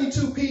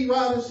 72P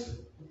riders?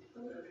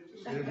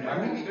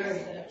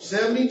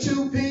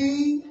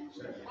 72P.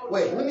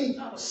 Wait,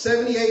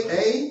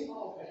 78A.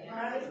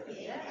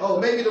 Oh,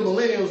 maybe the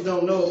millennials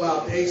don't know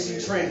about the AC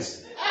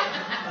Transit.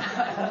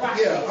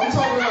 Yeah, I'm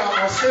talking about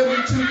our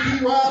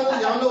 72P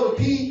rider. Y'all know the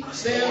P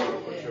stand.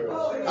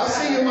 I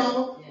see you,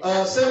 mama.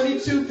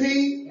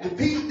 72P. The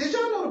P. Did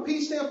y'all know the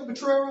P stand for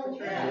Potrero?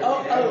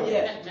 Oh,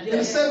 yeah. And the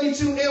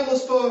 72M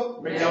was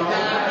for.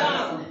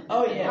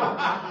 Oh,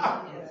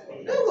 yeah.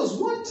 There was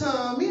one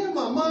time me and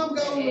my mom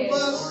got on the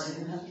bus,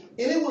 and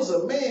it was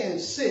a man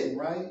sitting,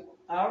 right?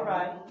 All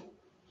right.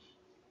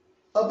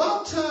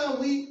 About time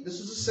this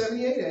was a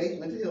 78A,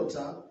 went to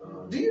Hilltop.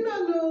 Do you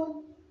not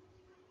know?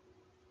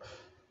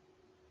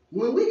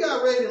 When we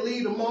got ready to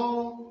leave the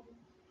mall,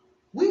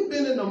 we've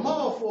been in the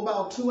mall for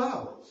about 2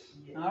 hours.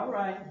 All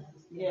right.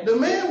 Yeah. The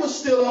man was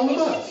still on the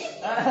bus.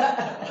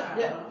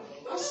 Yeah.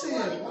 I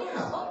said,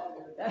 wow.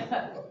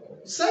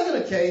 Second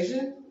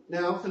occasion,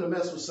 now I'm finna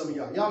mess with some of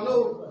y'all. Y'all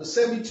know the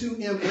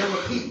 72M and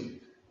the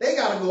P. They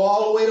got to go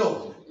all the way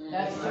over.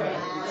 That's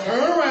right.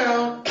 Turn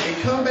around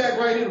and come back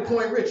right into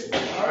Point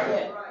Richmond.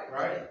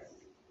 Right.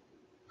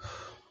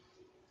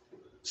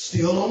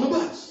 Still on the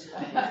bus.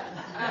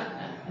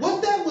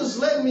 What that was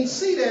letting me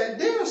see that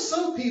there are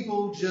some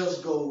people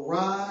just go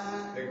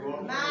ride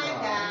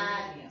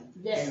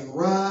and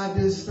ride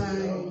this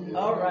thing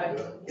All right.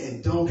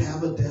 and don't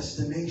have a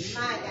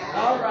destination.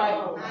 All right.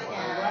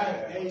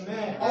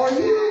 Amen. Are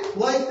you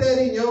like that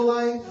in your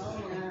life?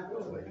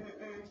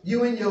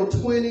 You in your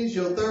 20s,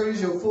 your 30s,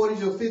 your 40s,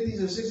 your 50s,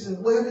 your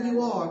 60s, wherever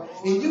you are,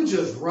 and you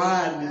just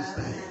riding this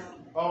thing.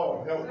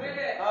 Oh, help me.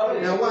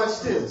 Now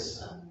watch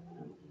this.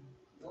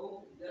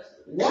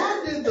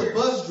 Why did the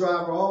bus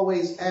driver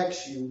always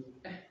ask you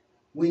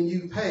when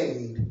you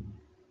paid,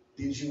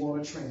 did you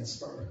want to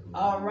transfer?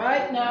 All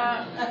right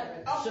now.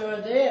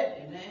 Sure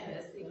did.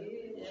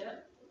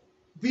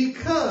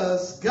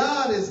 Because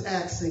God is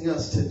asking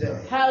us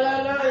today.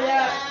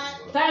 Hallelujah.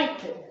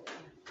 Thank you.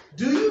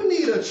 Do you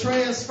need a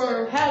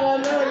transfer?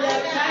 Hallelujah.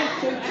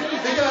 Thank you,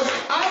 Jesus. Because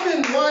I've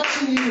been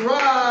watching you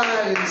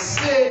ride and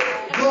sit,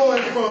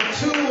 going from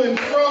to and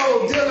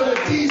fro, dealing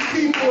with these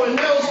people and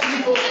those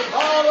people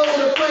all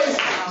over the place.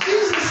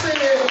 Jesus said,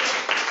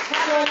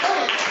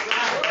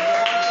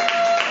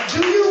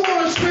 do you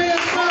want to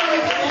transfer?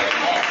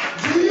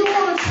 Do you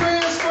want to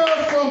transfer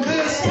from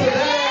this to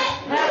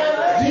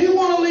that? Do you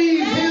want to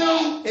leave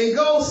him and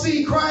go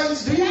see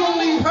Christ? Do you want to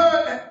leave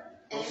her?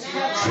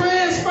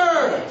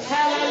 Transfer.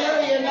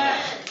 Hallelujah.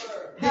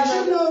 Did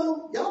you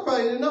know? Y'all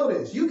probably didn't know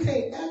this. You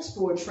can't ask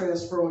for a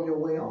transfer on your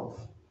way off.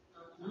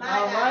 All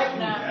right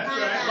now.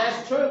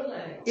 That's true.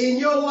 In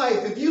your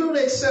life, if you don't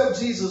accept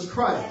Jesus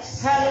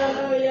Christ,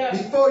 Hallelujah.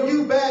 before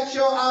you bat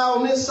your eye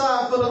on this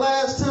side for the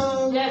last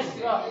time, Yes,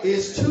 Lord.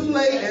 it's too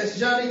late, as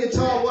Johnny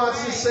Guitar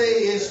Watson say,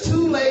 it's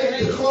too late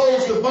to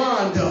close the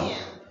barn door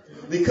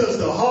because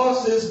the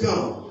horse is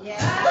gone.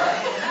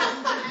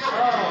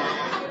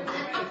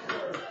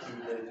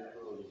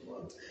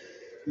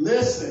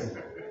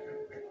 Listen,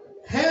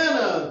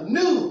 Hanna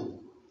knew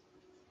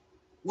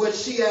what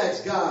she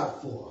asked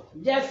God for.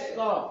 Yes,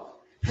 Lord.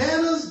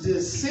 Hannah's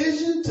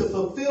decision to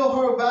fulfill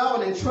her vow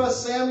and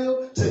entrust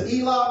Samuel to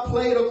Eli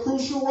played a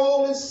crucial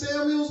role in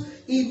Samuel's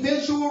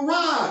eventual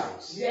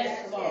rise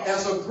Yes, Lord.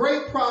 as a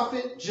great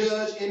prophet,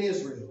 judge in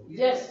Israel.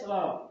 Yes,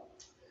 Lord.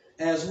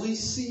 As we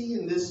see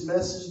in this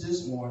message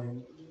this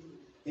morning,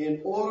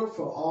 in order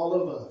for all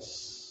of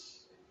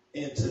us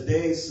in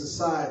today's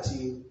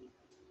society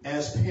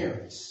as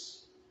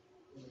parents,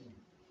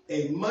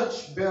 a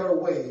much better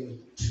way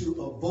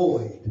to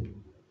avoid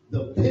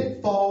the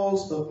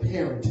pitfalls of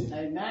parenting.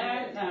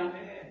 Amen.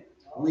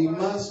 We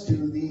must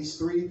do these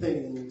three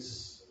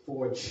things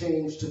for a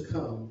change to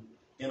come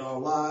in our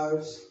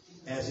lives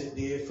as it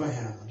did for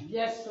Hanna.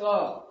 Yes,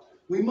 Lord.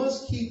 We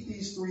must keep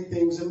these three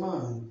things in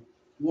mind.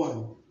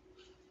 One,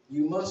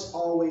 you must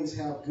always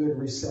have good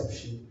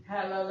reception.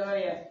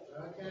 Hallelujah.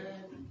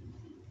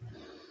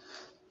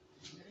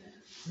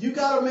 You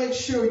got to make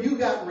sure you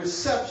got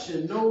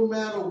reception no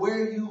matter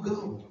where you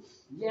go.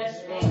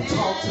 Yes, Lord. To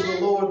talk to the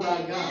Lord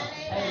thy God.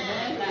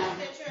 Amen.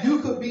 You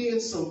could be in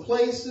some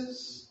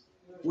places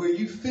where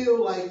you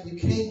feel like you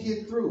can't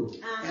get through.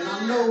 And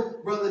I know,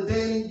 Brother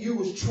Danny, you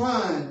was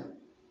trying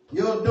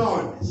your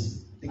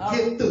darndest to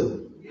get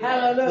through.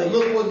 Hallelujah. But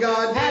look what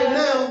God did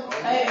now.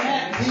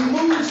 Amen. He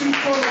moved you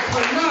from a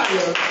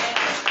canal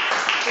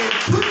and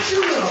put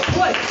you in a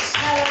place.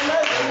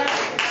 Hallelujah.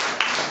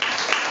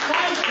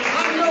 Thank you.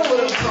 I know what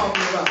I'm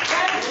talking about.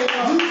 Thank you,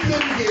 You Lord.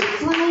 couldn't get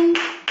through.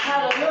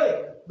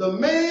 Hallelujah. The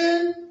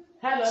man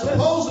Hallelujah.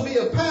 supposed to be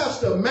a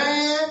pastor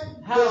mad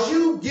because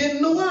you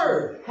getting the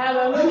word. You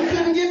Hallelujah.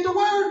 couldn't get the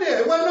word there.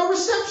 There wasn't no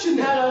reception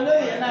there.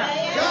 Hallelujah.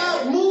 Now.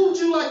 God moved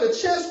you like a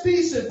chess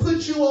piece and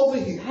put you over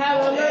here.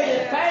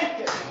 Hallelujah. Thank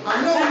you.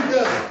 I know he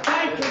does it.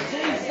 Thank you,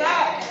 Jesus.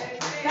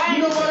 Thank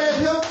You know why that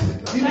helped?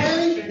 You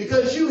Danny?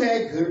 Because you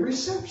had good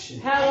reception.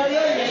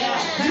 Hallelujah.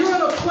 You're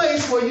in a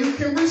place where you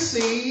can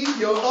receive.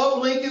 Your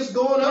uplink is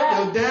going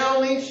up. Your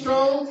downlink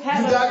strong. You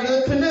got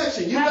good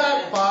connection. You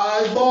got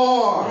 5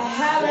 bars.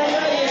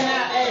 Hallelujah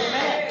now.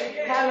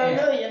 Amen.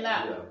 Hallelujah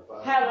now.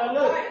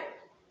 Hallelujah.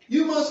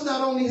 You must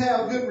not only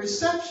have good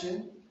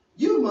reception,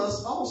 you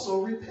must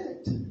also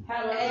repent.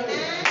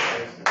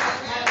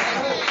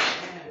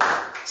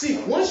 See,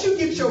 once you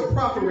get your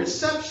proper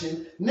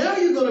reception, now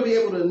you're going to be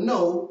able to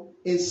know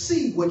and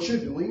see what you're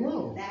doing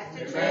wrong.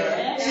 See,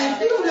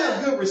 if you don't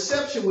have good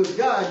reception with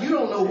God, you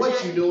don't know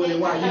what you're doing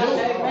and why you're doing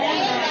it.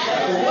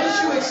 But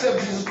once you accept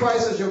Jesus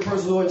Christ as your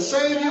personal Lord and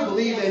Savior,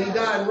 believe that He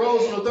died and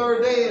rose on the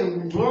third day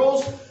and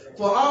rose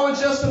for our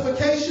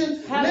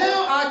justification,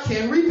 now I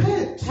can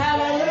repent.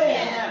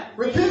 Hallelujah.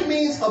 Repent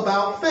means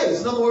about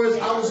face. In other words,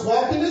 I was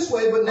walking this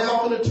way, but now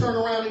I'm going to turn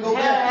around and go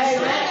back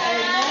this way.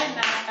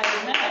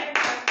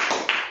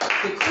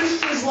 The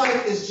Christian's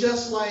life is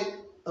just like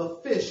a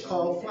fish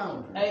called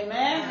flounder.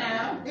 Amen.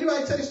 Now.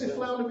 Anybody tasted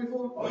flounder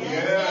before? Oh,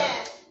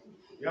 yeah.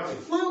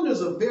 Flounder is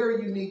a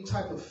very unique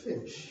type of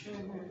fish.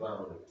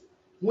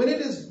 When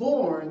it is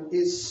born,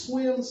 it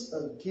swims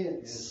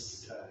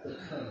against the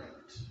current.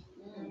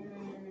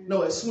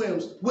 No, it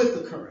swims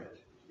with the current.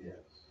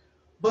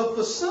 But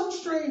for some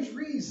strange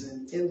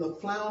reason in the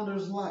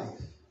flounder's life,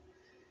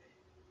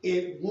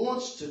 it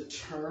wants to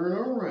turn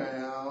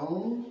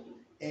around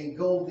and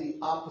go the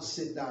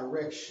opposite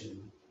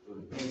direction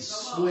and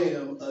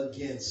swim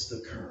against the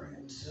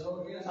current.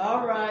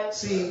 All right.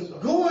 See,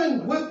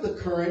 going with the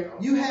current,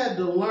 you had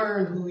to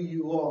learn who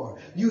you are.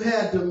 You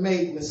had to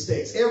make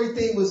mistakes.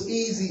 Everything was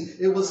easy.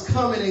 It was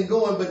coming and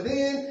going. But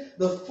then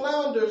the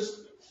flounder's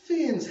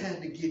fins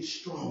had to get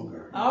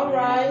stronger. All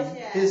right.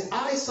 His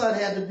eyesight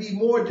had to be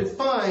more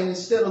defined.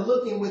 Instead of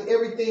looking with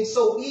everything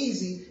so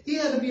easy, he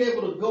had to be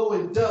able to go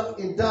and duck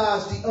and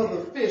dodge the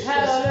other fish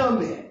that's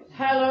coming.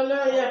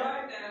 Hallelujah.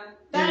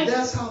 And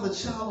that's how the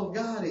child of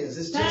God is.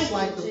 It's just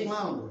like the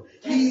flounder.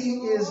 He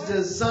is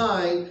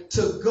designed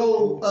to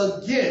go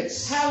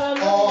against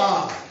all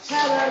odds.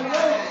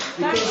 Hallelujah.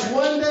 Because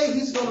one day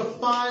he's going to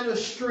find a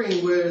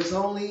stream where it's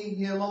only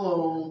him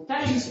alone.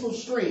 Peaceful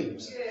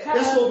streams.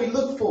 That's what we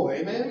look for.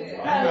 Amen?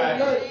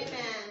 Hallelujah.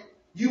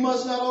 You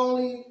must not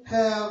only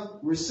have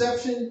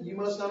reception, you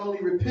must not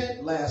only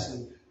repent,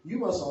 lastly, you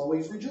must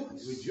always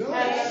rejoice.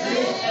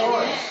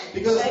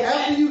 Because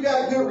after you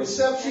got good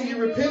reception,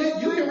 you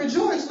repented, you can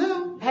rejoice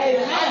now.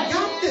 I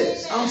got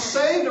this. I'm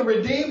saved and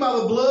redeemed by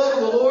the blood of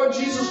the Lord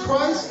Jesus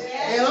Christ.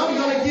 And I'm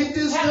going to get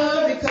this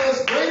done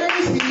because greater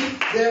is He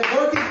that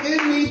worketh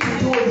in me to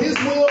do of His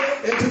will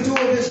and to do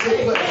of His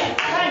good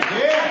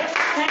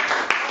pleasure.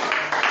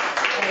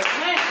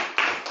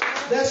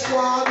 That's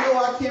why I know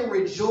I can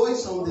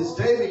rejoice on this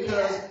day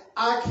because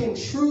I can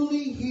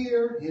truly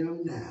hear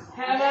Him now.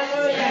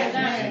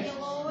 Hallelujah.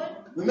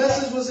 The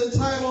message was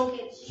entitled,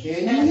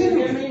 Can You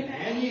Hear Me?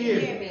 And you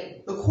hear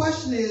me. The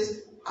question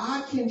is,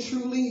 I can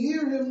truly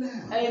hear Him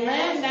now.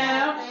 Amen.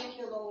 Now.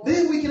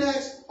 Then we can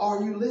ask,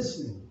 are you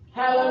listening?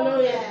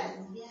 Hallelujah.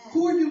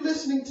 Who are you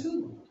listening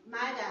to? My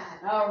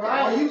God. All Are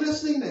right. you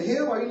listening to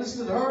Him? Are you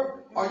listening to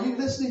her? Are you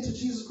listening to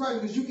Jesus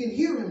Christ? Because you can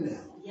hear Him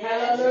now.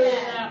 Hallelujah.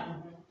 Now.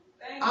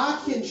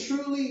 I can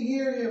truly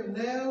hear Him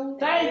now.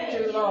 Thank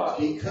you, Lord.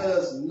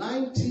 Because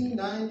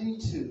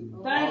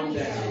 1992 on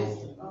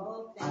down,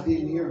 I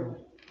didn't hear Him.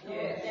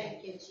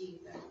 Thank you,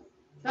 Jesus.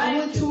 I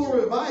went to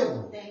a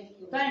revival Thank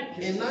you. Thank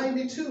you. in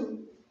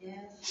 92. Yes.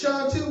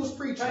 Sean Till was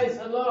preaching. Praise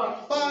the Lord.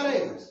 5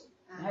 days.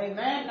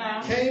 Amen.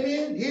 Now. Came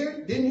in,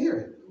 here, didn't hear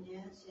it.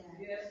 Yes, yes.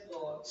 Yes,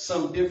 Lord.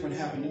 Something different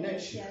happened the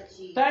next year. Yes,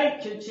 Jesus.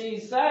 Thank you,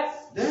 Jesus.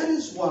 That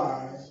is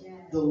why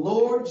the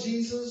Lord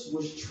Jesus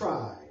was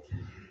tried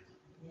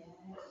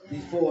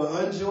before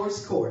an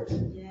unjust court.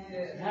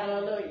 Yes.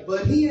 Hallelujah.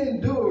 But He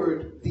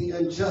endured the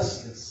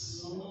injustice.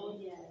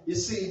 You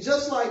see,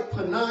 just like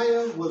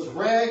Peninnah was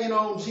ragging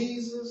on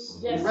Jesus,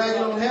 Yes, ragging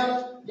Lord. on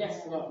Hanna,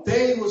 Yes, Lord.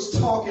 they was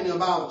talking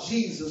about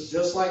Jesus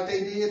just like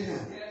they did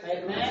Hannah.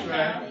 Amen.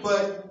 Now.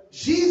 But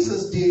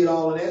Jesus did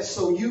all of that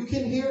so you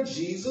can hear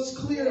Jesus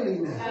clearly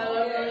now.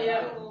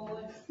 Hallelujah.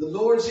 The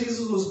Lord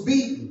Jesus was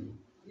beaten,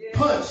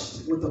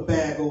 punched with a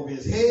bag over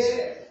His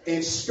head,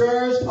 and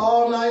scourged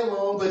all night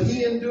long, but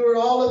He endured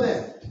all of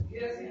that.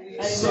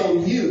 So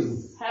you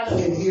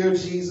can hear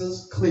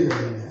Jesus clearly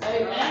now.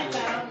 Amen.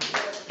 Now.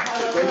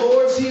 The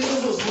Lord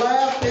Jesus was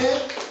laughed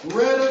at,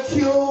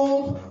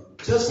 ridiculed,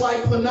 just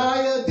like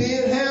Peninnah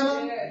did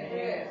Hanna.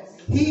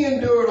 He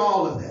endured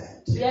all of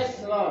that.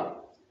 Yes, Lord.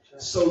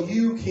 So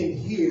you can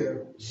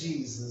hear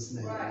Jesus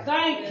now.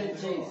 Thank you,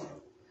 Jesus.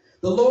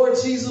 The Lord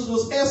Jesus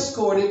was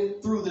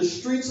escorted through the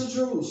streets of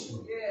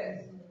Jerusalem.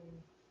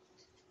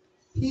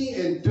 He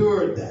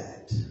endured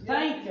that.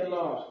 Thank you,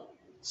 Lord.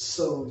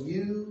 So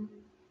you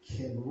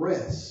can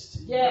rest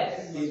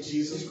Yes. in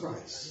Jesus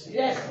Christ.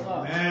 Yes,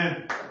 Lord.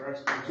 Amen.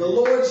 The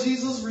Lord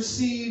Jesus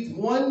received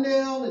one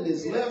nail in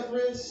His left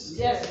wrist,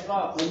 Yes,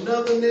 Lord.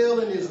 another nail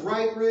in His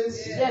right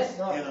wrist, Yes,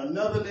 Lord. and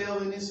another nail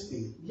in His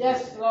feet.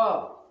 Yes,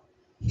 Lord.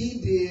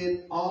 He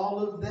did all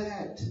of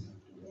that.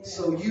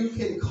 So you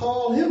can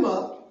call Him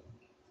up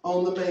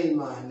on the main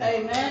line now.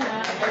 Amen.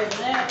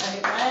 Amen.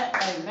 Amen.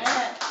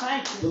 Amen.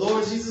 Thank The you.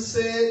 Lord Jesus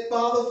said,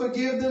 Father,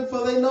 forgive them,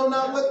 for they know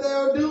not what they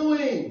are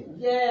doing.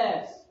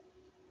 Yes.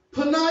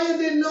 Peninnah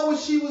didn't know what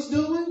she was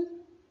doing.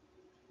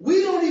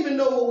 We don't even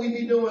know what we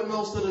be doing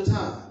most of the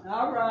time.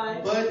 All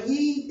right. But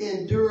he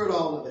endured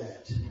all of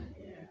that.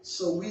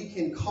 so we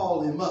can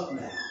call him up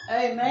now.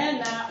 Amen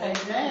now.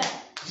 Amen.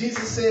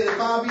 Jesus said, if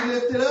I be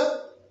lifted up,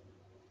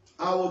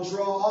 I will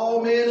draw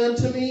all men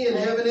unto me in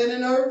heaven and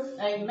in earth.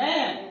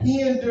 Amen.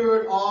 He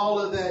endured all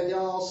of that,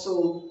 y'all,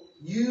 so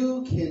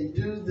you can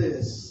do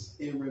this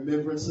in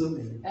remembrance of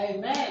me.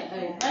 Amen.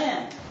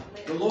 Amen.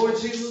 The Lord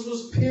Jesus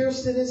was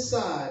pierced in his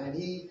side, and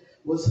he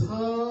was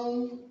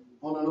hung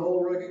on an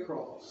old rugged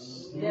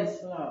cross. Yes,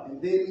 Lord.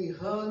 And then he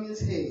hung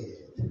his head,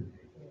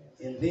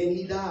 and then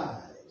he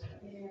died.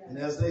 And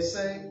as they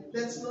say,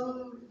 that's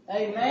love.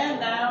 Amen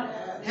now.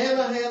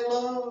 Hannah had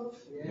love.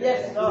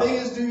 Yes, The Lord. thing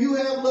is, do you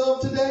have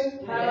love today?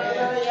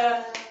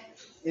 Hallelujah.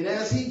 And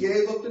as he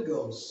gave up the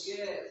ghost,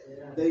 Yes.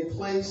 they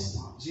placed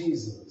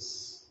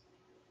Jesus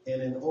in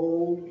an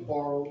old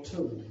borrowed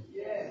tomb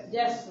Yes.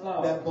 Yes,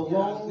 Lord. that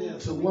belonged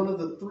to one of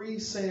the three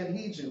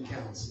Sanhedrin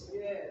council,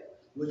 Yes.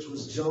 which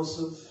was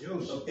Joseph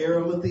of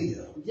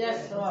Arimathea.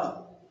 Yes,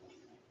 Lord.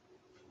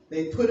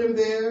 They put him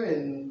there,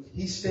 and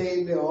he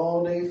stayed there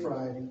all day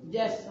Friday.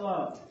 Yes,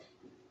 Lord.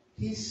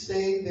 He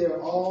stayed there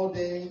all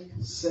day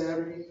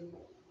Saturday.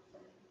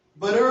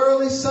 But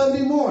early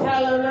Sunday morning,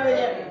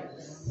 Hallelujah.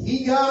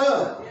 he got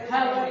up.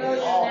 Hallelujah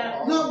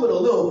now. Not with a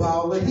little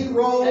power, but he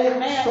rose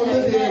Amen, from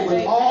the dead with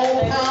amen, all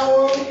amen,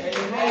 power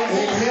amen.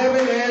 in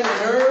heaven and in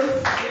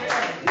earth.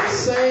 The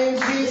same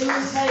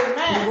Jesus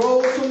Amen. who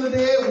rose from the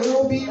dead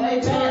will be Amen.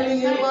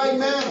 returning in like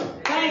manner.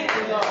 Thank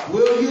you, Lord.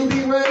 Will you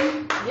be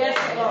ready? Yes,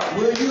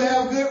 Lord. Will you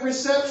have good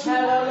reception?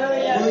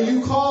 Hallelujah. Will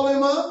you call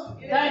him up?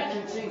 Thank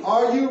you, Jesus.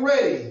 Are you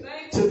ready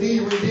to be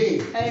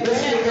redeemed? Amen.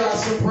 Let's give God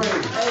some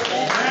praise.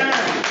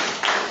 Amen.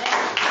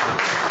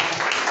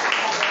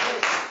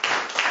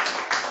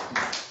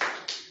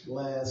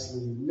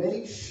 Lastly,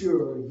 make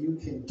sure you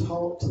can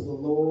talk to the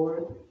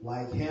Lord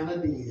like Hannah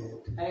did,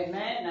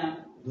 Amen now.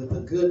 with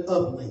a good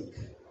uplink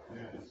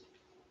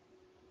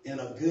and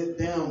a good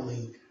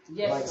downlink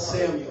Yes, like Lord.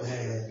 Samuel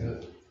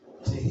had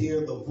to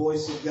hear the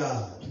voice of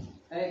God.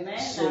 Amen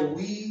So now.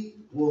 we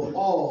will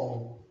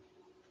all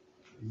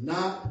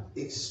not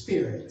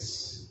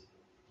experience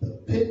the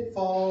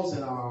pitfalls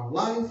in our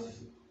life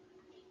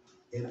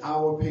and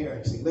our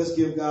parenting. Let's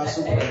give God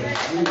some praise.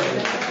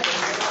 Amen.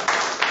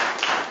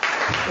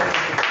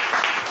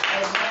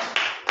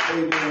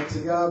 Amen. To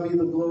God be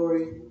the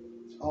glory.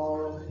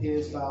 All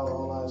heads bowed,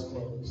 all eyes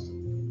closed.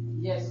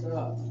 Yes,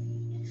 Lord.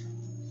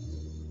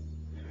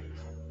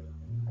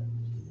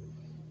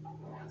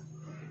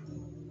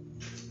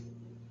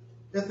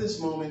 At this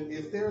moment,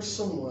 if there's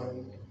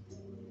someone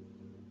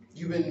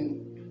you've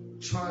been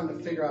trying to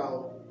figure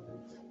out,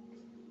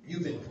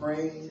 you've been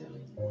praying,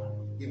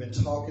 you've been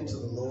talking to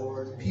the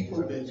Lord, people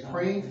have been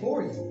praying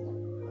for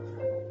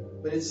you,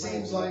 but it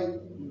seems like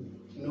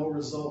no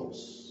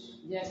results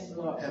Yes,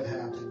 Lord. have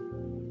happened.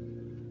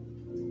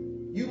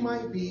 You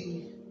might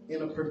be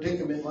in a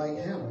predicament like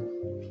Hannah.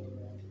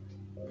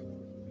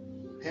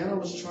 Hannah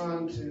was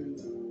trying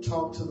to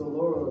talk to the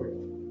Lord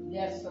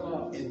Yes,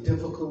 Lord. in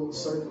difficult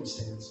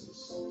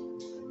circumstances.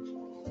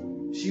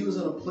 She was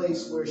in a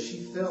place where she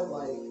felt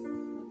like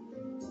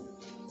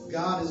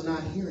God is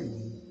not hearing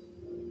me.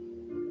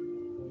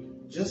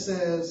 Just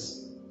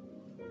as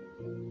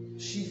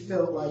she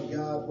felt like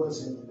God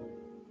wasn't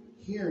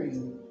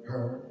hearing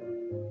her,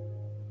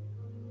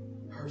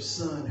 her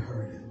son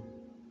heard him.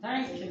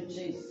 Thank you,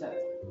 Jesus.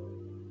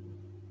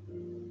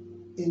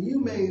 And you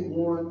may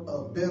want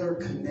a better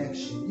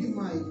connection. You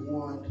might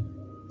want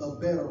a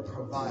better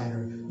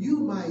provider. You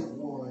might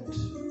want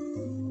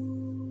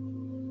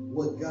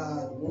what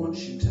God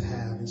wants you to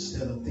have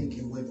instead of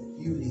thinking what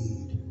you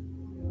need.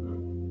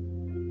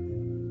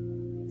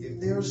 If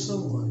there's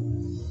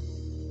someone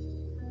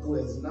who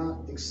has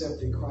not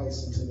accepted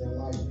Christ into their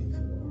life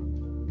before,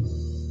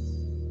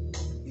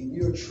 and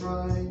you're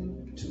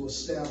trying to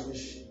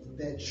establish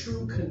that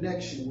true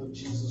connection with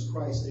Jesus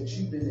Christ that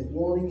you've been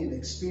wanting and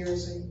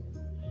experiencing,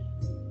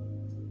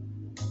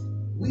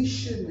 we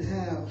shouldn't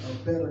have a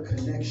better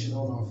connection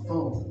on our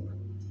phone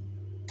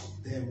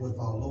than with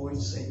our Lord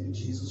and Savior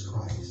Jesus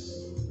Christ.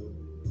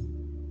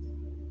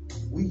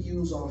 We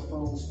use our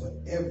phones for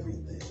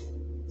everything,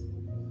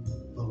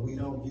 but we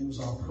don't use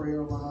our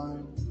prayer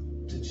line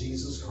to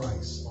Jesus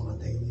Christ on a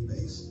daily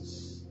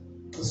basis.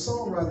 The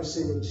songwriter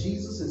said,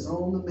 Jesus is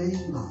on the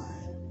main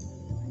line.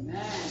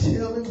 Amen.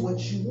 Tell him what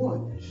you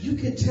want. You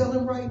can tell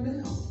him right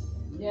now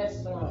Yes,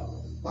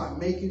 Lord. by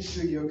making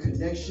sure your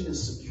connection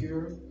is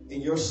secure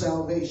and your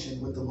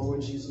salvation with the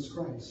Lord Jesus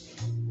Christ.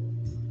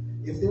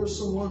 If there's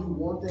someone who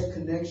wants that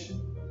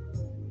connection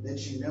that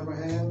you never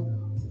have,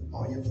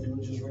 all you have to do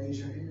is just raise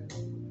your hand.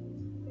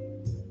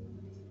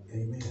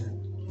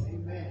 Amen.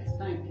 Amen.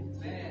 Thank you.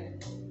 Amen.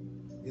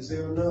 Is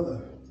there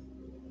another?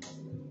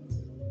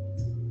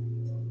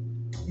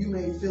 You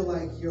may feel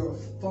like your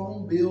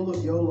phone bill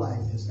of your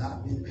life has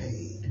not been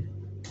paid.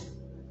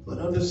 But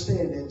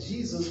understand that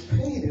Jesus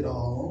paid it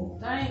all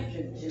Thank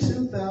you, Jesus.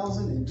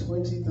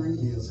 2,023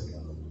 years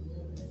ago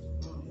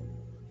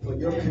for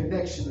your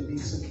connection to be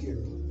secure.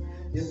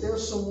 If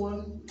there's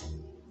someone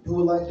who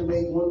would like to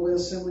make One Way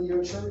Assembly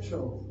your church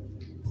home,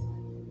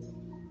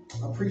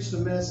 I preached the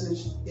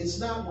message, it's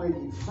not where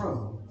you're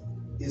from,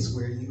 is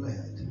where you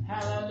at.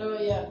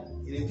 Hallelujah.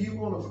 And if you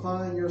want to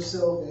find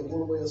yourself at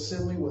One Way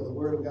Assembly where the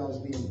Word of God is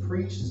being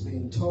preached, is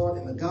being taught,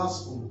 and the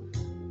gospel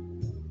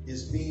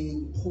is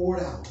being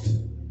poured out,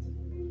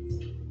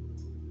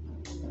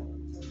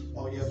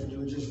 all you have to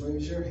do is just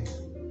raise your hand.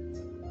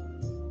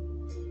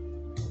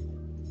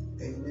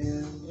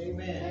 Amen.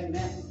 Amen.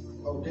 Amen.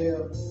 Oh,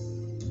 Deb.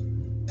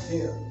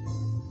 You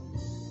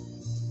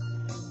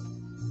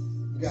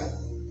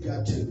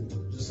got two.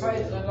 Just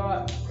Praise the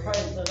Lord.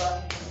 Praise the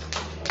Lord.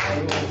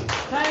 Amen.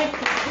 Thank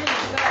you,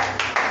 Jesus.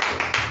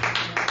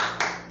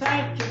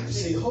 Thank you,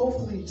 Jesus. See,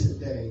 hopefully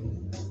today,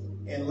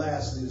 and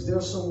lastly, is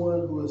there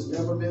someone who has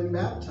never been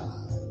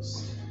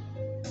baptized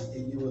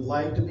and you would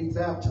like to be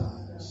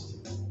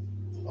baptized?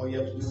 All you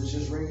have to do is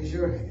just raise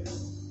your hand.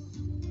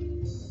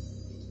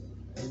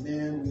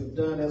 Amen. We've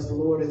done as the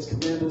Lord has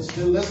commanded us to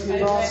do. Let's give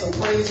God some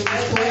praise in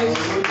this place.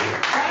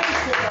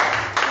 Thank you, Lord.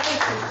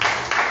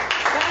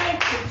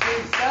 Thank you,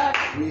 Jesus.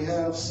 We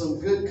have some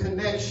good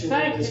connection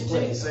Thank in this you,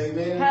 place. Jesus.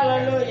 Amen.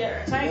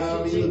 Hallelujah. Thank God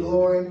you, be the Jesus.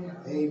 glory.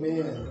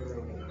 Amen.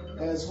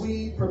 As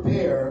we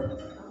prepare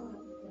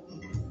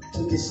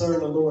to discern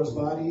the Lord's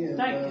body, and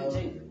Thank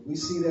you, Jesus. we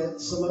see that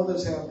some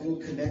others have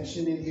good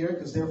connection in here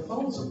because their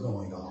phones are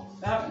going off.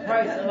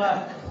 Praise the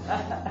Lord.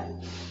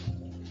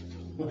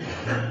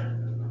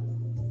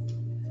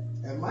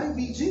 It might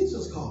be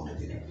Jesus calling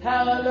you.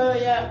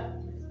 Hallelujah.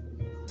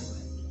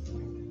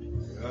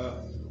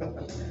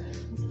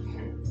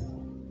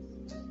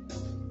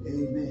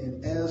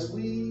 Amen. As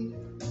we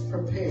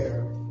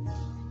prepare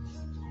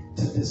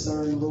to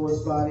discern the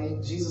Lord's body,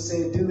 Jesus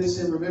said, do this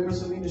in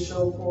remembrance of me to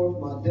show forth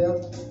my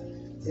death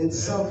and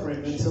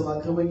suffering until I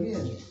come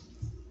again.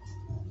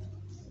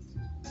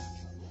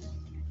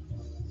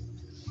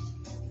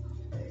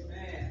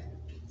 Amen.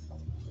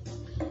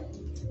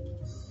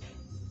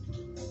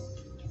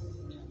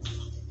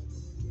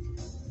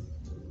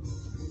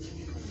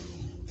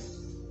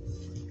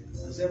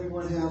 Does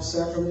everyone have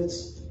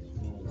sacraments?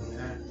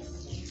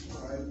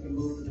 All right, we can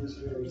move through this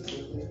very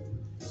quickly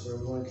so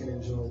everyone can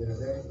enjoy their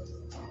day.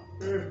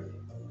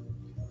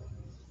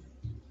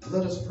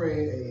 Let us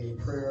pray a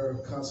prayer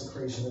of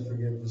consecration and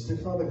forgiveness. Dear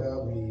Father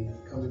God, we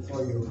come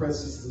before your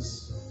presence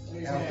this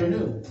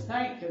afternoon.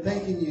 Thank you.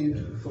 Thanking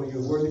you for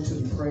your worthy to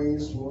be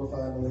praised,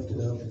 glorified, and lifted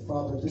up. And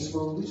Father, at this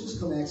moment, we just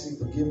come asking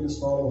forgiveness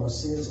for all of our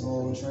sins and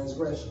all our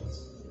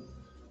transgressions.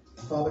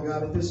 Father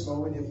God, at this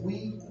moment, if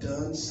we've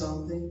done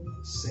something,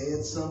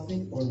 said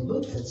something, or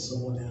looked at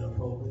someone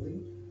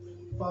inappropriately,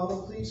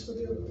 Father, please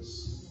forgive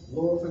us.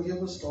 Lord,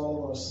 forgive us for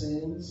all of our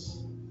sins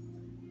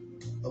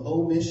of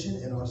omission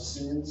and our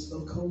sins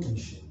of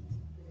commission.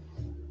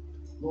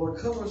 Lord,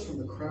 cover us from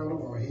the crown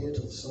of our head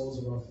to the soles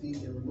of our feet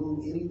and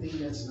remove anything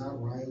that's not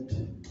right.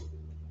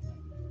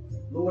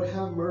 Lord,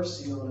 have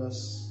mercy on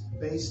us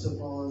based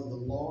upon the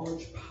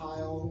large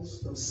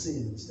piles of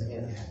sins that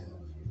we have.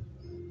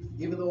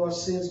 Even though our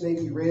sins may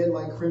be red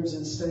like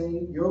crimson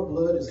stain, your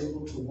blood is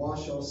able to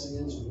wash our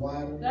sins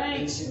whiter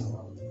than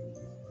snow.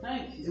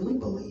 Thank you. And we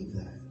believe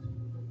that.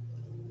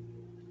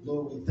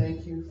 Lord, we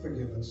thank you.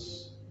 Forgive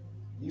us.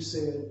 You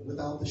said,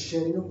 without the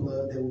shedding of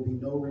blood, there will be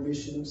no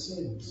remission of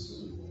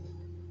sins.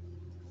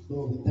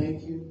 Lord, we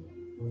thank you.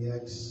 We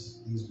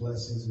ask these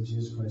blessings in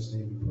Jesus Christ's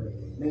name we pray.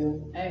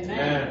 Amen.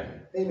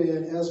 Amen.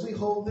 Amen. As we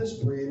hold this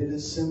bread, it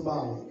is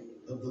symbolic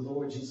of the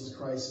Lord Jesus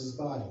Christ's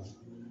body.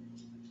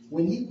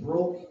 When he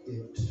broke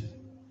it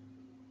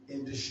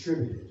and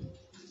distributed,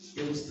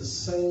 it was the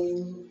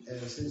same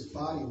as his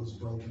body was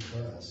broken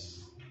for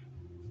us.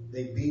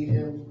 They beat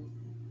him.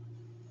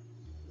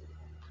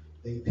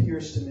 They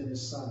pierced him in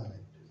his side.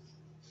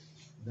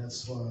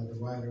 That's why the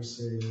writer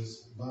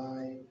says,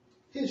 by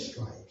his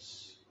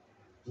stripes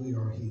we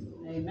are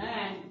healed.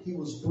 Amen. He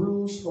was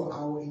bruised for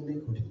our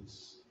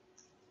iniquities.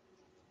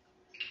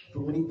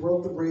 But when he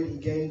broke the bread, he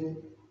gave it,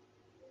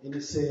 and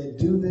he said,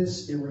 do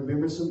this in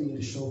remembrance of me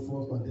to show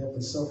forth my death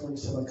and suffering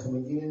till I come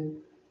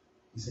again.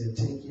 He said,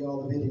 take ye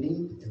all of it and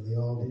eat, and they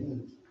all did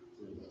eat.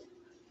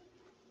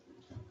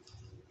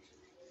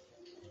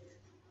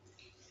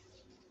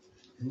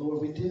 And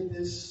Lord, we did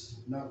this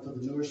not for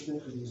the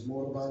nourishment of these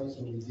mortal bodies,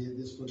 but we did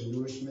this for the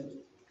nourishment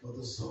of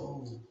the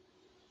soul.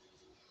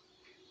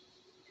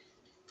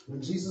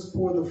 When Jesus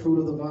poured the fruit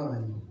of the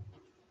vine,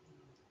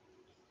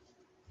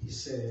 he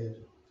said,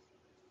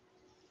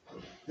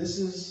 this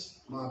is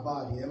my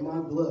body and my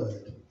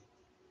blood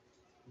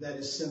that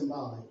is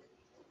symbolic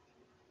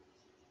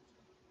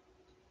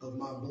of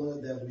my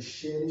blood that was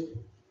shed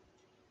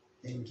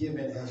and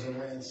given as a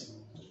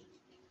ransom.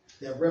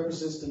 That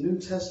represents the New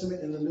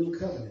Testament and the New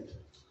Covenant.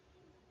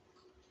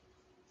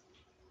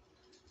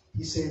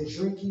 He said,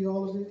 drink ye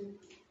all of it,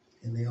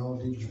 and they all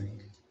did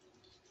drink.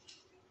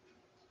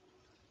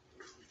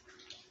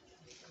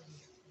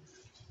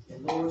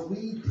 And Lord,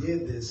 we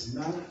did this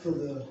not for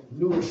the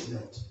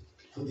nourishment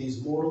for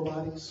these mortal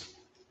bodies,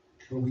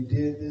 but we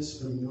did this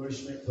for the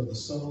nourishment for the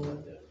soul.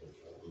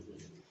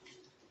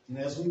 And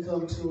as we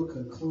come to a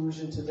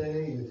conclusion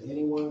today, if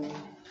anyone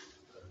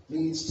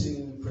needs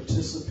to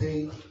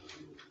participate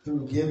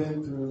through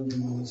giving through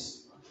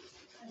these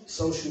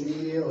social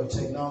media or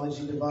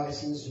technology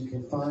devices, you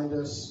can find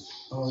us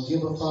on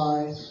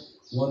Giveify,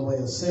 One Way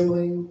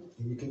Assembly,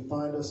 and you can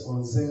find us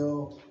on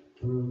Zelle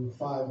through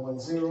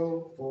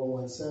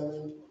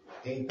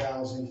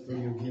 510-417-8000 for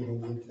your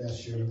giving, if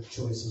that's your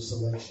choice of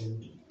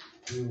selection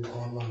through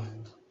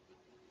online.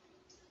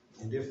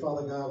 And dear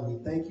Father God,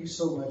 we thank you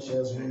so much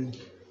as we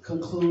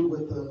conclude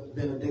with the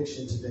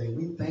benediction today.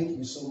 We thank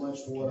you so much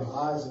for what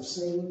our eyes have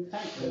seen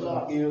and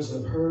our ears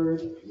have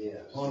heard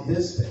on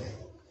this day.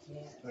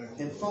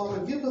 And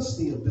Father, give us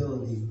the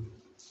ability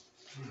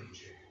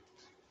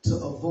to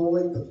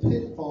avoid the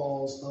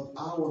pitfalls of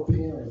our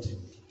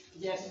parenting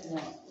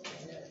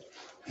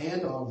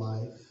and our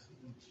life,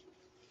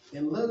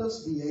 and let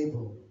us be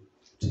able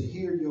to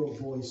hear your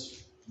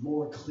voice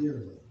more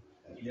clearly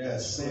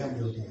as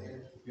Samuel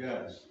did.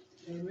 Yes.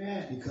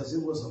 Amen. Because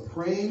it was a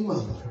praying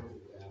mother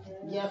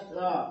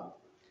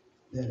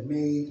that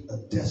made a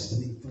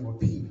destiny for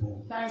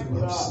people through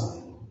her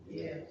son.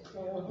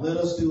 Let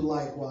us do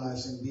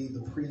likewise and be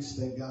the priests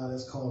that God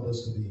has called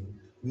us to be.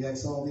 We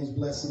ask all these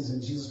blessings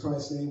in Jesus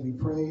Christ's name. We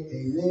pray.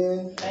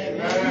 Amen. Amen.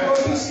 You are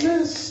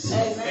dismissed.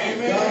 Amen.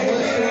 God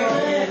bless you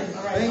all.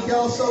 Thank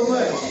y'all so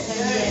much.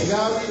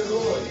 God be the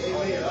glory.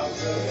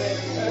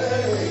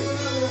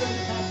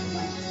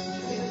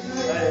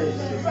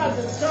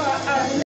 Amen.